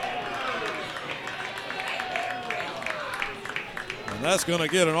 And that's going to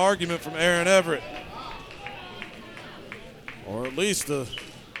get an argument from Aaron Everett. or at least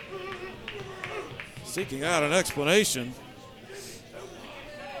seeking out an explanation.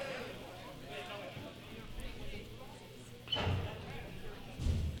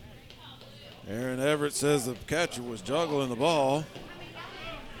 Aaron Everett says the catcher was juggling the ball.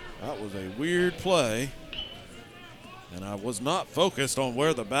 That was a weird play, and I was not focused on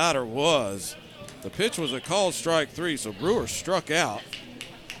where the batter was. The pitch was a called strike 3, so Brewer struck out.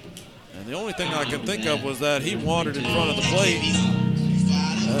 And the only thing I can think of was that he wandered in front of the plate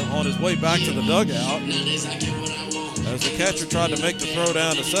on his way back to the dugout as the catcher tried to make the throw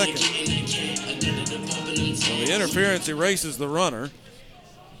down to second. So the interference erases the runner.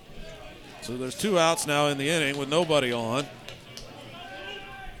 So there's 2 outs now in the inning with nobody on.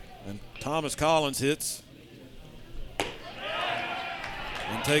 And Thomas Collins hits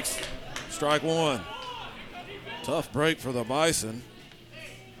and takes strike 1. Tough break for the Bison.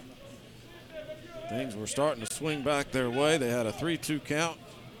 Things were starting to swing back their way. They had a 3-2 count.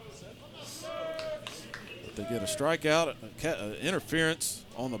 But they get a strikeout, interference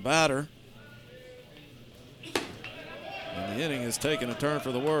on the batter. And the inning is taking a turn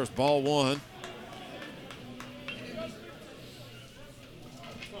for the worse. Ball 1.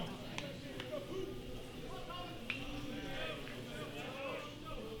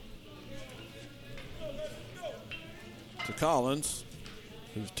 To Collins,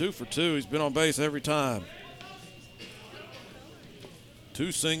 who's 2 for 2. He's been on base every time.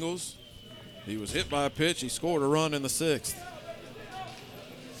 2 singles. He was hit by a pitch. He scored a run in the 6th.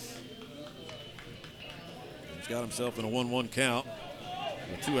 He's got himself in a 1-1 count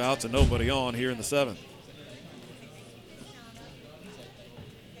with 2 outs and nobody on here in the 7th.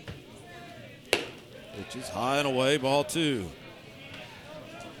 Pitch is high and away, ball 2.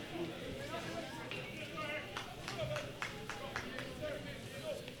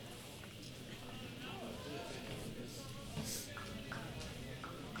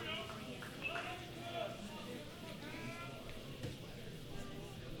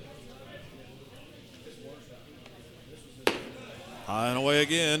 High and away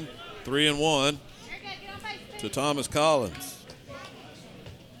again, 3-1 to Thomas Collins.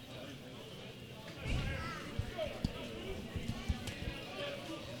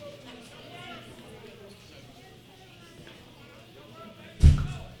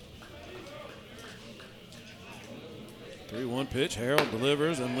 Three-one pitch, Harold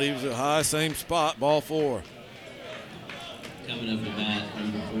delivers and leaves it high, same spot, ball 4. Coming up to bat,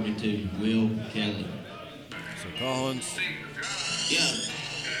 number 42, Will Kelly. So Collins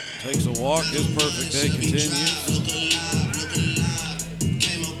takes a walk. His perfect day continues.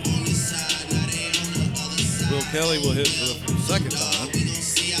 Will Kelly will hit for the second time.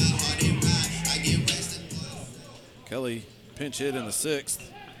 Kelly pinch hit in the 6th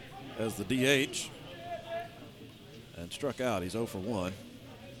as the DH and struck out. He's 0 for 1.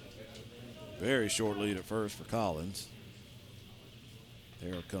 Very short lead at first for Collins.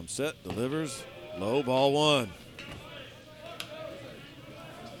 There comes set, delivers, low, ball 1.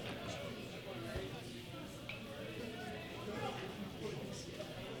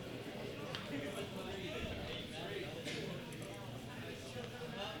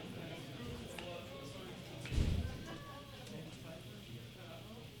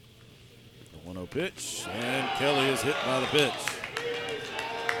 The 1-0 pitch, and Kelly is hit by the pitch.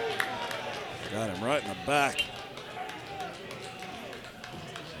 Got him right in the back.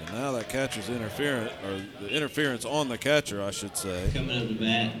 And now that catcher's interference, or the interference on the catcher, I should say. Coming up to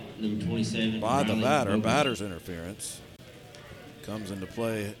bat, number 27. By the batter, batter's interference comes into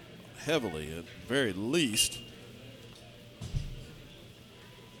play heavily at very least.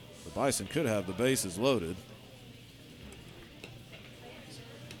 The Bison could have the bases loaded.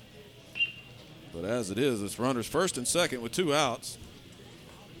 But as it is, it's runners first and second with 2 outs.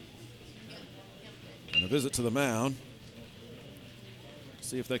 And a visit to the mound.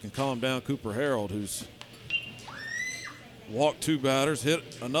 See if they can calm down Cooper Harold, who's walked 2 batters, hit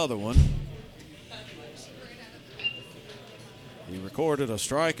another one. He recorded a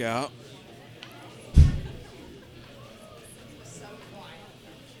strikeout.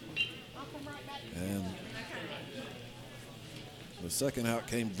 And the second out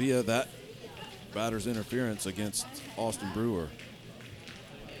came via that batter's interference against Austin Brewer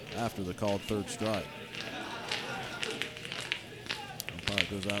after the called 3rd strike. Umpire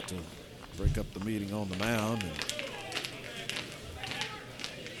goes out to break up the meeting on the mound.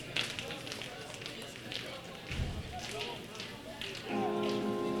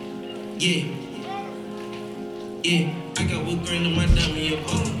 I got whipped cream in my dummy,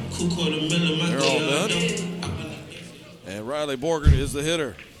 cool $250,000 my they're all done. And Riley Borgert is the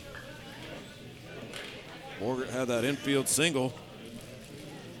hitter. Borgert had that infield single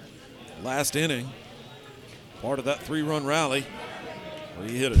last inning, part of that 3-run rally, where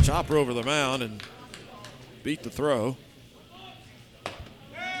he hit a chopper over the mound and beat the throw.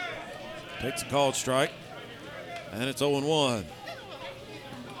 Takes a called strike, and it's 0-1.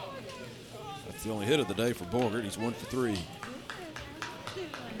 That's the only hit of the day for Borgert. He's 1 for 3.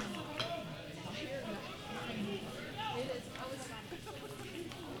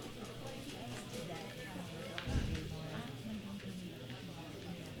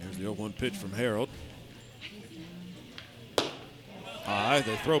 Here's the 0-1 pitch from Harold. High,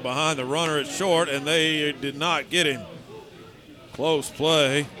 they throw behind the runner at short, and they did not get him. Close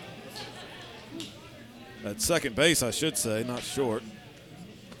play. At second base, I should say, not short.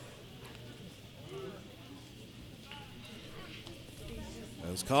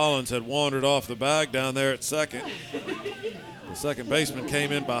 As Collins had wandered off the bag down there at second, the second baseman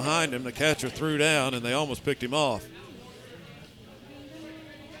came in behind him. The catcher threw down, and they almost picked him off.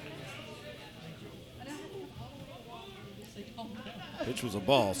 Pitch was a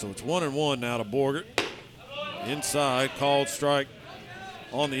ball, so it's 1-1 now to Borgert. Inside, called strike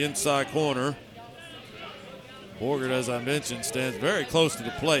on the inside corner. Borgert, as I mentioned, stands very close to the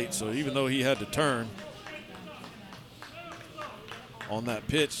plate, so even though he had to turn on that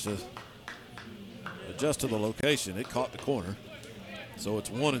pitch to adjust to the location, it caught the corner. So it's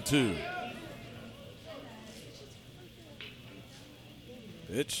 1-2.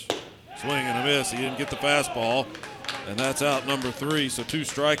 Pitch, swing and a miss. He didn't get the fastball, and that's out number 3. So 2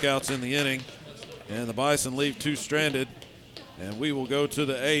 strikeouts in the inning, and the Bison leave 2 stranded, and we will go to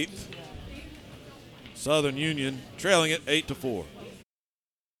the 8th. Southern Union trailing it 8-4.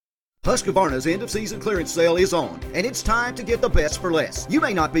 Husqvarna's end-of-season clearance sale is on, and it's time to get the best for less. You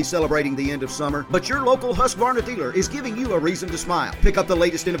may not be celebrating the end of summer, but your local Husqvarna dealer is giving you a reason to smile. Pick up the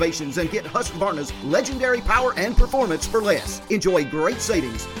latest innovations and get Husqvarna's legendary power and performance for less. Enjoy great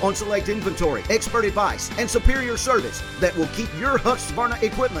savings on select inventory, expert advice, and superior service that will keep your Husqvarna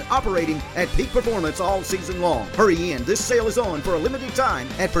equipment operating at peak performance all season long. Hurry in, this sale is on for a limited time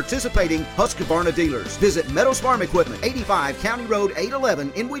at participating Husqvarna dealers. Visit Meadows Farm Equipment, 85 County Road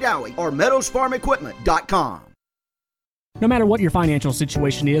 811 in Wedowee, or meadowsfarmequipment.com. No matter what your financial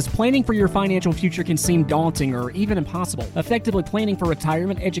situation is, planning for your financial future can seem daunting or even impossible. Effectively planning for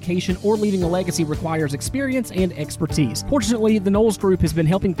retirement, education, or leaving a legacy requires experience and expertise. Fortunately, the Knowles Group has been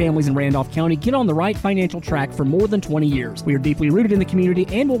helping families in Randolph County get on the right financial track for more than 20 years. We are deeply rooted in the community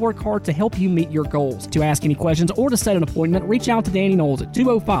and will work hard to help you meet your goals. To ask any questions or to set an appointment, reach out to Danny Knowles at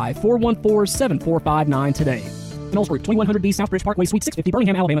 205-414-7459 today. Knowles Group, 2100B Southbridge Parkway, Suite 650,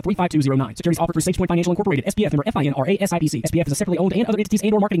 Birmingham, Alabama, 35209. Securities offered through SagePoint Financial Incorporated, SPF member FINRA SIPC. SPF is a separately owned and other entities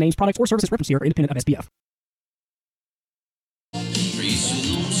and/or marketing names, products, or services referenced here are independent of SPF.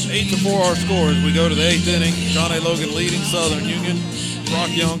 8-4 our score as we go to the 8th inning. John A. Logan leading Southern Union.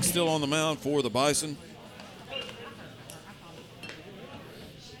 Brock Young still on the mound for the Bison.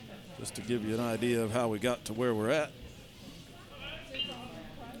 Just to give you an idea of how we got to where we're at.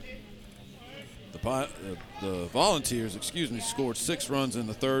 The Volunteers, scored 6 runs in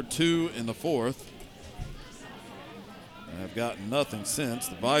the third, 2 in the fourth. And have gotten nothing since.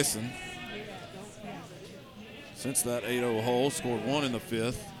 The Bison, since that 8-0 hole, scored 1 in the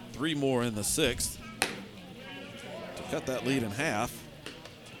fifth, 3 more in the sixth to cut that lead in half.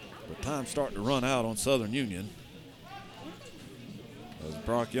 But time's starting to run out on Southern Union as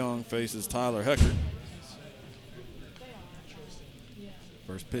Brock Young faces Tyler Heckert.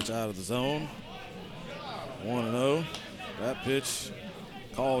 First pitch out of the zone. 1-0. That pitch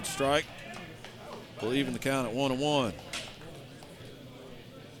called strike. Will even the count at 1-1.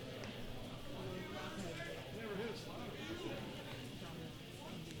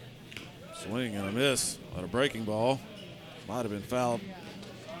 Swing and a miss on a breaking ball. Might have been fouled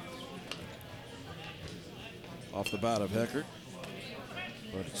off the bat of Heckert.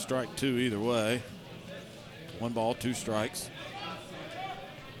 But it's strike 2 either way. 1 ball, 2 strikes.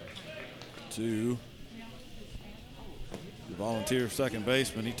 2. The Volunteer second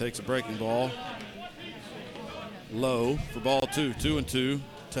baseman, he takes a breaking ball. Low for ball 2, 2-2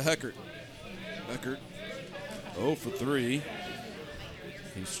 to Heckert. Heckert 0 for 3.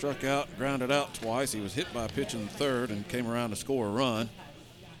 He struck out, grounded out twice. He was hit by a pitch in the third and came around to score a run.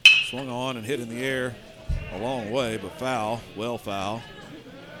 Swung on and hit in the air a long way, but foul, well foul.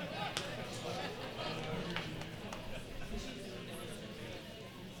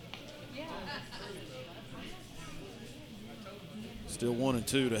 Still 1-2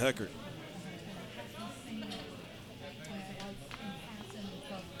 to Heckert.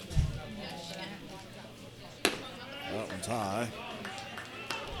 That one's high.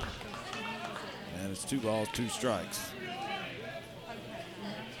 And And it's 2 balls, 2 strikes.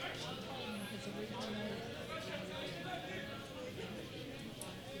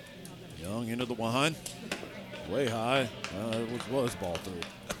 Young into the wind. Way high. It was ball 3.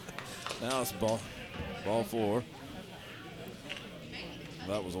 Now it's ball 4.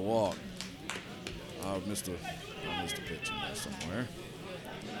 That was a walk. I missed a pitch in there somewhere.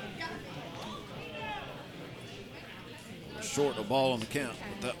 Short a ball on the count,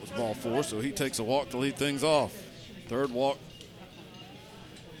 but that was ball 4, so he takes a walk to lead things off. 3rd walk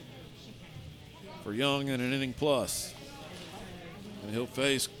for Young in an inning plus. And he'll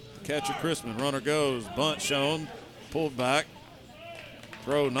face catcher Chrisman. Runner goes, bunt shown, pulled back.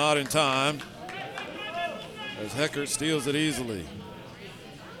 Throw not in time as Heckert steals it easily.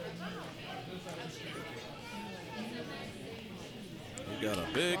 He got a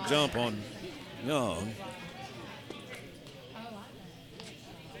big jump on Young.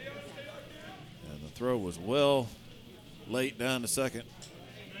 And the throw was well late down to second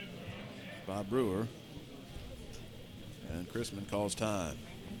by Brewer. And Chrisman calls time.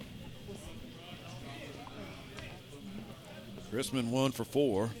 Chrisman 1 for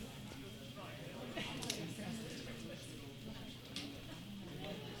 4.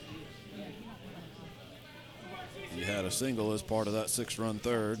 He had a single as part of that 6-run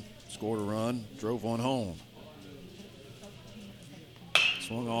third. Scored a run, drove one home.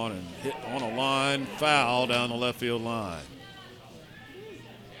 Swung on and hit on a line, foul down the left field line.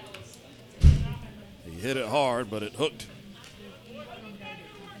 He hit it hard, but it hooked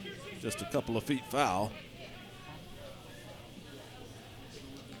just a couple of feet foul.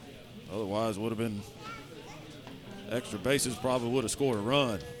 Otherwise, would have been extra bases, probably would have scored a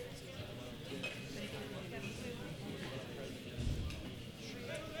run.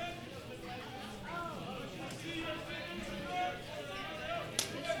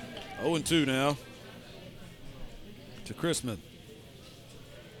 Oh, 0-2 now to Chrisman.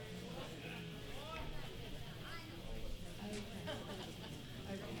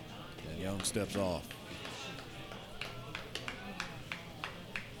 And Young steps off.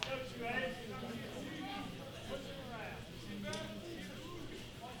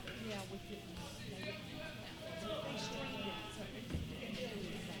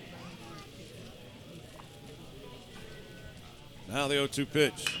 Now the 0-2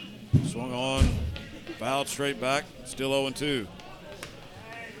 pitch. Swung on, fouled straight back, still 0-2.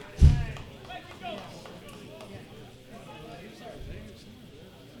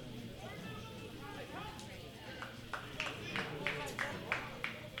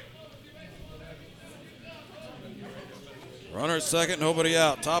 Runner at second, nobody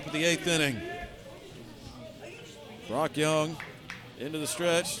out. Top of the 8th inning. Brock Young into the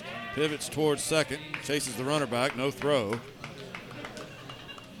stretch, pivots towards second, chases the runner back, no throw.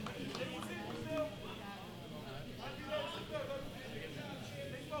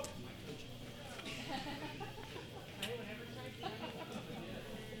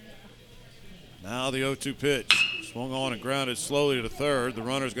 Now the 0-2 pitch. Swung on and grounded slowly to third. The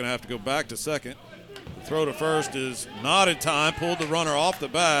runner's going to have to go back to second. The throw to first is not in time. Pulled the runner off the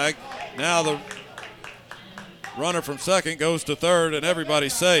bag. Now the runner from second goes to third, and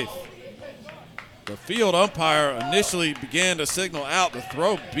everybody's safe. The field umpire initially began to signal out. The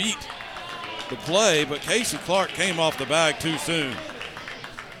throw beat the play, but Casey Clark came off the bag too soon.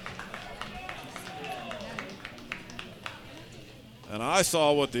 And I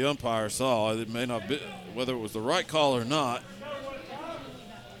saw what the umpire saw. It may not be whether it was the right call or not.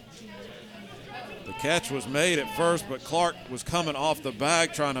 The catch was made at first, but Clark was coming off the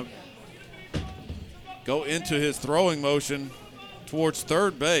bag trying to go into his throwing motion towards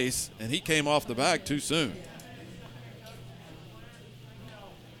third base, and he came off the bag too soon.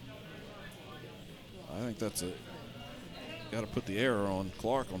 I think that's it. Got to put the error on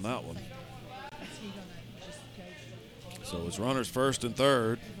Clark on that one. So it's runners first and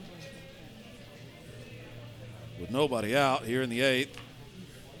third with nobody out here in the 8th.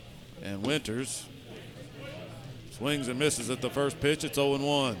 And Winters swings and misses at the first pitch. It's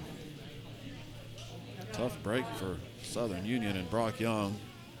 0-1. Tough break for Southern Union and Brock Young.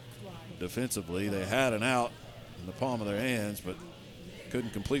 Defensively, they had an out in the palm of their hands, but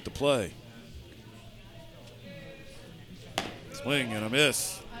couldn't complete the play. Swing and a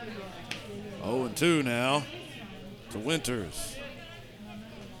miss. 0-2 now to Winters.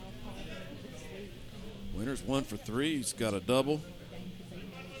 Winters 1 for 3. He's got a double.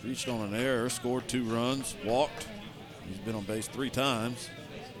 Reached on an error, scored 2 runs, walked. He's been on base 3 times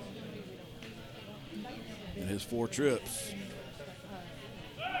in his 4 trips.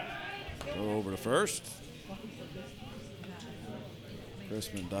 Throw over to first.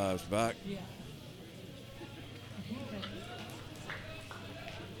 Chrisman dives back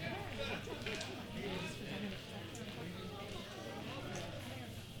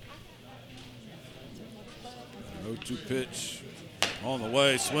 0-2 pitch on the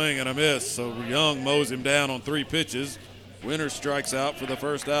way, swing and a miss. So Young mows him down on 3 pitches. Winters strikes out for the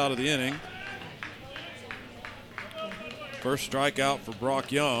first out of the inning. First strikeout for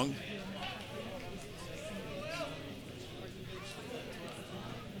Brock Young.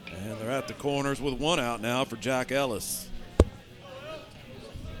 And they're at the corners with 1 out now for Jack Ellis.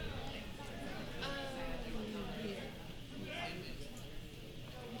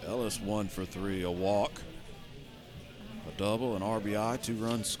 Ellis 1 for 3, a walk, a double, an RBI, 2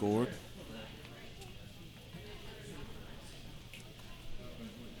 runs scored.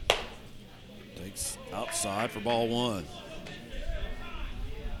 Takes outside for ball 1.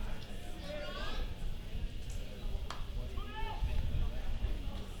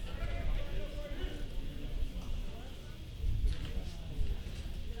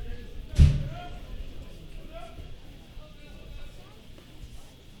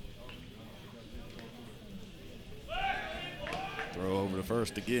 Throw over to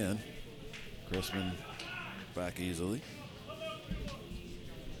first again. Chrisman back easily.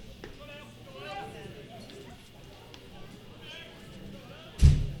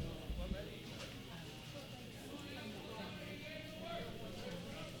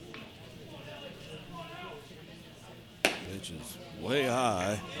 Pitch is way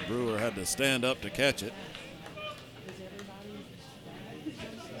high. Brewer had to stand up to catch it.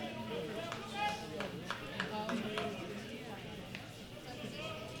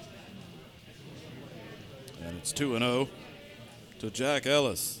 And it's 2-0 to Jack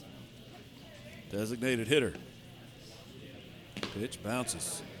Ellis, designated hitter. Pitch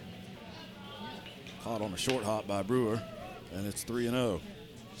bounces. Caught on a short hop by Brewer, and it's 3-0.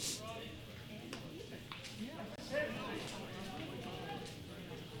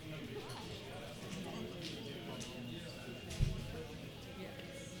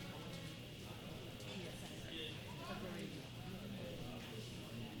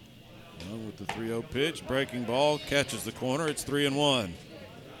 With the 3-0 pitch, breaking ball, catches the corner. It's 3-1.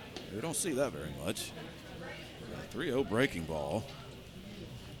 We don't see that very much. A 3-0 breaking ball.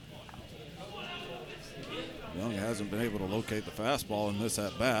 Young hasn't been able to locate the fastball in this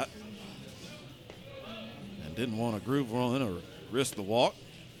at bat, and didn't want to groove on or risk the walk.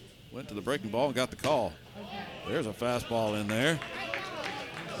 Went to the breaking ball and got the call. There's a fastball in there.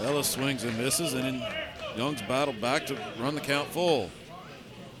 Ellis swings and misses, and then Young's battled back to run the count full.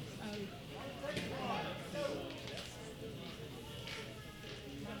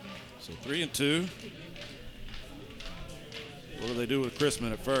 So 3-2. What do they do with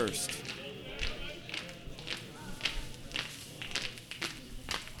Chrisman at first?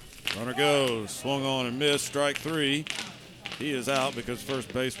 Runner goes, swung on and missed, strike 3. He is out because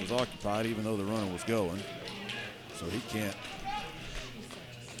first base was occupied even though the runner was going. So he can't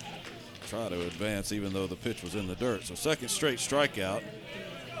try to advance even though the pitch was in the dirt. So second straight strikeout.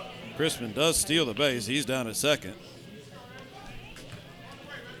 Chrisman does steal the base. He's down at second.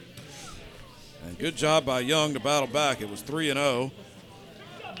 And good job by Young to battle back. It was 3-0.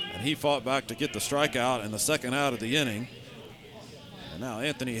 And he fought back to get the strikeout and the second out of the inning. And now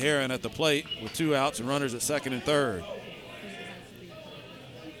Anthony Herron at the plate with 2 outs and runners at second and third.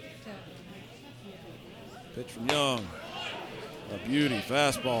 Pitch from Young. A beauty,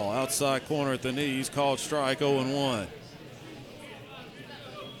 fastball, outside corner at the knees, called strike, 0-1.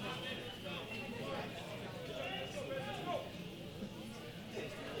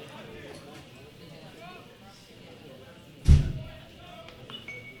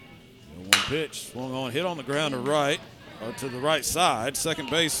 Pitch swung on, hit on the ground to the right side. Second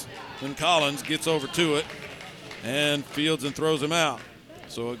baseman Collins gets over to it and fields and throws him out.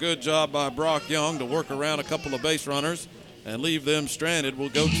 So a good job by Brock Young to work around a couple of base runners and leave them stranded. We'll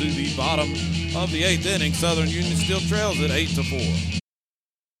go to the bottom of the 8th inning. Southern Union still trails at 8-4.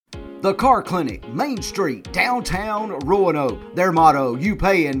 The Car Clinic, Main Street, downtown Roanoke. Their motto, you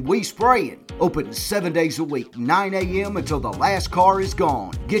payin', we sprayin'. Open 7 days a week, 9 a.m. until the last car is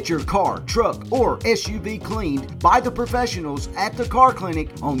gone. Get your car, truck, or SUV cleaned by the professionals at the Car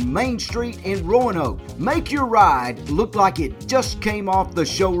Clinic on Main Street in Roanoke. Make your ride look like it just came off the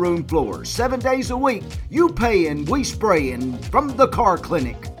showroom floor. 7 days a week, you payin', we sprayin' from the Car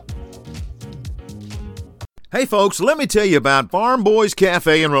Clinic. Hey folks, let me tell you about Farm Boys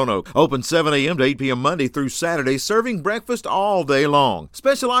Cafe in Roanoke. Open 7 a.m. to 8 p.m. Monday through Saturday, serving breakfast all day long.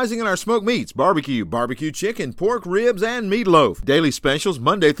 Specializing in our smoked meats, barbecue chicken, pork ribs, and meatloaf. Daily specials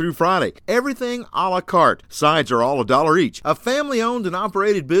Monday through Friday. Everything a la carte. Sides are all $1 each. A family-owned and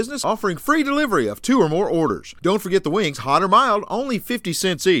operated business offering free delivery of 2 or more orders. Don't forget the wings, hot or mild, only 50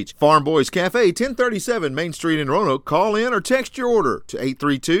 cents each. Farm Boys Cafe, 1037 Main Street in Roanoke. Call in or text your order to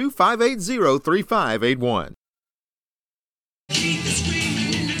 832-580-3581.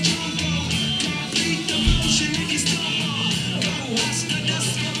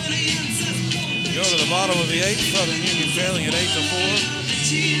 Go to the bottom of the 8th. Southern Union trailing at 8-4.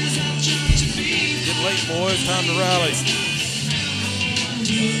 Getting late, boys. Time to rally.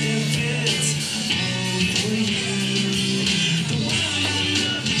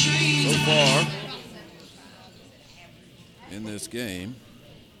 So far in this game,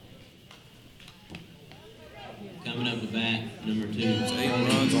 Coming up the bat, number 2. it's 8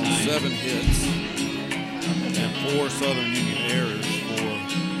 runs on 7 hits and 4 Southern Union errors for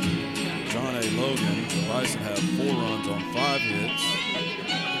John A. Logan. The Bison have 4 runs on 5 hits.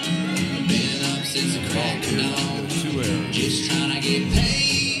 Been up since the crack of dawn, 2 errors. just trying to get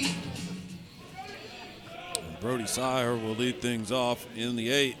paid. And Brody Sire will lead things off in the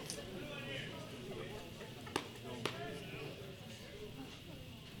 8th.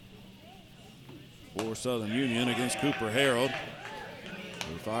 For Southern Union against Cooper Harold,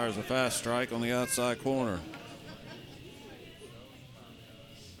 who fires a fast strike on the outside corner.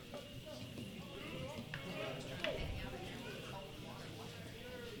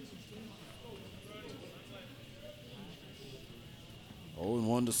 Oh, and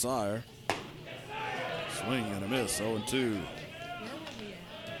 1 to Sire. Swing and a miss. 0-2.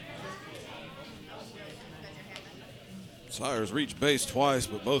 Sire's reached base twice,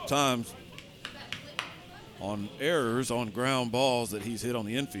 but both times on errors on ground balls that he's hit on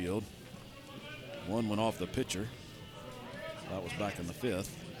the infield. One went off the pitcher. That was back in the 5th.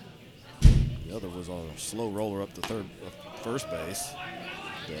 The other was on a slow roller up the first base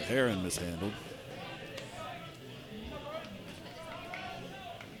that Heron mishandled.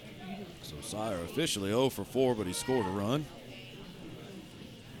 So Sire officially 0 for 4, but he scored a run.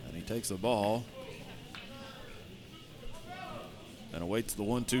 And he takes the ball and awaits the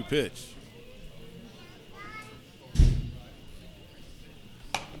 1-2 pitch.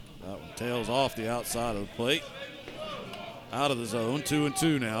 That one tails off the outside of the plate. Out of the zone,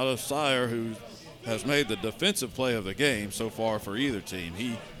 2-2 now to Sire, who has made the defensive play of the game so far for either team.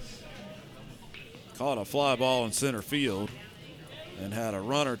 He caught a fly ball in center field and had a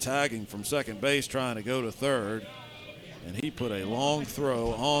runner tagging from second base trying to go to third. And he put a long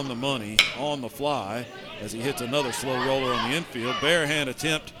throw on the money, on the fly, as he hits another slow roller on the infield. Bare hand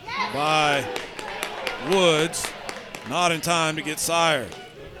attempt by Woods. Not in time to get Sire.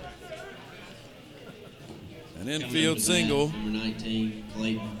 An infield single. Number 19,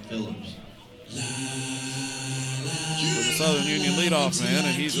 Clayton Phillips. For the Southern Union leadoff man,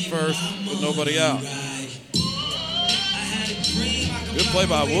 and he's at first with nobody out. Good play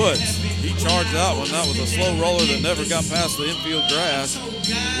by Woods. He charged that one. That was a slow roller that never got past the infield grass.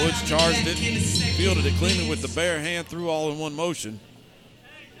 Woods charged it, fielded it cleanly with the bare hand, threw all in one motion.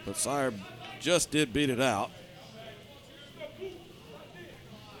 But Sire just did beat it out.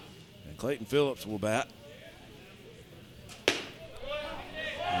 And Clayton Phillips will bat.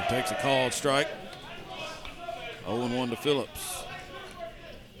 He takes a called strike. 0-1 to Phillips.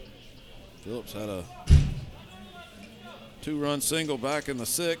 Phillips had a 2-run single back in the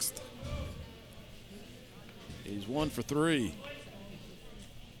 6th. He's 1 for 3.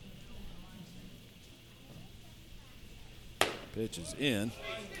 Pitch is in.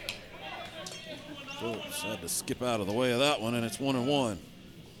 Phillips had to skip out of the way of that one, and it's 1-1.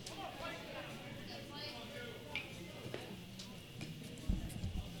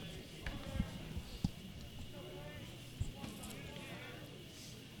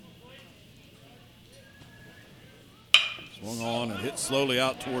 Swung on and hit slowly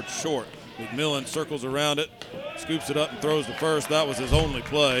out towards short. McMillan circles around it, scoops it up and throws to first. That was his only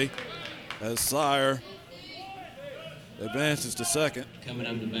play as Sire advances to second. Coming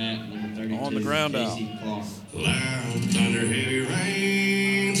up the bat, number 32, on the ground out. Loud thunder, heavy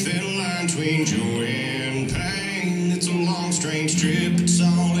rain, thin line between joy and pain. It's a long, strange trip, it's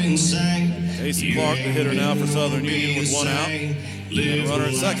all insane. Casey Clark, the hitter now for Southern Union with 1 out. And a runner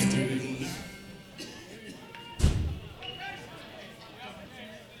at second.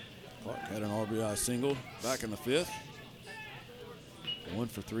 Had an RBI single back in the 5th. 1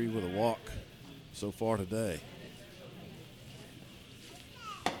 for 3 with a walk so far today.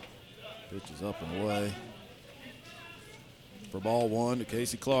 Pitch is up and away for ball 1 to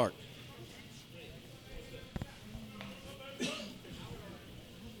Casey Clark.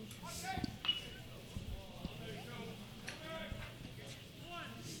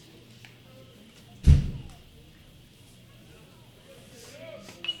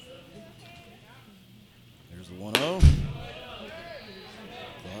 There's the 1-0.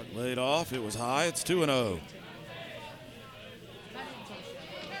 Clark laid off. It was high. It's 2-0.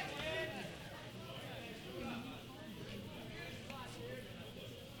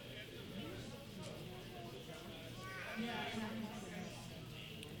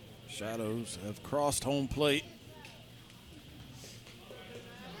 Shadows have crossed home plate.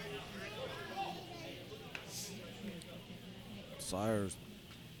 Sires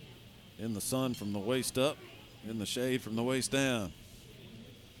in the sun from the waist up, in the shade from the waist down.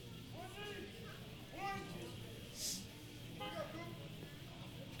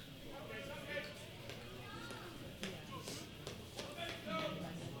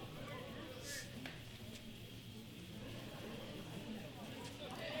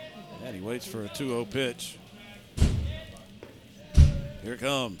 And he waits for a 2-0 pitch. Here it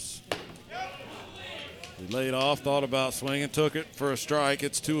comes. He laid off, thought about swinging, took it for a strike.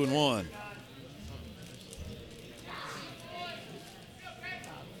 It's 2-1.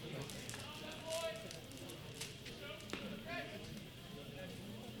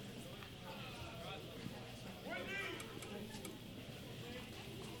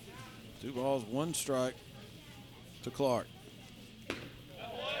 Two balls, one strike to Clark.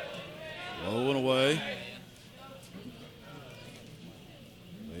 Low and away.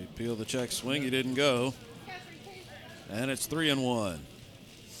 They peel the check swing. He didn't go. And it's 3-1.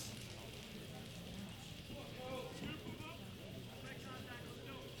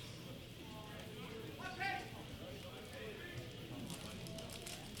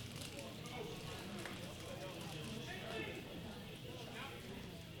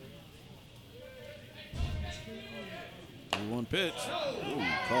 One pitch. Ooh,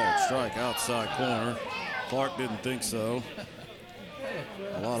 called strike outside corner. Clark didn't think so.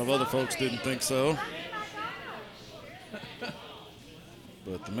 A lot of other folks didn't think so.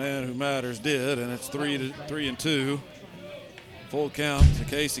 But the man who matters did, and it's 3-2. Full count to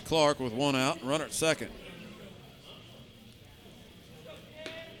Casey Clark with one out and runner at second.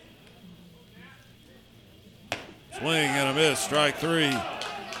 Swing and a miss, strike three.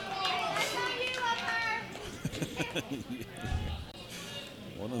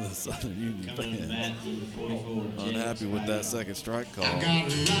 One of the Southern Union fans unhappy with that second strike call.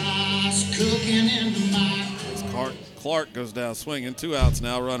 As Clark goes down swinging, 2 outs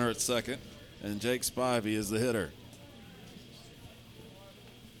now, runner at second, and Jake Spivey is the hitter.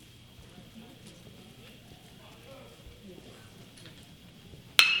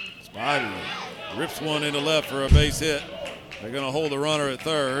 Spivey rips one into left for a base hit. They're going to hold the runner at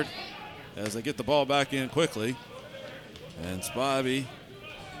third as they get the ball back in quickly. And Spivey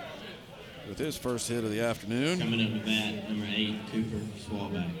with his first hit of the afternoon. Coming up to bat, number 8, Cooper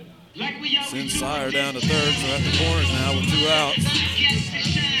Swalback. Sends Sire down to third, so at the corners now with 2 outs.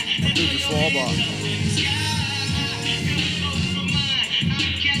 Cooper Swalback.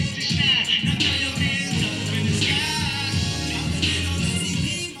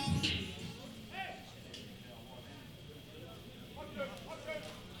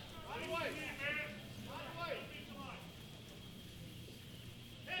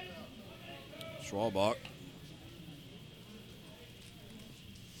 Schwalbach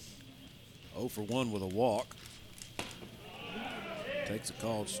 0 for 1 with a walk. Takes a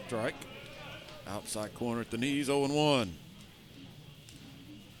called strike. Outside corner at the knees, 0-1.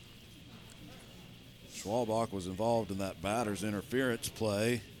 Schwalbach was involved in that batter's interference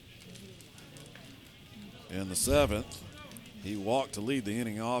play in the 7th. He walked to lead the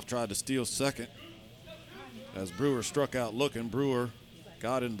inning off, tried to steal second. As Brewer struck out looking, Brewer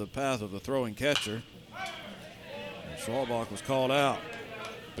got into the path of the throwing catcher. And Schwalbach was called out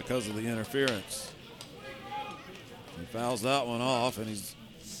because of the interference. He fouls that one off, and he's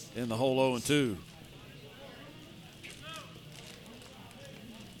in the hole 0-2.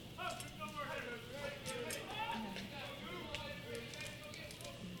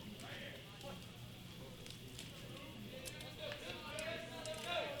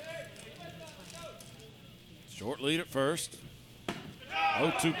 Short lead at first.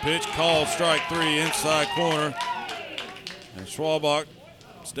 0-2 pitch, called strike 3, inside corner. And Schwalbach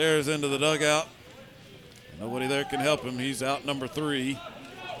stares into the dugout. Nobody there can help him. He's out number 3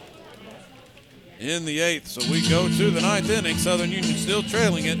 in the 8th. So we go to the 9th inning. Southern Union still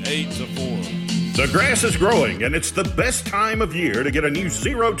trailing it 8-4. The grass is growing, and it's the best time of year to get a new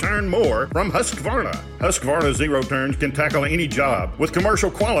zero-turn mower from Husqvarna. Husqvarna Zero Turns can tackle any job with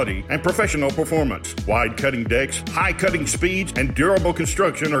commercial quality and professional performance. Wide cutting decks, high cutting speeds, and durable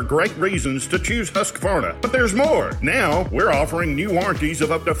construction are great reasons to choose Husqvarna. But there's more. Now, we're offering new warranties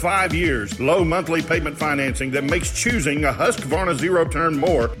of up to 5 years, low monthly payment financing that makes choosing a Husqvarna Zero-Turn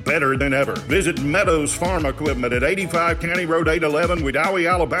mower better than ever. Visit Meadows Farm Equipment at 85 County Road 811,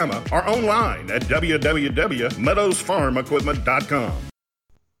 Wedowee, Alabama, or online at www.meadowsfarmequipment.com.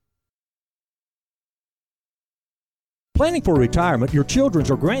 Planning for retirement, your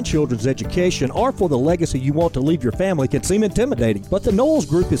children's or grandchildren's education, or for the legacy you want to leave your family can seem intimidating, but the Knowles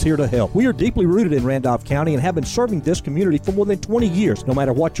Group is here to help. We are deeply rooted in Randolph County and have been serving this community for more than 20 years. No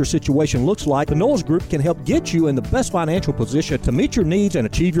matter what your situation looks like, the Knowles Group can help get you in the best financial position to meet your needs and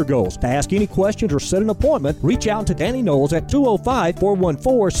achieve your goals. To ask any questions or set an appointment, reach out to Danny Knowles at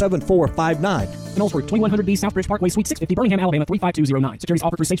 205-414-7459. Knowles Group, 2100B Southbridge Parkway, Suite 650, Birmingham, Alabama, 35209. Securities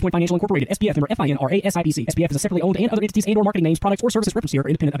offered through SafePoint Financial Incorporated, SPF member FINRA SIPC. SPF is a separately owned and other entities and or marketing names, products, or services referenced here are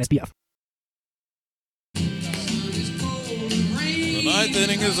independent of SPF. The ninth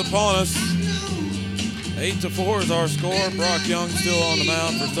inning is upon us. 8-4 is our score. Brock Young still on the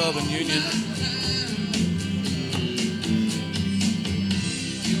mound for Southern Union.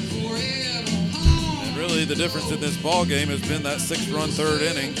 And really the difference in this ball game has been that 6-run third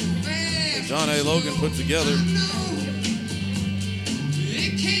inning that John A. Logan put together.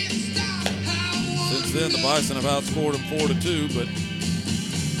 Since then, the Bison have outscored them 4-2, but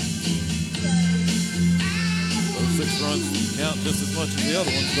those 6 runs count just as much as the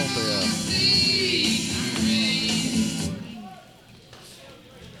other ones, don't they, Al?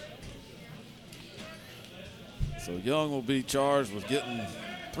 So Young will be charged with getting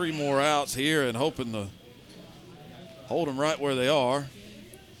 3 more outs here and hoping to hold them right where they are.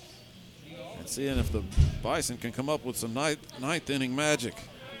 And seeing if the Bison can come up with some ninth inning magic.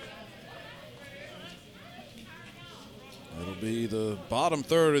 It'll be the bottom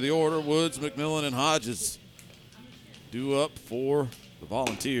third of the order. Woods, McMillan, and Hodges due up for the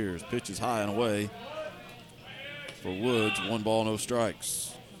Volunteers. Pitch is high and away for Woods. 1 ball, no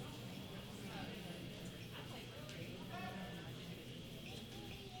strikes.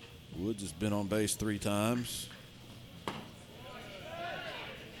 Woods has been on base 3 times.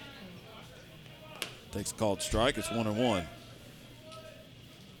 Takes a called strike. It's 1-1.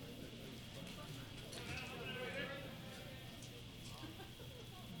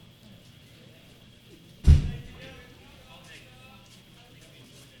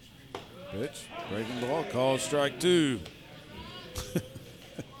 Pitch, breaking ball, called strike 2.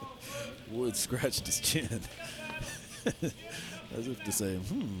 Woods scratched his chin as if to say,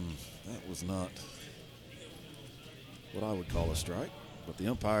 that was not what I would call a strike. But the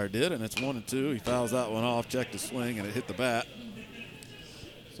umpire did, and it's 1-2. He fouls that one off, checked his swing, and it hit the bat.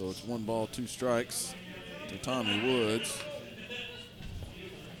 So it's 1 ball, 2 strikes to Tommy Woods.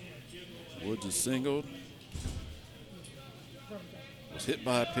 Woods is singled. Was hit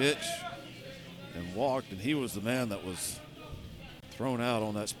by a pitch and walked, and he was the man that was thrown out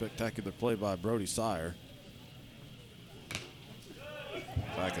on that spectacular play by Brody Sire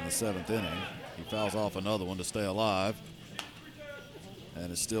back in the 7th inning. He fouls off another one to stay alive, and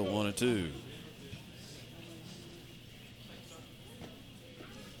it's still 1-2.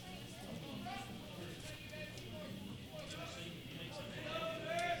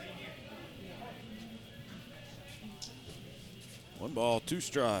 One ball, 2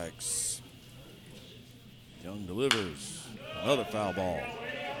 strikes. Young delivers. Another foul ball.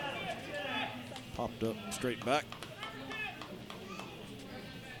 Popped up straight back.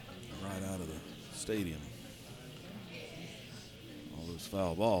 Right out of the stadium. All those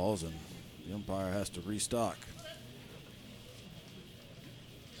foul balls, and the umpire has to restock.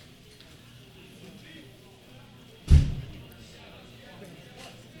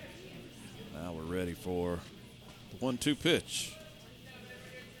 Now we're ready for the 1-2 pitch.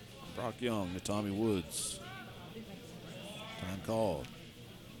 Brock Young to Tommy Woods. Time called.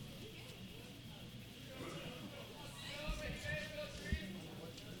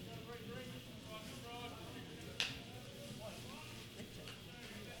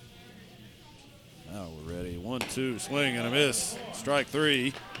 Now we're ready. 1-2, swing and a miss. Strike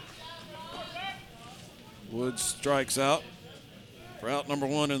 3. Woods strikes out for out number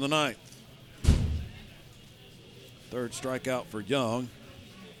 1 in the 9th. 3rd strikeout for Young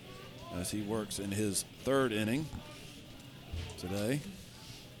as he works in his 3rd inning today.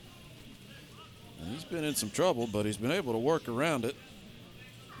 And he's been in some trouble, but he's been able to work around it.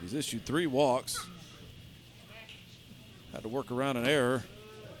 He's issued 3 walks. Had to work around an error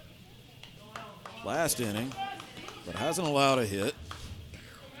last inning, but hasn't allowed a hit.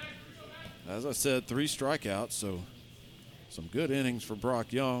 As I said, 3 strikeouts, so some good innings for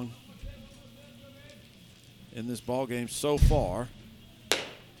Brock Young in this ball game so far.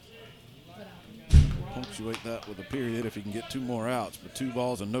 We'll punctuate that with a period if he can get 2 more outs, but 2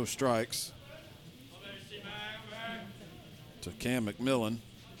 balls and no strikes to Cam McMillan.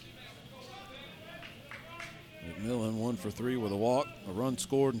 McMillan 1 for 3 with a walk, a run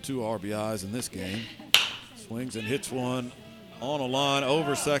scored, and 2 RBIs in this game. Swings and hits one on a line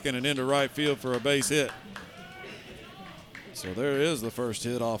over second and into right field for a base hit. So there is the first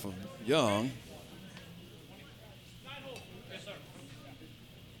hit off of Young.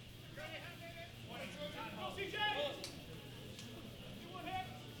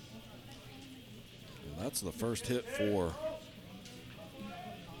 And that's the first hit for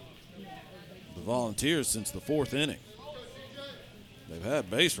the Volunteers since the 4th inning. They've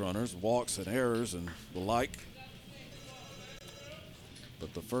had base runners, walks and errors and the like.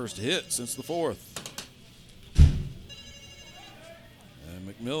 But the first hit since the 4th. And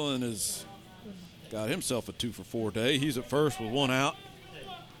McMillan has got himself a 2-for-4 day. He's at first with 1 out.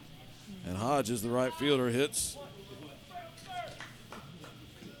 And Hodges, the right fielder, hits.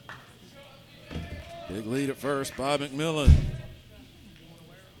 Big lead at first by McMillan.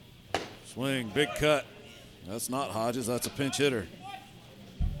 Swing, big cut. That's not Hodges, that's a pinch hitter.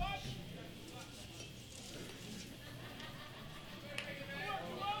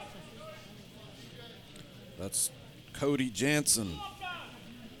 That's Cody Jansen,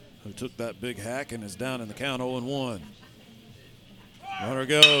 who took that big hack and is down in the count 0-1. Runner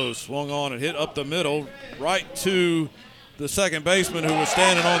goes, swung on and hit up the middle, right to the second baseman who was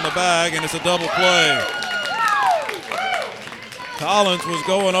standing on the bag, and it's a double play. Collins was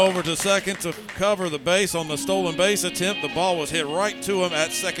going over to second to cover the base on the stolen base attempt. The ball was hit right to him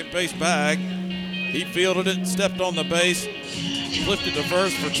at second base bag. He fielded it, stepped on the base, flipped it to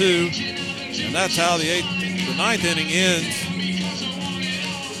first for 2, and that's how the 9th inning ends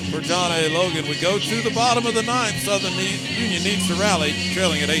for John A. Logan. We go to the bottom of the 9th. Southern Union needs to rally,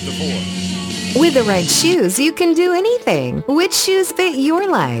 trailing at 8-4. With the right shoes, you can do anything. Which shoes fit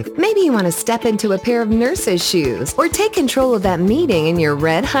your life? Maybe you want to step into a pair of nurse's shoes, or take control of that meeting in your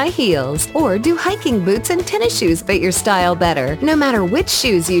red high heels, or do hiking boots and tennis shoes fit your style better? No matter which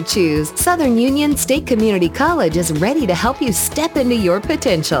shoes you choose, Southern Union State Community College is ready to help you step into your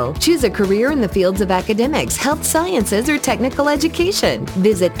potential. Choose a career in the fields of academics, health sciences, or technical education.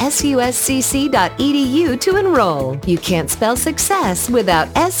 Visit suscc.edu to enroll. You can't spell success without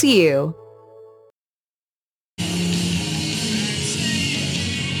SU.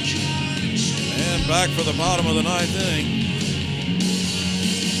 Back for the bottom of the 9th inning.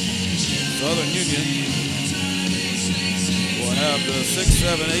 Southern Union will have the 6,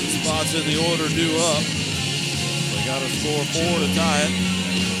 7, 8 spots in the order due up. They got to score 4 to tie it,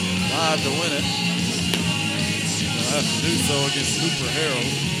 5 to win it. They'll have to do so against Cooper Harold.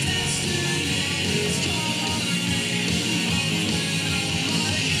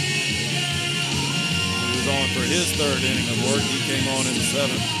 He was on for his 3rd inning of work. He came on in the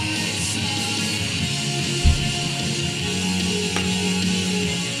 7th.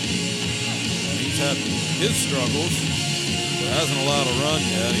 Had his struggles, but hasn't allowed a run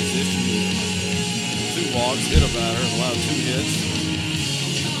yet. He's issued 2 walks, hit a batter, allowed 2 hits,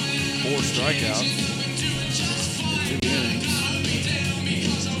 4 strikeouts in 2 innings.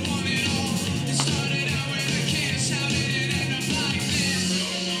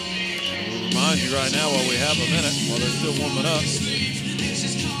 We'll remind you right now while we have a minute, while they're still warming up,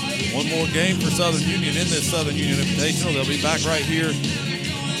 1 more game for Southern Union in this Southern Union Invitational. They'll be back right here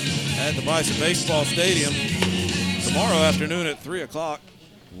at the Bison Baseball Stadium tomorrow afternoon at 3 o'clock.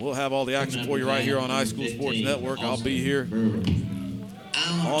 We'll have all the action for you right here on iSchool Sports Network. I'll be here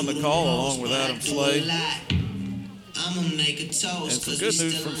on the call along with Adam Slade. And some good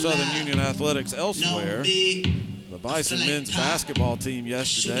news from Southern Union Athletics elsewhere. The Bison men's basketball team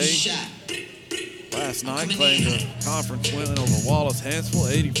yesterday, last night, claimed a conference win over Wallace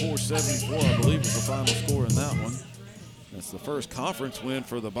Hansville, 84-74, I believe was the final score in that one. That's the first conference win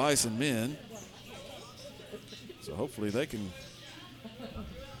for the Bison men. So hopefully they can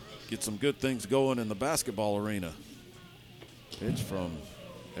get some good things going in the basketball arena. Pitch from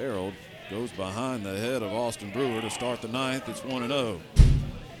Harold goes behind the head of Austin Brewer to start the 9th. It's 1-0.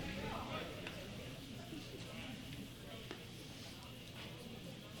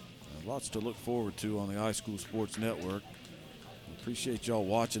 Lots to look forward to on the iSchool Sports Network. We appreciate y'all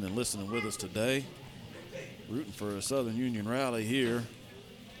watching and listening with us today. Rooting for a Southern Union rally here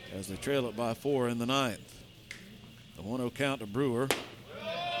as they trail it by 4 in the 9th. The 1-0 count to Brewer.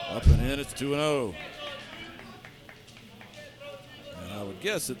 Up and in, it's 2-0. And I would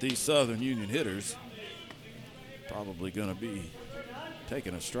guess that these Southern Union hitters probably going to be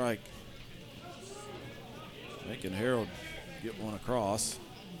taking a strike, making Harold get one across.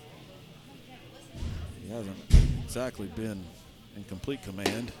 He hasn't exactly been in complete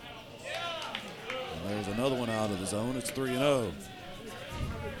command. And there's another one out of the zone. It's 3-0.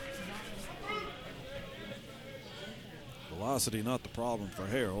 Velocity not the problem for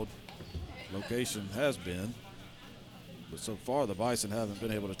Harold. Location has been. But so far the Bison haven't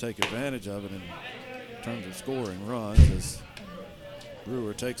been able to take advantage of it. And in terms of scoring runs as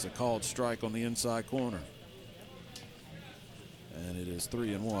Brewer takes a called strike on the inside corner. And it is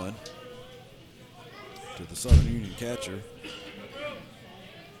 3-1 to the Southern Union catcher,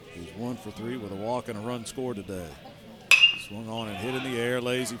 who's 1 for 3 with a walk and a run scored today. Swung on and hit in the air,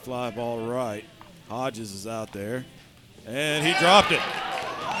 lazy fly ball to right. Hodges is out there, and he dropped it.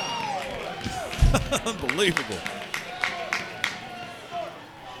 Unbelievable.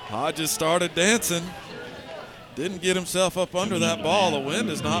 Hodges started dancing. Didn't get himself up under that ball. The wind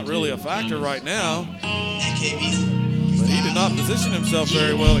is not really a factor right now. But he did not position himself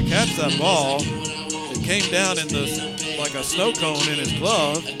very well to catch that ball. It came down in like a snow cone in his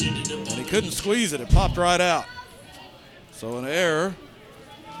glove, and he couldn't squeeze it. It popped right out. So an error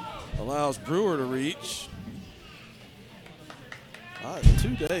allows Brewer to reach.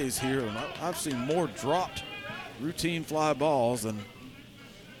 2 days here, and I've seen more dropped routine fly balls than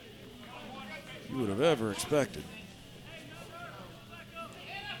you would have ever expected.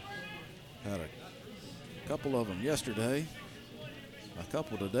 Had a couple of them yesterday, a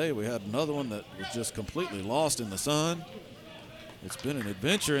couple today. We had another one that was just completely lost in the sun. It's been an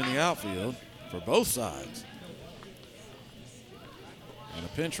adventure in the outfield for both sides. And a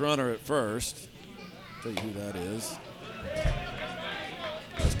pinch runner at first. Tell you who that is.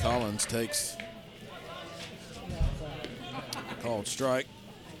 As Collins takes a called strike,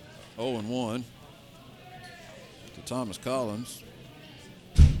 0-1 to Thomas Collins.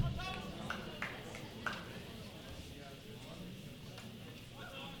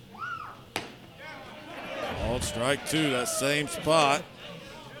 Called strike 2, that same spot.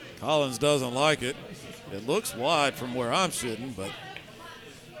 Collins doesn't like it. It looks wide from where I'm sitting, but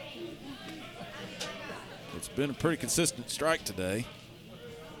it's been a pretty consistent strike today.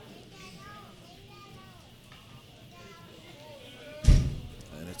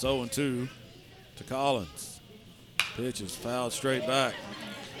 And it's 0-2 to Collins. Pitch is fouled straight back.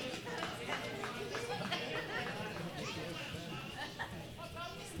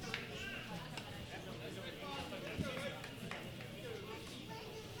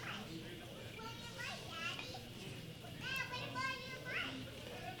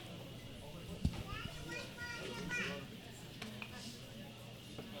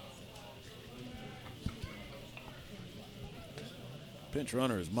 Pinch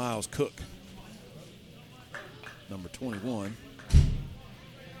runner is Miles Cook, number 21.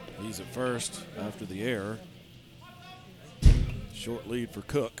 He's at first after the error. Short lead for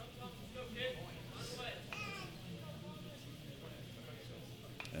Cook.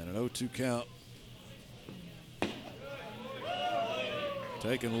 And an 0-2 count.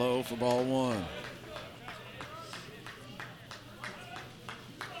 Taken low for ball 1.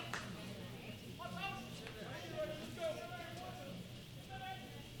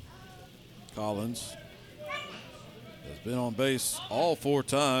 Collins has been on base all 4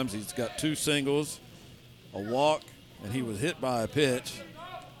 times. He's got 2 singles, a walk, and he was hit by a pitch.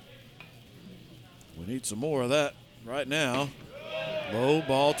 We need some more of that right now. Low,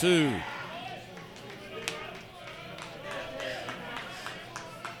 ball 2.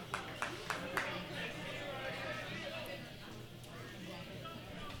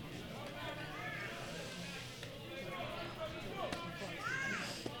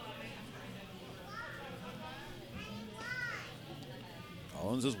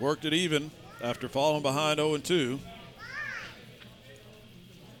 Collins has worked it even after falling behind 0-2.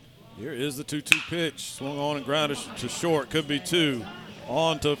 Here is the 2-2 pitch. Swung on and grounded to short. Could be 2.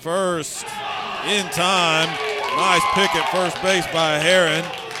 On to first. In time. Nice pick at first base by Heron.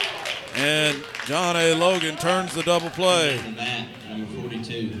 And John A. Logan turns the double play. Number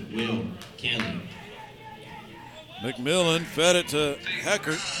 42, Will Kelly. McMillan fed it to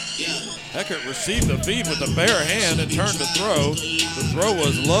Heckert. Heckert received the feed with a bare hand and turned to throw. The throw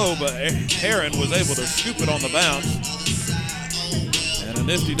was low, but Heron was able to scoop it on the bounce. And a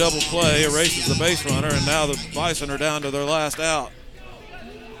nifty double play erases the base runner, and now the Bison are down to their last out.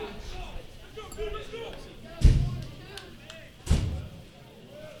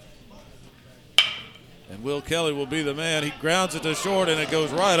 And Will Kelly will be the man. He grounds it to short, and it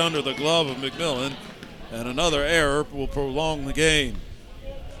goes right under the glove of McMillan. And another error will prolong the game.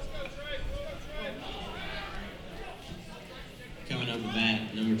 Coming up to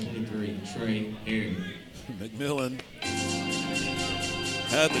bat, number 23, Trey Aaron. McMillan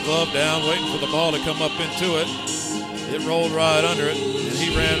had the glove down, waiting for the ball to come up into it. It rolled right under it, and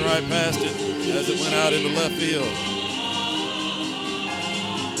he ran right past it as it went out into left field.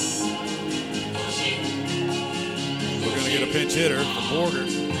 We're going to get a pinch hitter for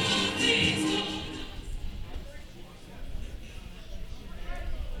Borgert.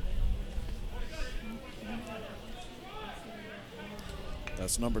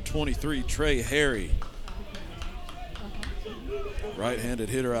 That's number 23, Trey Harry. Right-handed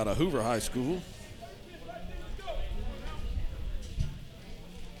hitter out of Hoover High School.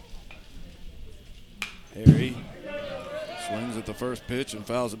 Harry swings at the first pitch and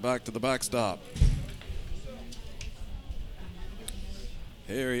fouls it back to the backstop.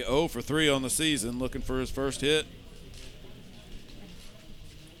 Harry 0 for 3 on the season, looking for his first hit.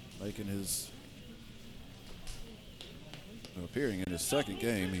 Appearing in his second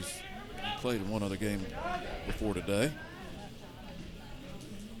game. He's played in one other game before today.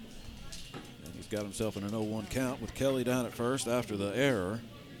 And he's got himself in an 0-1 count with Kelly down at first after the error.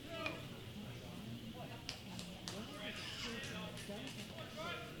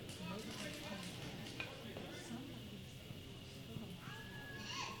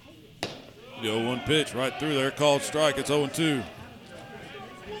 The 0-1 pitch right through there, called strike. It's 0-2.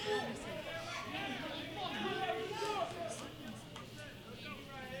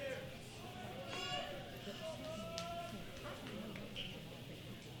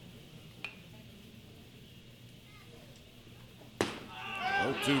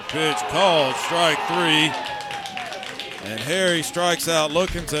 Pitch called strike 3, and Harry strikes out,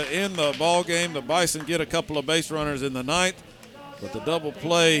 looking to end the ball game. The Bison get a couple of base runners in the ninth, but the double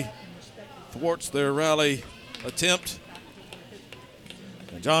play thwarts their rally attempt.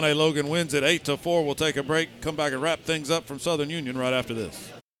 And John A. Logan wins it 8-4. We'll take a break, come back and wrap things up from Southern Union right after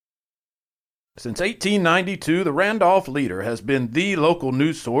this. Since 1892, the Randolph Leader has been the local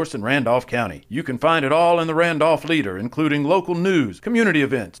news source in Randolph County. You can find it all in the Randolph Leader, including local news, community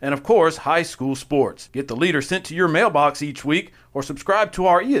events, and of course, high school sports. Get the Leader sent to your mailbox each week or subscribe to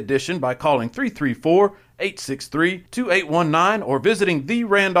our e-edition by calling 334-863-2819 or visiting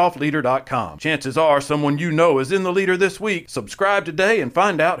therandolphleader.com. Chances are someone you know is in the Leader this week. Subscribe today and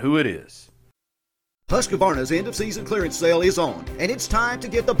find out who it is. Husqvarna's end-of-season clearance sale is on, and it's time to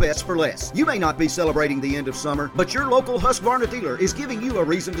get the best for less. You may not be celebrating the end of summer, but your local Husqvarna dealer is giving you a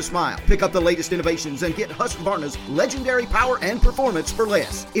reason to smile. Pick up the latest innovations and get Husqvarna's legendary power and performance for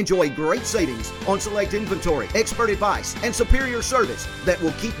less. Enjoy great savings on select inventory, expert advice, and superior service that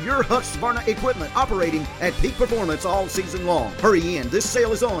will keep your Husqvarna equipment operating at peak performance all season long. Hurry in. This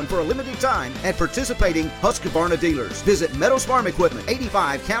sale is on for a limited time at participating Husqvarna dealers. Visit Meadows Farm Equipment,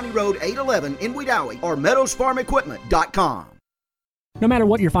 85 County Road 811 in Wedowee, or meadowsfarmequipment.com. No matter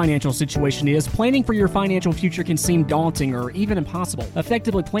what your financial situation is, planning for your financial future can seem daunting or even impossible.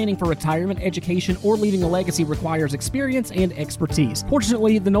 Effectively planning for retirement, education, or leaving a legacy requires experience and expertise.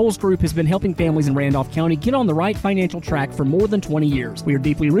 Fortunately, the Knowles Group has been helping families in Randolph County get on the right financial track for more than 20 years. We are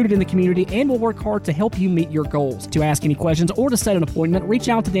deeply rooted in the community and will work hard to help you meet your goals. To ask any questions or to set an appointment, reach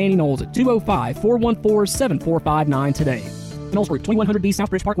out to Danny Knowles at 205-414-7459 today. Knowles Group, 2100B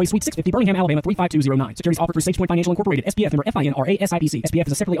Southbridge Parkway, Suite 650, Birmingham, Alabama, 35209. Securities offered through SagePoint Financial Incorporated, SPF member FINRA SIPC. SPF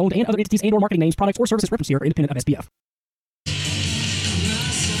is a separately owned and other entities and or marketing names, products, or services referenced here are independent of SPF.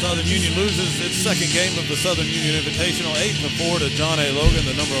 Southern Union loses its second game of the Southern Union Invitational, 8-4 to John A. Logan,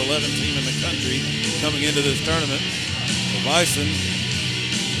 the number 11 team in the country coming into this tournament. The Bison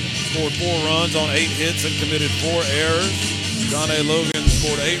scored 4 runs on 8 hits and committed 4 errors. John A. Logan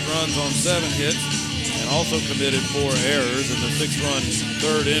scored 8 runs on 7 hits. And also committed 4 errors, and the 6-run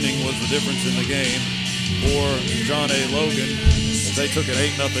third inning was the difference in the game for John A. Logan as they took an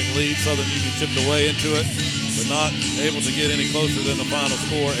 8-0 lead. Southern Union chipped away into it, but not able to get any closer than the final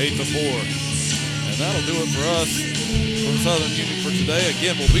score, 8-4. And that'll do it for us from Southern Union for today.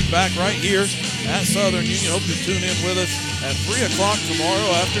 Again, we'll be back right here at Southern Union. Hope you tune in with us at 3 o'clock tomorrow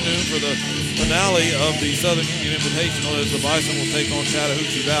afternoon for the finale of the Southern Union Invitational as the Bison will take on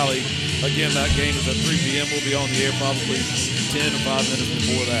Chattahoochee Valley. Again, that game is at 3 p.m. We'll be on the air probably 10 or 5 minutes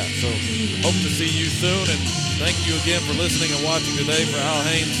before that. So hope to see you soon, and thank you again for listening and watching today. For Al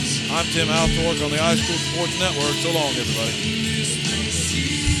Haynes, I'm Tim Althorpe on the iSchool Sports Network. So long, everybody.